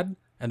sad.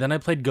 And then I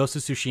played Ghost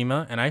of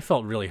Tsushima, and I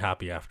felt really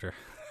happy after.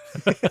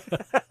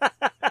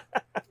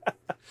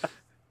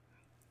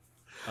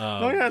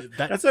 No, yeah,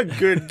 that that's a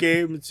good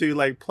game to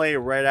like play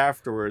right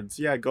afterwards.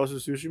 Yeah, Ghost of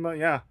Tsushima.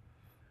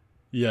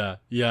 Yeah,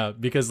 Yeah,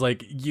 because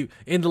like you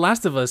in The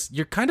Last of Us,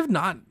 you're kind of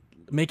not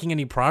making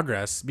any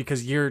progress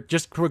because you're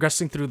just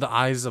progressing through the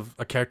eyes of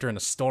a character in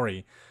a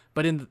story.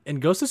 But in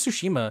Ghost of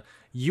Tsushima,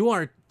 you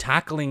are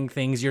tackling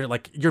things.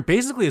 You're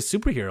basically a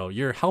superhero.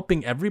 You're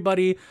helping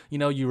everybody.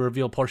 You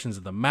reveal portions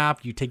of the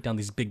map. You take down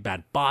these big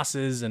bad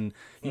bosses, and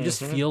you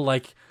just feel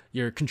like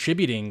you're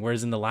contributing.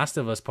 Whereas in The Last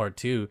of Us Part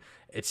 2,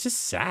 it's just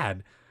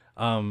sad.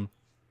 That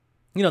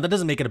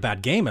doesn't make it a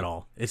bad game at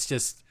all. It's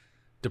just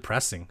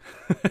depressing.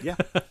 yeah.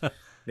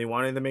 They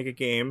wanted to make a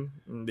game.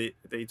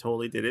 They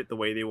totally did it the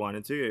way they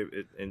wanted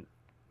to. And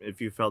if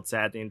you felt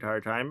sad the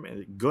entire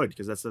time, good,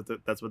 because that's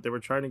what they were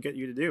trying to get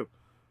you to do.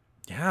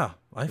 Yeah,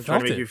 I They're felt trying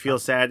to make it. you feel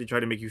sad. They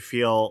try to make you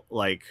feel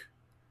like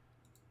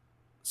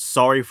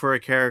sorry for a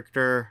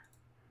character.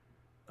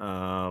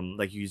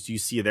 Like you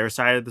see their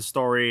side of the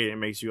story. It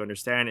makes you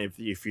understand if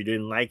you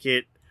didn't like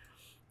it,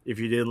 if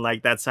you didn't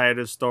like that side of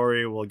the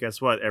story. Well, guess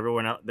what?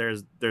 Everyone out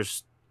there's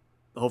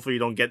hopefully you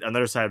don't get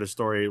another side of the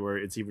story where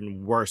it's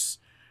even worse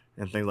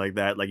and things like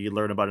that. Like you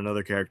learn about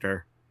another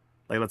character.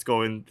 Like let's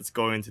go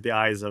into the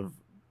eyes of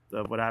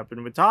what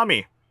happened with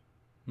Tommy.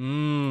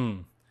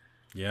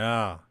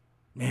 Yeah.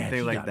 Man,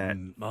 Things like that.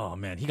 Oh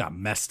man, he got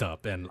messed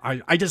up, and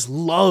I just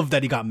love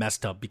that he got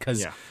messed up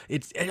because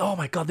oh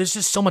my god, there's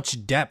just so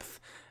much depth,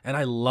 and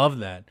I love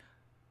that.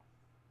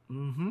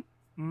 Oh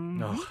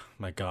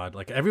my god,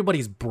 like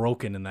everybody's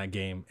broken in that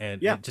game,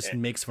 and it just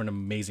makes for an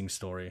amazing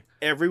story.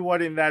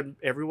 Everyone in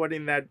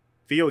that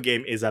video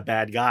game is a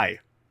bad guy.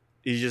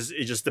 It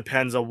just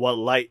depends on what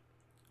light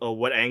or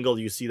what angle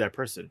you see that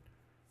person.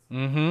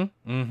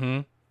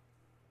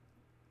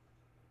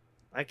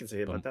 I can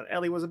say about that.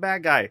 Ellie was a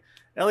bad guy.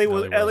 Ellie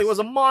was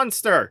a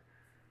monster.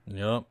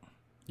 Yep.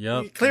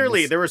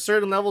 Clearly, there were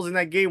certain levels in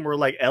that game where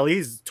like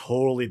Ellie's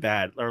totally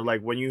bad, or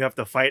like when you have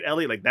to fight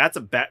Ellie, like that's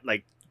a bad.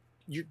 Like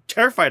you're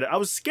terrified. I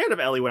was scared of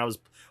Ellie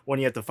when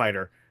you had to fight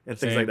her and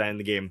things like that in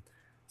the game.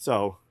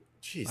 So,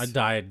 jeez, I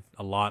died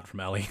a lot from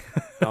Ellie.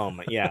 Oh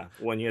my, yeah.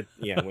 When you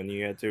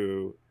had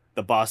to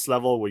the boss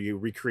level where you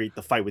recreate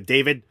the fight with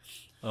David.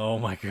 Oh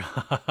my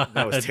god,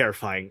 that was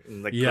terrifying.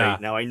 Like, yeah.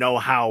 Great. Now I know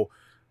how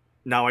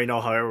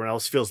everyone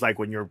else feels like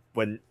when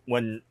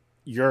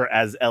you're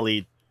as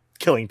Ellie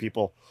killing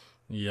people.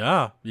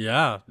 Yeah.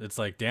 It's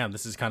like, damn,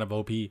 this is kind of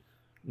OP.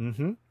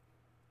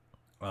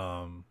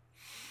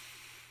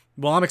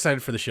 Well, I'm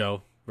excited for the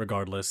show,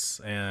 regardless,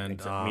 and Me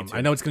too.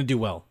 I know it's gonna do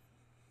well.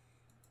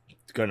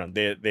 It's gonna.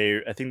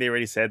 I think they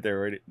already said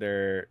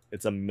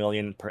it's $1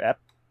 million per ep.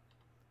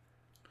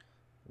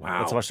 Wow,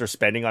 That's how much they're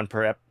spending on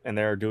per ep, and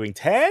they're doing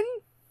 10. I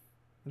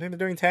think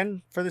they're doing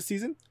 10 for this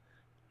season.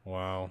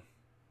 Wow,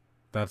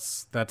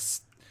 that's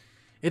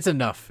it's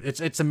enough.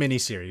 It's a mini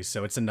series,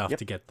 so it's enough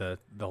to get the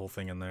whole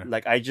thing in there.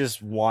 Like I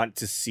just want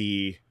to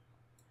see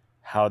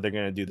how they're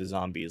gonna do the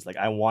zombies. Like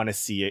I want to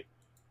see it.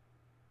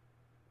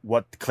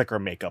 What the clicker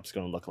makeup's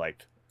gonna look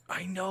like.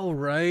 I know,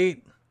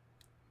 right?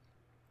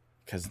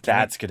 Because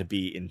that's gonna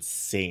be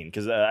insane.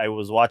 Because I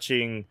was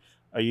watching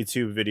a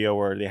YouTube video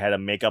where they had a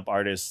makeup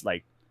artist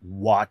like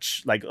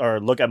watch or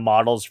look at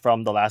models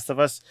from The Last of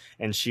Us,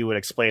 and she would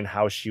explain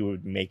how she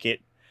would make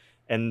it.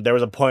 And there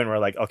was a point where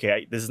like,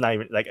 okay, this is not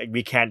even like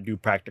we can't do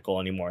practical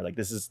anymore. Like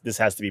this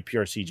has to be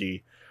pure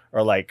CG,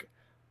 or like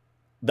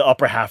the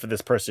upper half of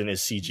this person is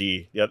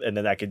CG, and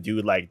then I could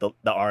do like the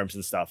arms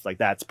and stuff. Like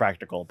that's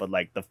practical, but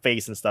like the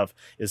face and stuff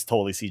is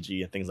totally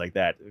CG and things like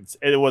that.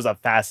 It was a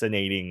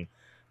fascinating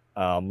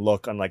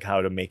look on like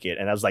how to make it,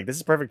 and I was like, this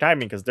is perfect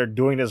timing because they're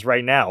doing this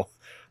right now.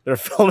 They're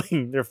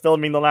filming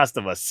The Last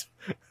of Us.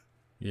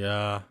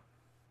 Yeah,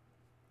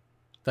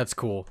 that's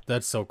cool.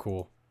 That's so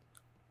cool.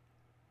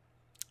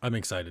 I'm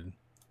excited.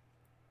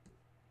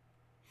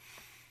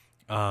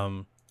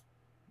 I'm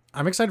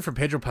excited for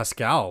Pedro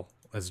Pascal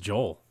as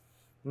Joel.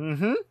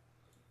 I'm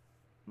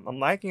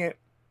liking it.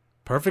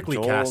 Perfectly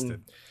Joel,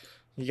 casted.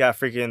 You got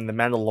freaking The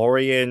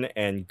Mandalorian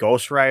and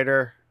Ghost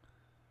Rider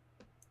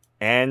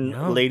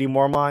and Lady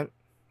Mormont.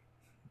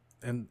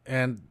 And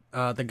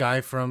the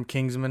guy from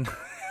Kingsman.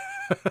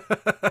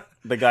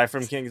 The guy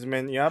from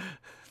Kingsman, yep.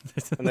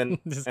 And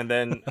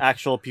then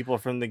actual people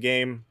from the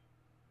game.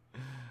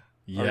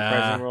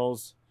 Yeah. Reprising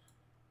roles.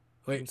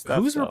 Wait,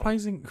 who's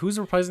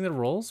reprising the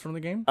roles from the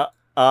game?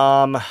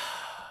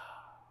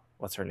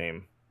 What's her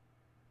name?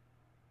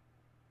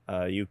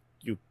 You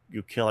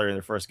kill her in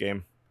the first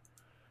game.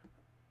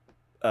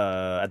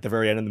 At the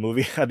very end of the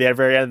movie, at the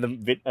very end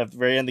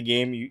of the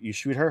game, you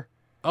shoot her.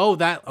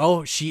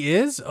 Oh, she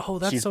is. Oh,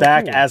 that's she's so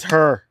back cool. as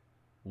her.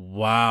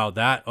 Wow,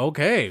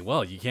 okay.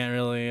 Well, you can't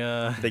really.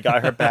 They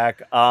got her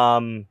back.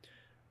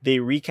 They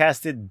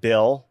recasted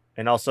Bill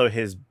and also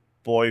his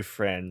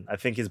boyfriend. I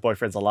think his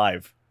boyfriend's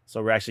alive,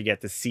 so we actually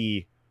get to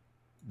see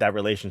that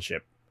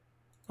relationship.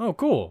 Oh,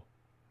 cool.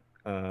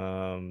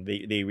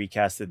 They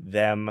recasted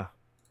them.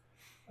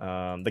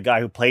 The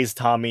guy who plays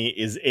Tommy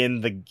is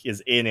in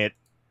it,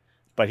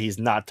 but he's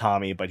not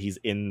Tommy, but he's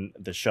in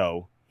the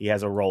show. He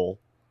has a role.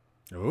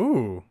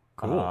 Ooh,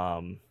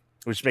 cool.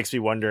 Which makes me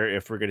wonder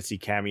if we're gonna see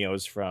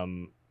cameos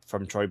from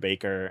Troy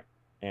Baker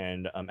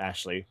and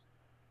Ashley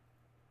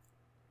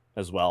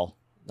as well.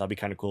 That'd be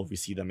kind of cool if we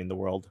see them in the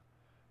world.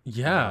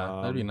 Yeah,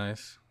 that'd be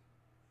nice.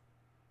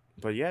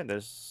 But yeah,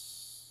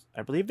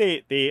 I believe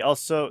they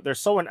also, there's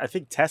someone, I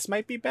think Tess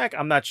might be back.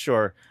 I'm not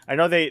sure. I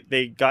know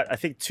they got, I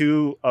think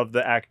 2 of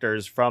the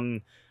actors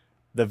from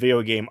the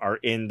video game are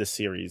in the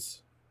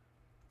series.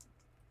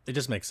 It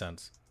just makes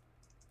sense.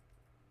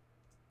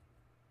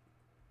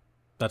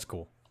 That's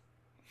cool.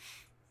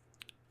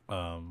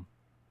 I'm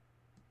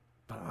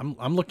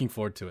looking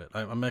forward to it.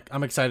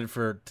 I'm excited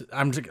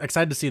I'm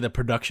excited to see the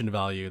production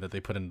value that they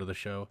put into the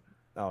show.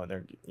 Oh,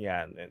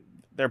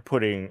 they're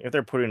putting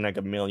like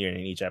 $1 million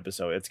in each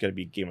episode. It's gonna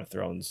be Game of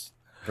Thrones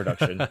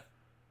production.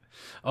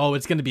 Oh,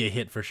 it's gonna be a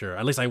hit for sure.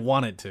 At least I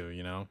want it to.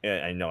 You know.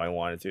 Yeah, I know I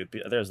want it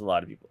to. There's a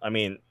lot of people. I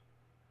mean,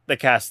 the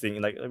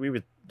casting, like we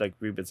would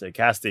say,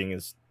 casting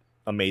is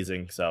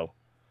amazing. So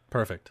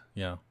perfect.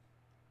 Yeah.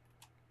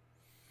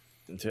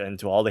 And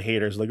to all the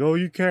haters, like, oh,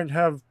 you can't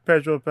have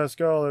Pedro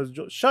Pascal as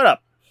shut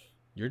up.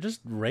 You're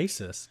just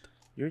racist.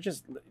 You could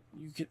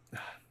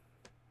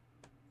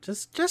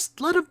just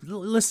let him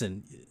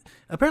listen.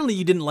 Apparently,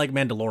 you didn't like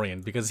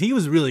Mandalorian because he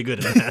was really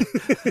good in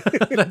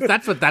that.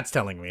 That's what that's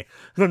telling me.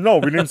 No,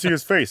 we didn't see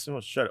his face. Oh,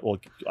 shut up.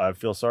 Well, I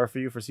feel sorry for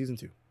you for season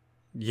 2.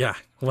 Yeah.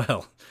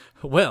 Well.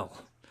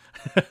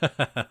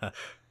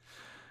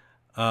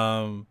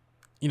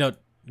 You know,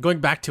 going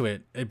back to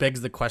it, it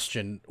begs the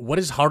question: what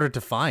is harder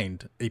to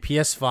find, a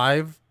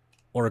PS5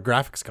 or a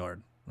graphics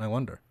card? I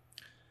wonder.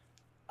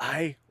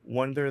 I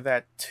wonder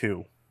that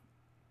too,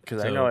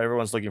 because I know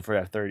everyone's looking for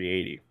that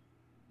 3080.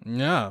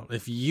 Yeah,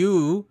 if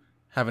you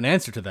have an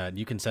answer to that,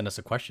 you can send us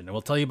a question, and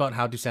we'll tell you about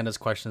how to send us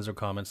questions or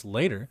comments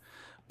later.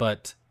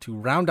 But to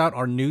round out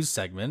our news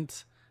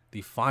segment,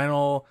 the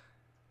final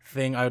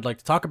thing I would like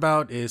to talk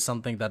about is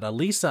something that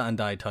Elisa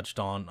and I touched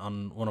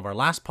on one of our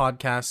last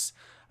podcasts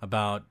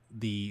about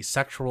the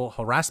sexual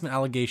harassment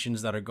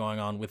allegations that are going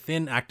on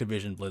within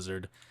Activision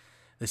Blizzard.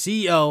 The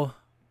CEO,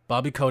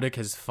 Bobby Kotick,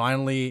 has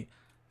finally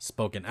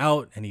spoken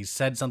out, and he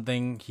said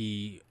something.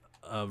 He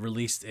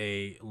released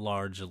a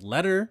large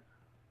letter,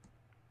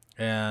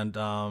 and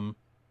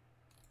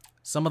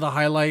some of the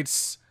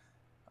highlights,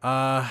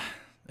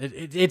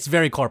 it's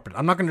very corporate.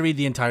 I'm not going to read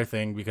the entire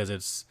thing because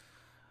it's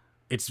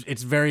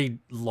very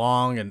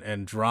long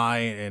and dry,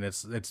 and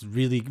it's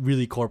really,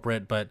 really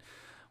corporate. But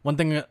one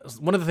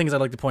of the things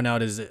I'd like to point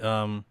out is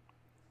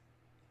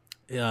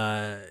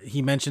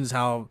he mentions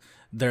how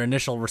their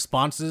initial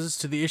responses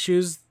to the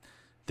issues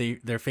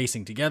they're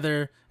facing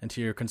together and to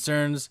your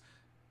concerns.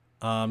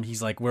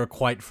 He's like, we're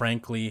quite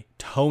frankly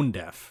tone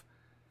deaf.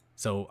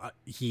 So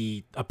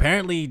he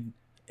apparently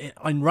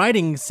in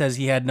writing says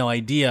he had no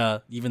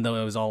idea, even though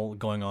it was all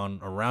going on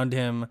around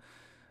him.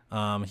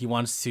 He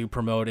wants to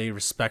promote a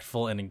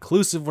respectful and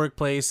inclusive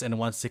workplace and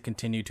wants to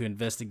continue to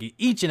investigate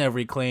each and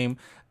every claim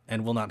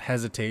and will not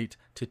hesitate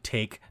to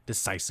take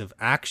decisive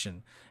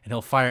action. And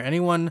he'll fire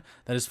anyone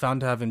that is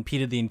found to have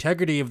impeded the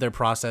integrity of their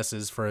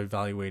processes for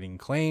evaluating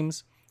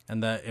claims,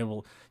 and that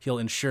he'll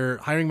ensure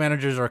hiring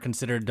managers are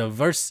considered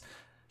diverse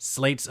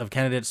slates of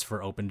candidates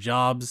for open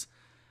jobs.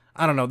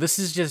 I don't know. This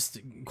is just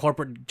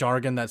corporate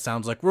jargon that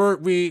sounds like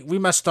we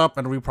messed up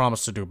and we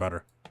promised to do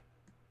better.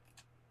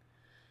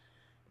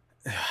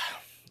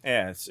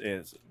 Yeah,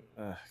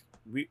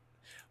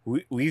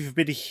 we've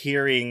been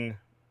hearing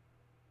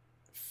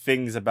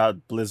things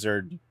about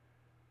Blizzard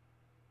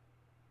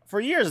for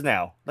years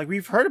now. Like,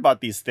 we've heard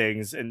about these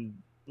things, and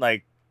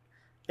like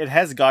it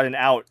has gotten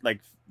out,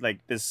 like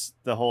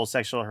the whole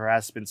sexual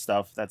harassment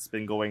stuff that's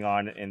been going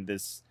on in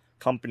this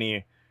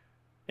company,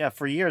 yeah,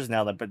 for years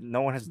now. But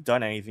no one has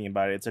done anything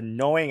about it. It's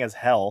annoying as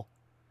hell.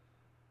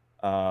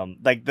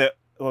 Like the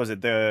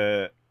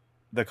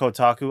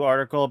Kotaku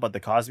article about the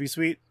Cosby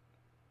Suite.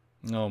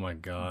 Oh my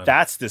god,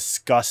 that's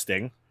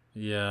disgusting.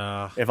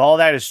 Yeah. If all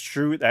that is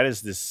true, that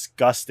is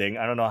disgusting.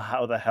 I don't know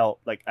how the hell.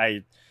 Like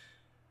I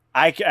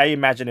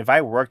imagine if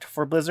I worked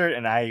for Blizzard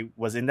and I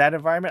was in that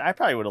environment, I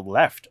probably would have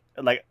left.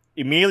 Like,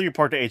 immediately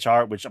report to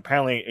HR, which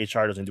apparently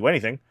HR doesn't do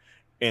anything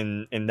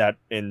in that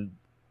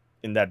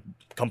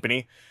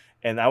company,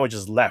 and I would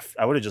just left.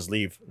 I would have just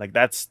leave. Like,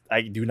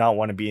 I do not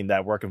want to be in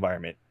that work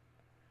environment.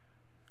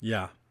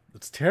 Yeah,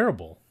 it's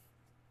terrible.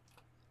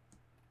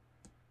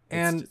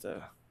 And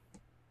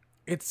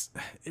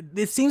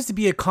it seems to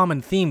be a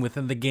common theme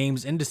within the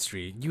games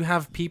industry. You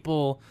have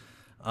people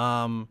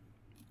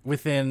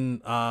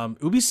within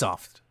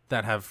Ubisoft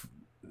that have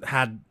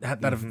have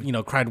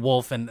cried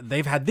wolf, and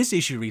they've had this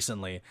issue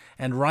recently.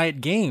 And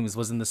Riot Games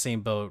was in the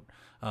same boat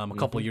a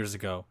couple of years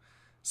ago.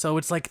 So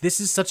it's like, this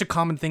is such a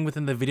common thing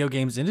within the video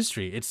games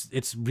industry.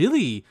 It's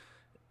really,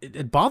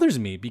 it bothers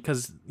me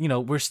because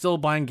we're still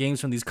buying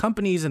games from these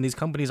companies, and these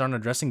companies aren't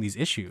addressing these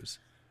issues.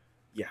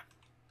 Yeah.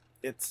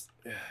 It's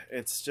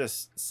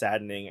just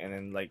saddening.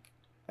 And then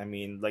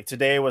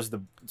today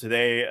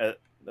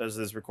as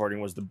this recording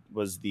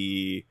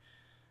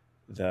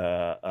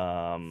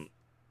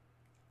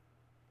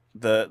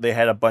they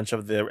had a bunch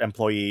of the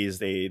employees.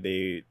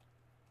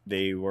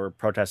 They were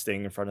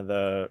protesting in front of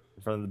the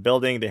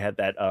building. They had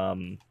that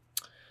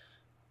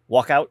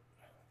walkout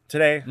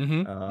today,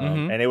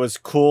 and it was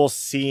cool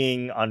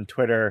seeing on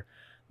Twitter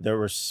the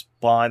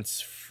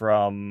response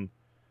from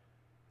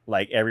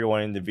like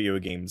everyone in the video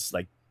games,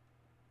 like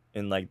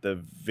in like the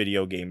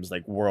video games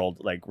like world,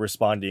 like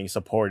responding,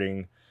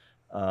 supporting.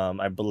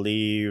 I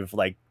believe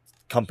like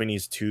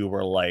companies too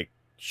were like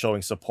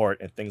showing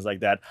support and things like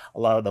that. A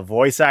lot of the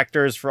voice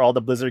actors for all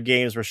the Blizzard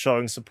games were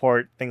showing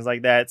support, things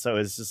like that. So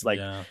it's just like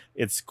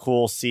it's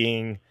cool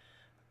seeing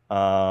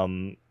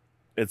the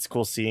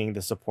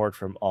support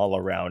from all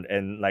around.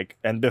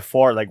 And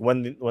before, like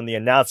when the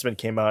announcement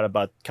came out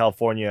about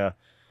California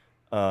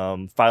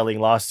filing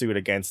lawsuit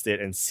against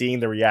it, and seeing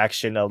the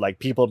reaction of like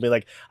people be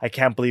like, I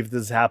can't believe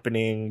this is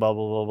happening, blah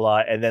blah blah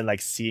blah, and then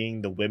like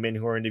seeing the women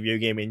who are in the video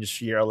game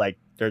industry are like,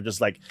 they're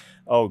just like,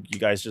 oh, you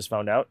guys just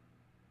found out.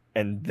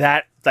 And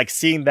that, like,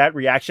 seeing that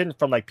reaction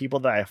from like people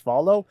that I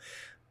follow,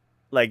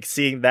 like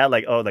seeing that,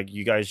 like, oh, like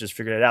you guys just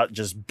figured it out,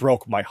 just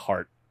broke my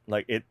heart.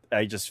 Like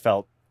I just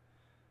felt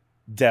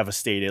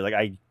devastated. Like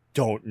I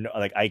don't know,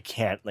 like I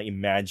can't like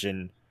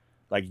imagine,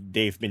 like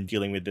they've been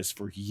dealing with this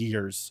for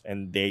years,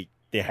 and they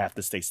had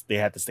to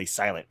stay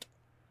silent.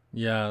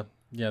 Yeah,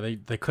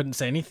 they couldn't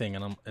say anything,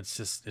 and it's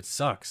just, it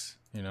sucks,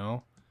 you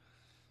know.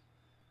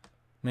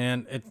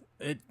 Man,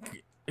 it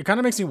kind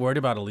of makes me worried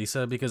about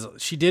Elisa, because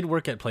she did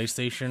work at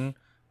PlayStation,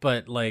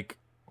 but like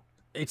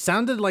it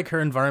sounded like her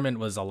environment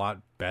was a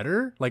lot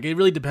better. Like it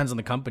really depends on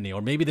the company,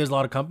 or maybe there's a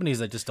lot of companies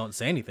that just don't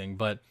say anything.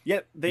 But yeah,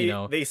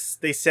 they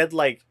said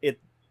like it,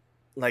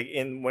 like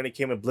in when it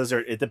came with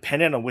Blizzard, it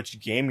depended on which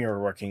game you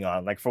were working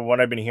on. Like from what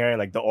I've been hearing,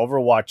 like the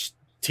Overwatch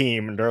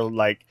team, they're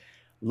like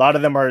a lot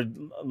of them are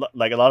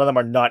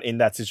not in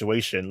that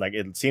situation. Like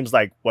it seems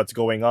like what's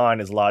going on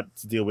is a lot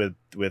to deal with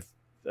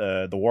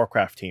the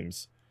Warcraft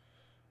teams.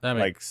 That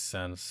makes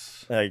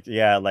sense. Like,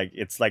 yeah, like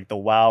it's like the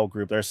WoW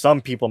group. There's some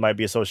people might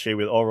be associated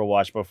with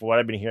Overwatch, but for what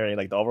I've been hearing,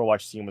 like the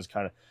Overwatch team was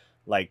kind of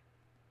like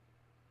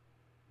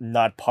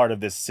not part of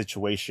this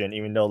situation,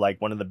 even though like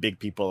one of the big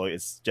people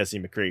is Jesse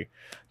McCree,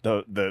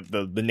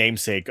 the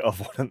namesake of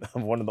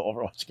one of the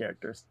Overwatch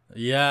characters.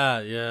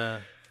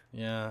 Yeah.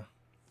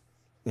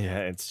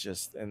 It's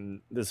just, and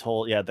this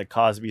whole the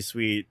Cosby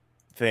Suite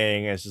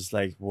thing is just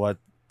like, what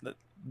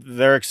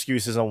their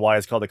excuses on why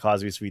it's called the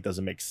Cosby Suite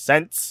doesn't make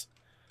sense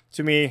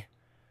to me,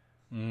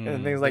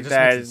 and things like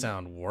that. Makes it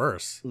sound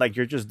worse. Like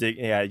you're just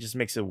it just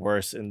makes it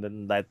worse. And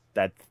then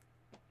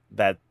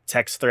that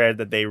text thread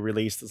that they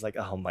released is like,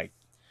 oh my,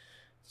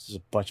 it's just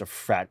a bunch of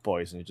frat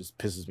boys, and it just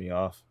pisses me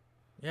off.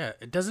 Yeah,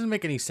 it doesn't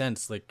make any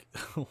sense. Like,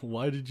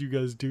 why did you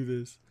guys do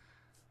this?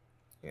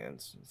 Yeah,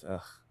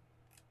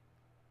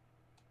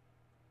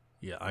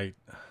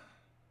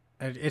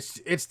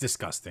 it's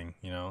disgusting,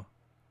 you know.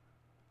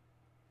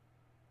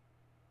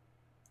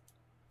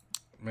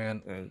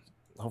 Man, and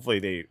hopefully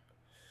they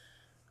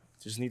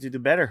just need to do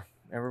better.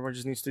 Everyone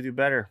just needs to do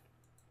better.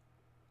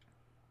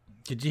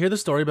 Did you hear the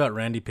story about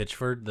Randy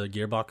Pitchford, the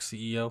Gearbox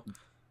CEO?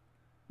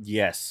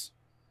 Yes.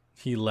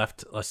 He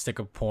left a stick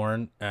of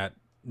porn at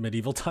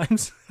medieval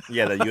times.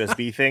 Yeah, the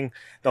USB thing,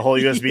 the whole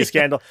USB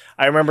scandal.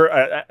 I remember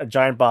a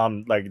Giant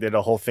Bomb like did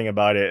a whole thing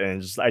about it,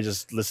 and I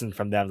just listened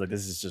from them like,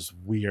 this is just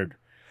weird.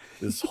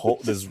 This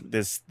whole this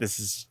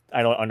is,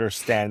 I don't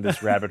understand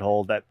this rabbit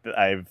hole that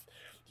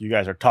you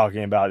guys are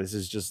talking about. This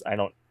is just, I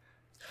don't.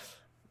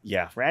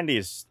 Yeah, Randy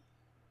is.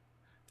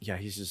 Yeah,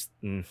 he's just.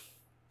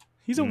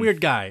 He's a weird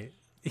guy.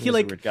 He's a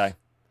weird guy.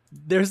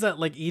 There's that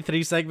like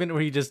E3 segment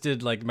where he just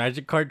did like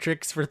magic card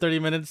tricks for 30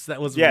 minutes. That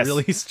was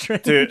really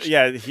strange.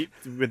 He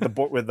with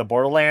the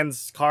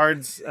Borderlands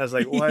cards. I was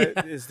like, what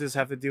does this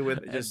have to do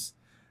with? Just,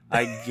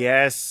 I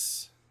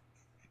guess.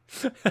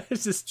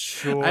 It's just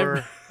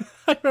sure.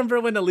 I remember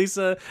when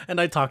Elisa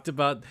and I talked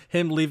about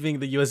him leaving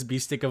the USB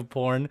stick of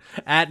porn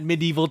at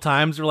medieval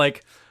times. We're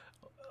like,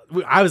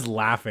 I was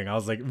laughing. I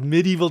was like,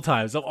 medieval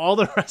times of all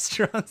the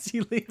restaurants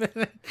you leave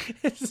in it.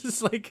 It's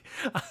just like,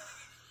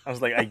 I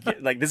was like, I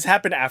get, like this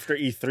happened after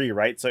E3,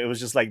 right? So it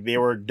was just like they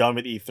were done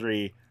with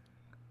E3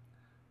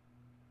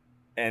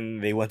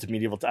 and they went to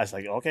medieval times. I was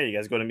like, okay, you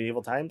guys go to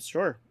medieval times?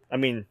 Sure. I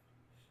mean,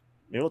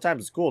 medieval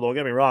times is cool. Don't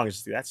get me wrong.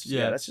 That's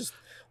just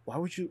why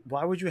would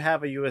you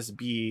have a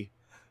USB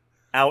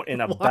out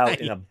and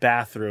about in a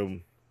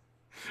bathroom?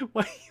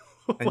 Why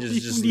and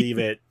just leave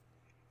it?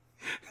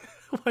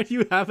 Why do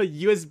you have a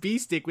USB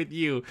stick with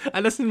you?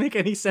 That doesn't make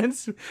any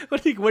sense.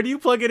 Where do you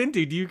plug it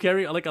into? Do you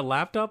carry like a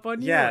laptop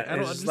on you? Yeah, I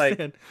don't understand.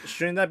 Like,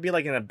 shouldn't that be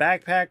like in a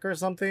backpack or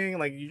something?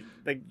 Like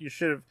you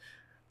should have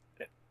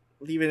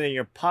leave it in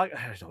your pocket.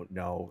 I don't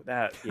know.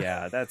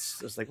 That's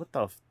just like what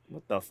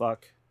the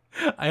fuck.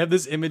 I have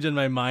this image in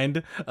my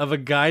mind of a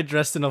guy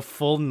dressed in a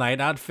full night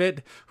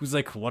outfit who's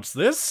like, "What's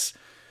this?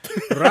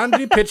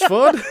 Randy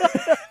Pitchford?"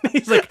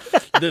 He's like,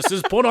 "This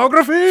is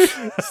pornography."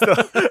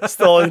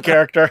 Still in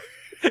character.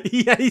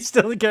 Yeah, he's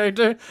still in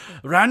character.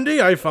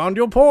 Randy, I found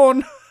your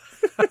porn.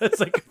 It's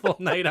like a full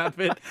night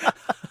outfit.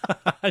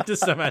 I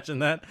just imagine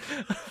that.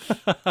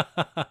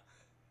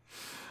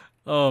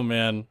 Oh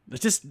man,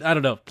 it's just, I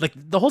don't know. Like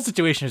the whole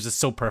situation is just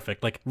so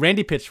perfect. Like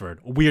Randy Pitchford,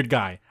 a weird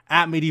guy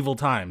at Medieval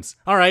Times.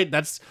 All right,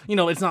 that's,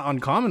 it's not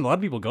uncommon. A lot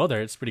of people go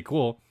there. It's pretty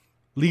cool.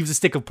 Leaves a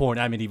stick of porn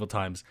at Medieval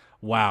Times.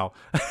 Wow.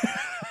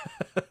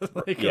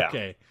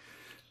 Okay.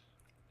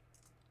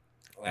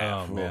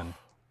 Oh man.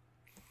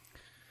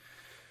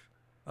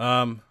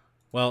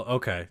 Well,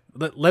 okay.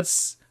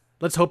 Let's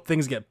hope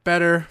things get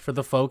better for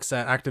the folks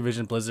at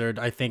Activision Blizzard.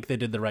 I think they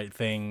did the right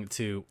thing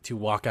to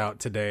walk out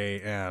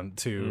today and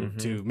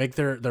to make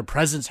their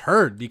presence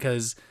heard,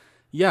 because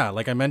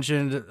like I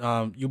mentioned,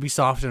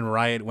 Ubisoft and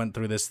Riot went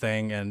through this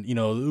thing and,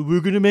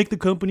 we're going to make the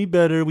company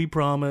better, we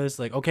promise.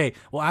 Like, okay,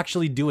 well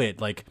actually do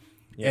it. Like,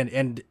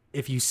 and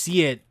if you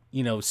see it,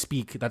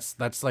 speak.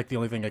 That's like the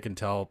only thing I can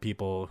tell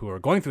people who are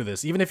going through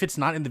this, even if it's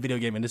not in the video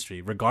game industry.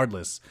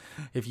 Regardless,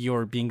 if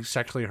you're being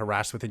sexually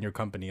harassed within your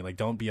company, like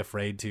don't be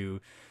afraid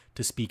to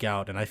speak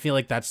out. And I feel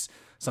like that's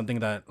something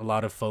that a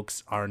lot of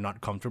folks are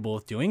not comfortable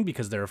with doing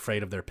because they're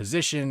afraid of their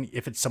position.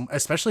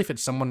 Especially if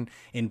it's someone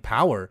in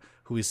power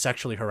who is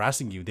sexually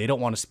harassing you, they don't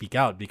want to speak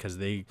out because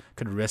they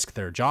could risk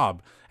their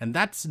job. And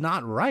that's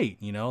not right.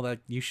 That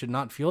you should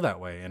not feel that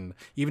way. And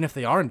even if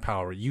they are in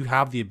power, you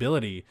have the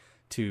ability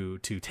to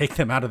take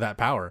them out of that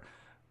power.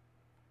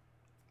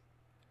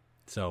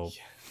 So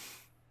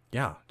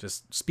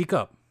just speak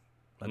up.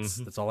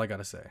 That's all I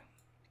gotta say.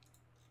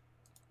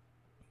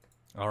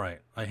 All right,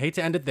 I hate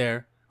to end it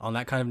there on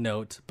that kind of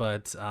note,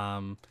 but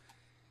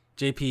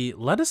JP,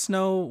 let us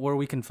know where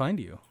we can find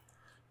you.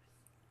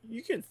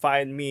 You can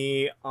find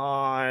me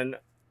on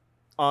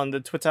the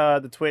Twitter,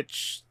 the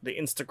Twitch, the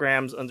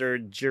Instagrams under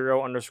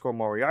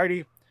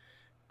Jiro_Moriarty.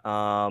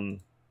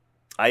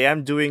 I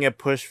am doing a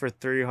push for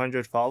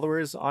 300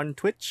 followers on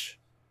Twitch.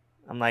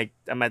 I'm at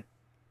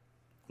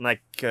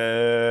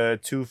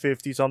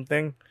 250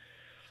 something.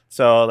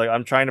 So like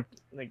I'm trying to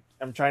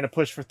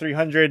push for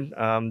 300.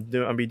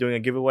 I'll be doing a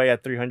giveaway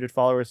at 300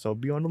 followers. So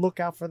be on the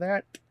lookout for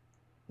that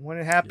when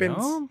it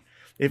happens.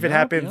 If it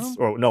happens,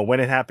 or no, when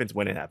it happens.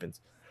 When it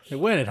happens,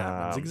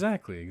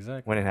 exactly.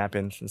 When it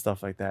happens and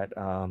stuff like that.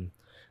 I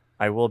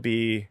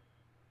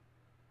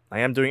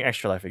am doing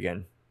Extra Life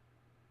again,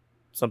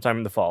 sometime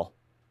in the fall.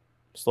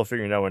 Still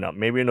figuring that one out.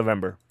 Maybe in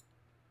November.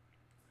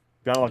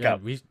 Be on the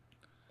lookout. We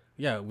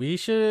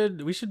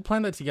should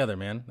plan that together,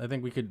 man. I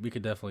think we could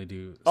definitely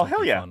do something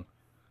hell yeah. fun.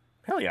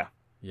 Hell yeah.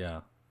 Yeah.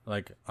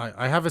 Like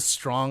I have a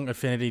strong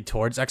affinity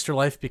towards Extra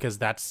Life because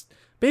that's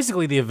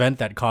basically the event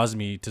that caused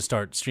me to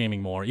start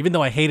streaming more. Even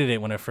though I hated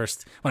it when I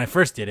first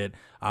did it,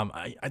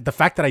 the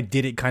fact that I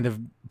did it kind of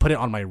put it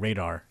on my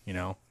radar,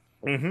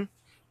 Mm-hmm.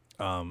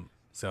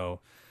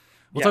 So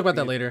we'll talk about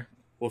that later.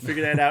 We'll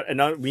figure that out,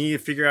 and we need to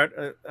figure out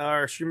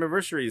our stream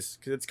anniversaries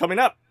because it's coming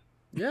up.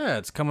 Yeah,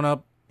 it's coming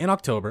up in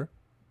October.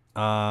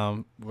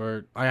 I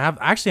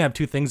actually have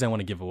two things I want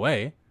to give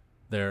away.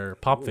 They're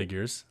pop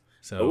figures,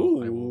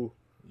 so I'm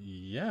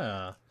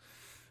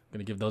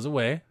gonna give those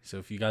away. So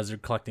if you guys are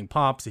collecting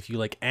pops, if you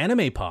like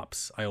anime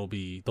pops,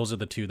 those are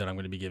the two that I'm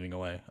going to be giving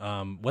away.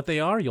 What they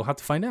are, you'll have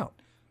to find out.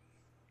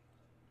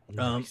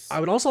 Nice.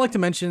 I would also like to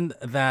mention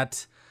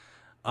that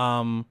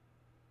JP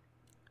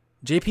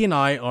and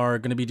I are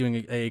going to be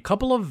doing a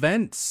couple of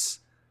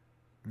events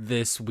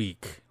this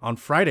week. On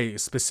Friday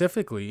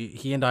specifically,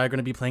 he and I are going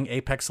to be playing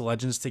Apex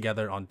Legends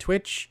together on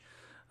Twitch.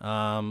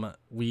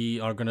 We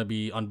are going to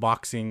be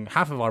unboxing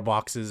half of our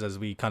boxes, as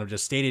we kind of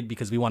just stated,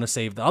 because we want to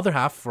save the other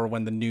half for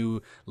when the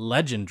new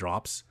Legend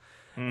drops.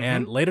 Mm-hmm.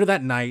 And later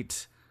that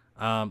night,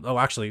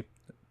 actually,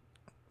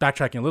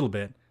 backtracking a little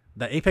bit,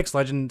 the Apex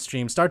Legends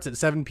stream starts at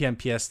 7 p.m.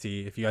 PST,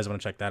 if you guys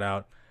want to check that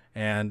out.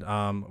 And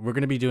we're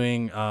going to be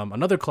doing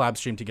another collab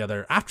stream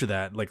together after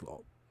that, like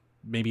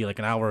maybe like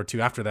an hour or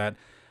two after that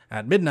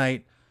at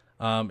midnight.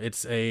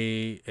 It's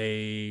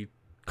a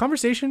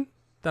conversation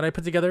that I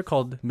put together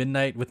called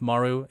Midnight with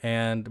Maru,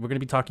 and we're going to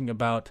be talking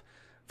about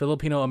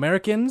Filipino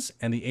Americans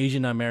and the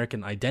Asian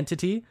American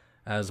identity,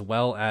 as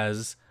well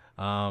as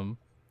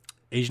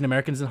Asian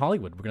Americans in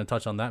Hollywood. We're going to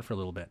touch on that for a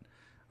little bit.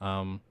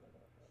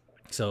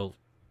 So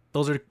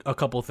those are a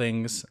couple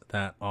things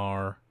that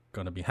are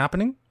going to be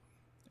happening.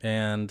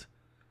 And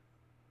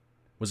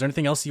was there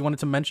anything else you wanted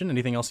to mention?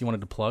 Anything else you wanted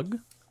to plug?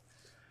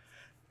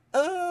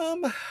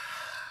 No,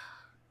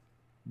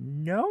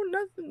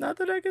 not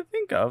that I can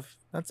think of.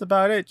 That's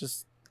about it.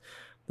 Just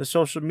the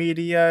social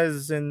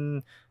medias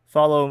and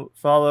follow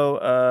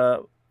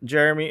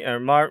Jeremy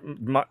or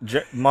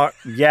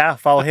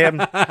follow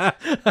him.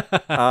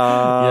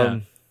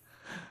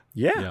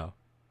 Yeah.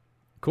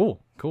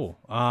 Cool.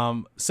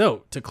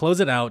 So to close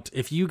it out,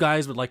 if you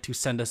guys would like to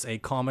send us a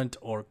comment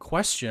or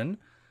question,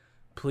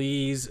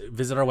 please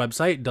visit our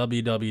website,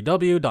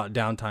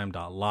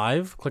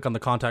 www.downtime.live. Click on the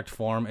contact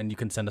form and you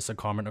can send us a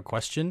comment or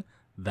question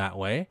that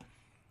way.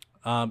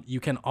 You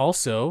can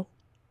also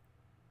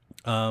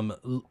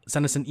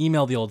send us an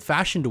email the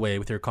old-fashioned way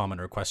with your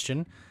comment or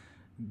question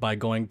by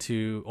going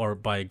to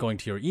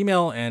your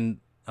email and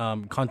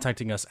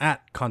contacting us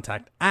at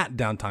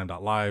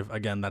contact@downtime.live.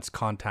 Again, that's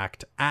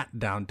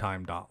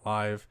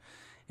contact@downtime.live.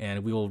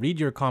 And we will read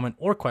your comment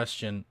or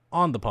question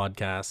on the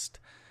podcast.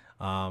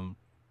 You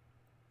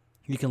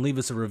can leave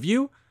us a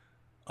review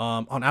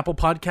on Apple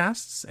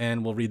Podcasts,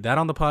 and we'll read that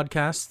on the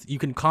podcast. You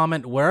can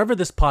comment wherever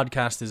this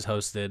podcast is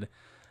hosted,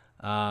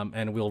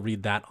 and we'll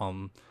read that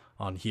on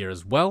here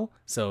as well.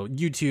 So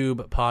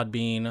YouTube,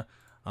 Podbean,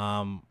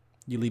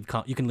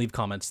 you can leave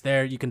comments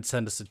there. You can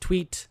send us a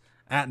tweet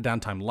at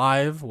Downtime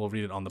Live. We'll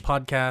read it on the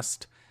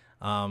podcast.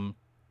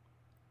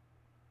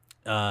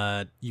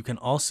 You can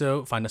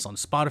also find us on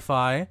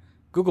Spotify,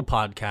 Google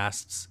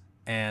Podcasts,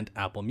 and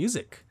Apple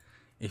Music.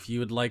 If you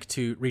would like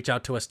to reach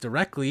out to us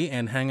directly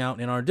and hang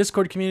out in our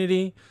Discord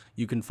community,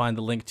 you can find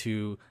the link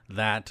to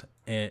that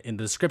in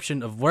the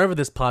description of wherever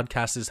this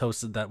podcast is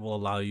hosted. That will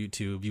allow you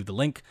to view the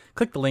link,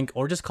 click the link,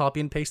 or just copy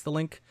and paste the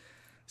link.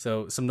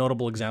 So some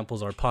notable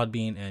examples are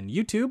Podbean and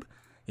YouTube.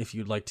 If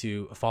you'd like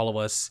to follow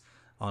us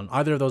on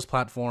either of those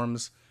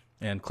platforms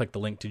and click the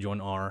link to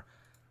join our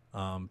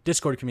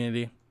Discord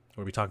community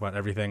where we talk about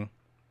everything.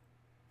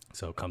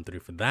 So come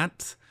through for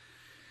that.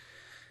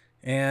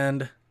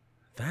 And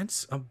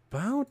that's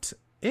about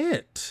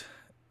it.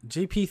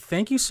 JP,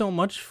 thank you so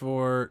much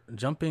for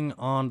jumping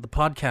on the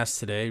podcast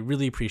today.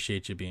 Really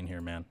appreciate you being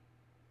here, man.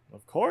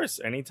 Of course,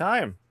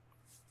 anytime.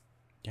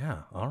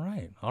 Yeah, all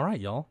right. All right,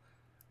 y'all.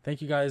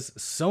 Thank you guys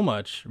so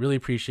much. Really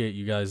appreciate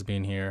you guys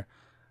being here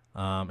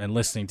and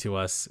listening to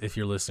us, if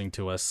you're listening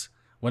to us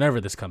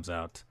whenever this comes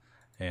out.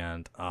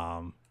 And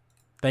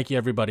thank you,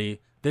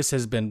 everybody. This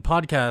has been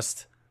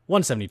Podcast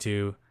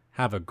 172.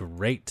 Have a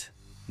great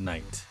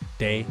night,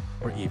 day,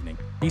 or evening.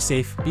 Be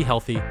safe, be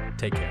healthy,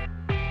 take care.